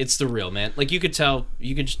like it's the real, man. Like you could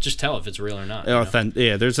just tell if it's real or not.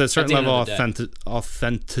 Yeah, there's a certain the level of end of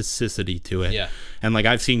authenticity to it. Yeah, and like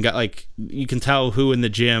I've seen, like you can tell who in the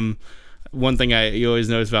gym. One thing you always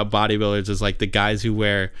notice about bodybuilders is like the guys who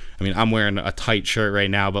wear, I mean, I'm wearing a tight shirt right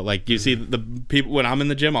now, but like you see the people when I'm in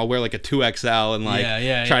the gym, I'll wear like a 2XL and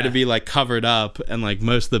like try to be like covered up. And like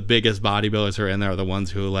most of the biggest bodybuilders who are in there are the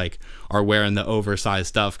ones who like are wearing the oversized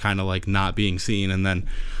stuff, kind of like not being seen. And then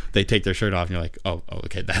they take their shirt off and you're like, oh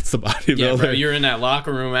okay, that's the bodybuilder. Yeah, bro, you're in that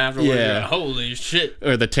locker room afterwards. Yeah. You're like, holy shit.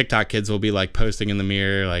 Or the TikTok kids will be like posting in the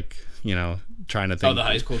mirror, like, you know, trying to think. Oh, the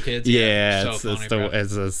high school kids? Yeah, so funny, bro.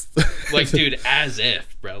 it's like, dude, as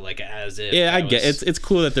if, bro. Like, as if. Yeah, I get it's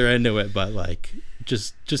cool that they're into it, but like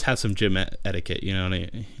just have some gym etiquette, you know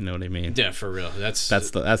what I mean? Yeah, for real. That's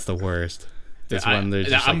the worst. It's when there's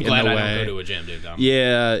just I'm like glad in the I way. don't go to a gym, dude.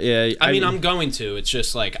 Yeah. I mean, I'm going to. It's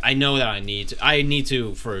just like I know that I need to I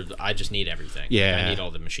just need everything. Yeah. Like, I need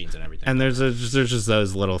all the machines and everything. And there's just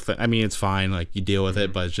those little things. I mean, it's fine. Like you deal with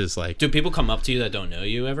it, but it's just like. Do people come up to you that don't know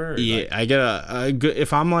you ever? Yeah, like? I get a good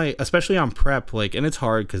if I'm like, especially on prep, like, and it's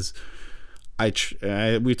hard because.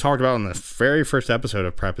 We talked about in the very first episode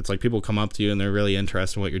of prep. It's like people come up to you and they're really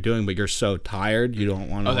interested in what you're doing, but you're so tired you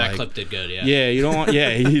don't want to. Oh, that clip did good. Yeah. Yeah, you don't want.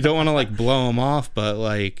 Yeah, you don't want to like blow them off, but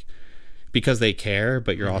like because they care,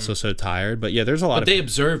 but you're also so tired. But yeah, there's a lot. But they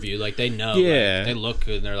observe you, like they know. Yeah, like, they look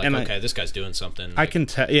and they're like, and okay, this guy's doing something. I can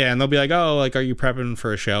tell. Yeah, and they'll be like, oh, like, are you prepping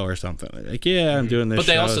for a show or something? Like, yeah, I'm doing this. But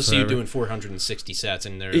they show, also see you doing 460 sets,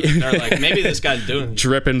 and they're like, maybe this guy's doing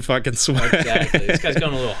dripping fucking sweat. Exactly, this guy's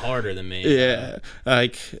going a little harder than me. Yeah,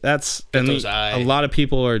 like that's and a lot of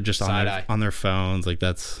people are just on their phones. Like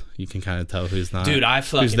that's. You can kind of tell who's not. Dude, I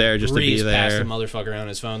fucking who's there just to be there. Past the motherfucker on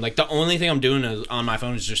his phone. Like the only thing I'm doing on my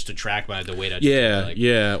phone is just to track the weight I just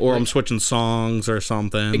yeah. Or I'm switching songs or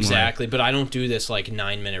something. Exactly, but I don't do this like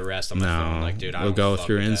 9-minute rest on my phone. Like, dude, they'll go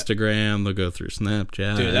through Instagram. They'll go through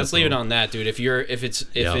Snapchat. Dude, let's leave it on that, dude. If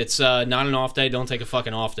it's not an off day, don't take a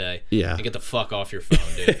fucking off day. Yeah, and get the fuck off your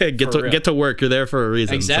phone, dude. get to work. You're there for a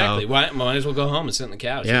reason. Exactly. So. Might as well go home and sit on the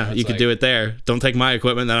couch. Yeah, you could do it there. Don't take my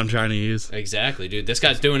equipment that I'm trying to use. Exactly, dude. This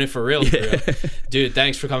guy's doing it for real. For real. Dude,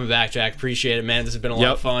 thanks for coming back, Jack. Appreciate it, man. This has been a lot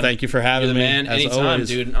of fun. Thank you for having me, man. Anytime, always.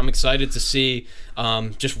 dude. I'm excited to see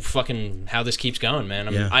just fucking how this keeps going, man.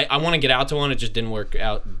 I want to get out to one. It just didn't work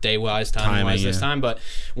out day-wise, time-wise this time. But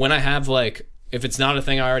when I have, like, if it's not a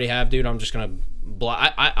thing I already have, dude, I'm just going to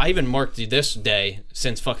I even marked this day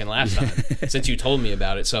since fucking last time, since you told me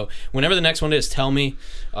about it. So whenever the next one is, tell me.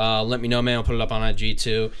 Let me know, man. I'll put it up on IG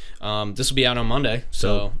too. This will be out on Monday,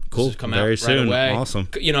 so cool. Come Very out soon. Right away. Awesome.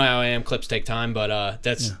 You know how I am. Clips take time, but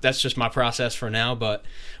that's just my process for now. But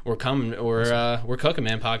we're coming. We're cooking,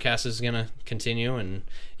 man. Podcast is gonna continue, and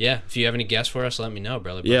yeah, if you have any guests for us, let me know,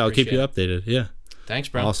 brother. Yeah, I'll keep you updated. Yeah. Thanks,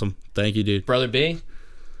 bro. Awesome. Thank you, dude. Brother B.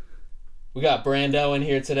 We got Brando in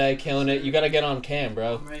here today, killing it. You got to get on cam,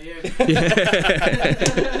 bro. I'm right here.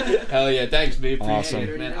 Hell yeah. Thanks, B. Awesome.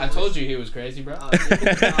 It, man. I told you he was crazy, bro.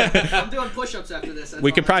 I'm doing push-ups after this.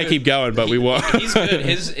 We could probably keep going, but we won't. He's good.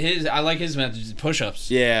 His I like his method. Push-ups.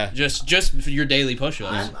 Yeah. Just for your daily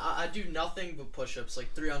push-ups. I do nothing but push-ups,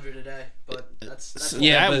 like 300 a day. But that's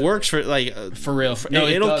yeah, that works for for real. No,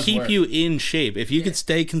 it'll keep you in shape if you could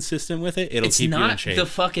stay consistent with it. It'll keep you in shape. It's not the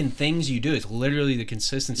fucking things you do. It's literally the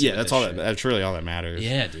consistency. Yeah, that's all. That's really all that matters.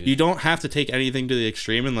 Yeah, dude. You don't have to take anything to the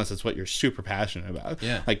extreme unless it's what you're super passionate about.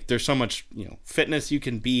 Yeah. Like there's so much, fitness. You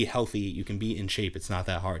can be healthy. You can be in shape. It's not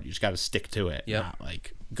that hard. You just got to stick to it. Yeah. Not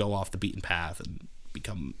like go off the beaten path and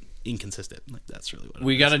become inconsistent. Like that's really what.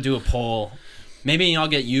 We got to do a poll. Maybe I'll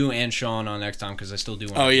get you and Sean on next time because I still do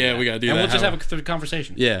want to. Oh yeah, we got to do that. And we'll just have a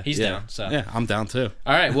conversation. Yeah, he's down. So yeah, I'm down too.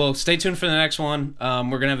 All right, well, stay tuned for the next one.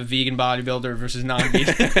 We're gonna have a vegan bodybuilder versus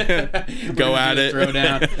non-vegan. Go at it. Throw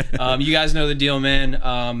down. You guys know the deal, man.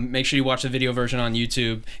 Make sure you watch the video version on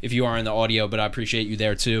YouTube if you are in the audio, but I appreciate you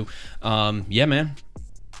there too. Yeah, man.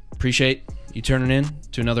 Appreciate you turning in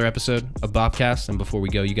to another episode of Bobcast. And before we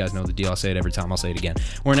go, you guys know the deal. I'll say it every time. I'll say it again.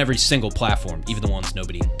 We're on every single platform, even the ones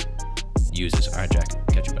nobody uses. All right, Jack.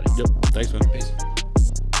 Catch you, buddy. Yep. Thanks, man. Peace.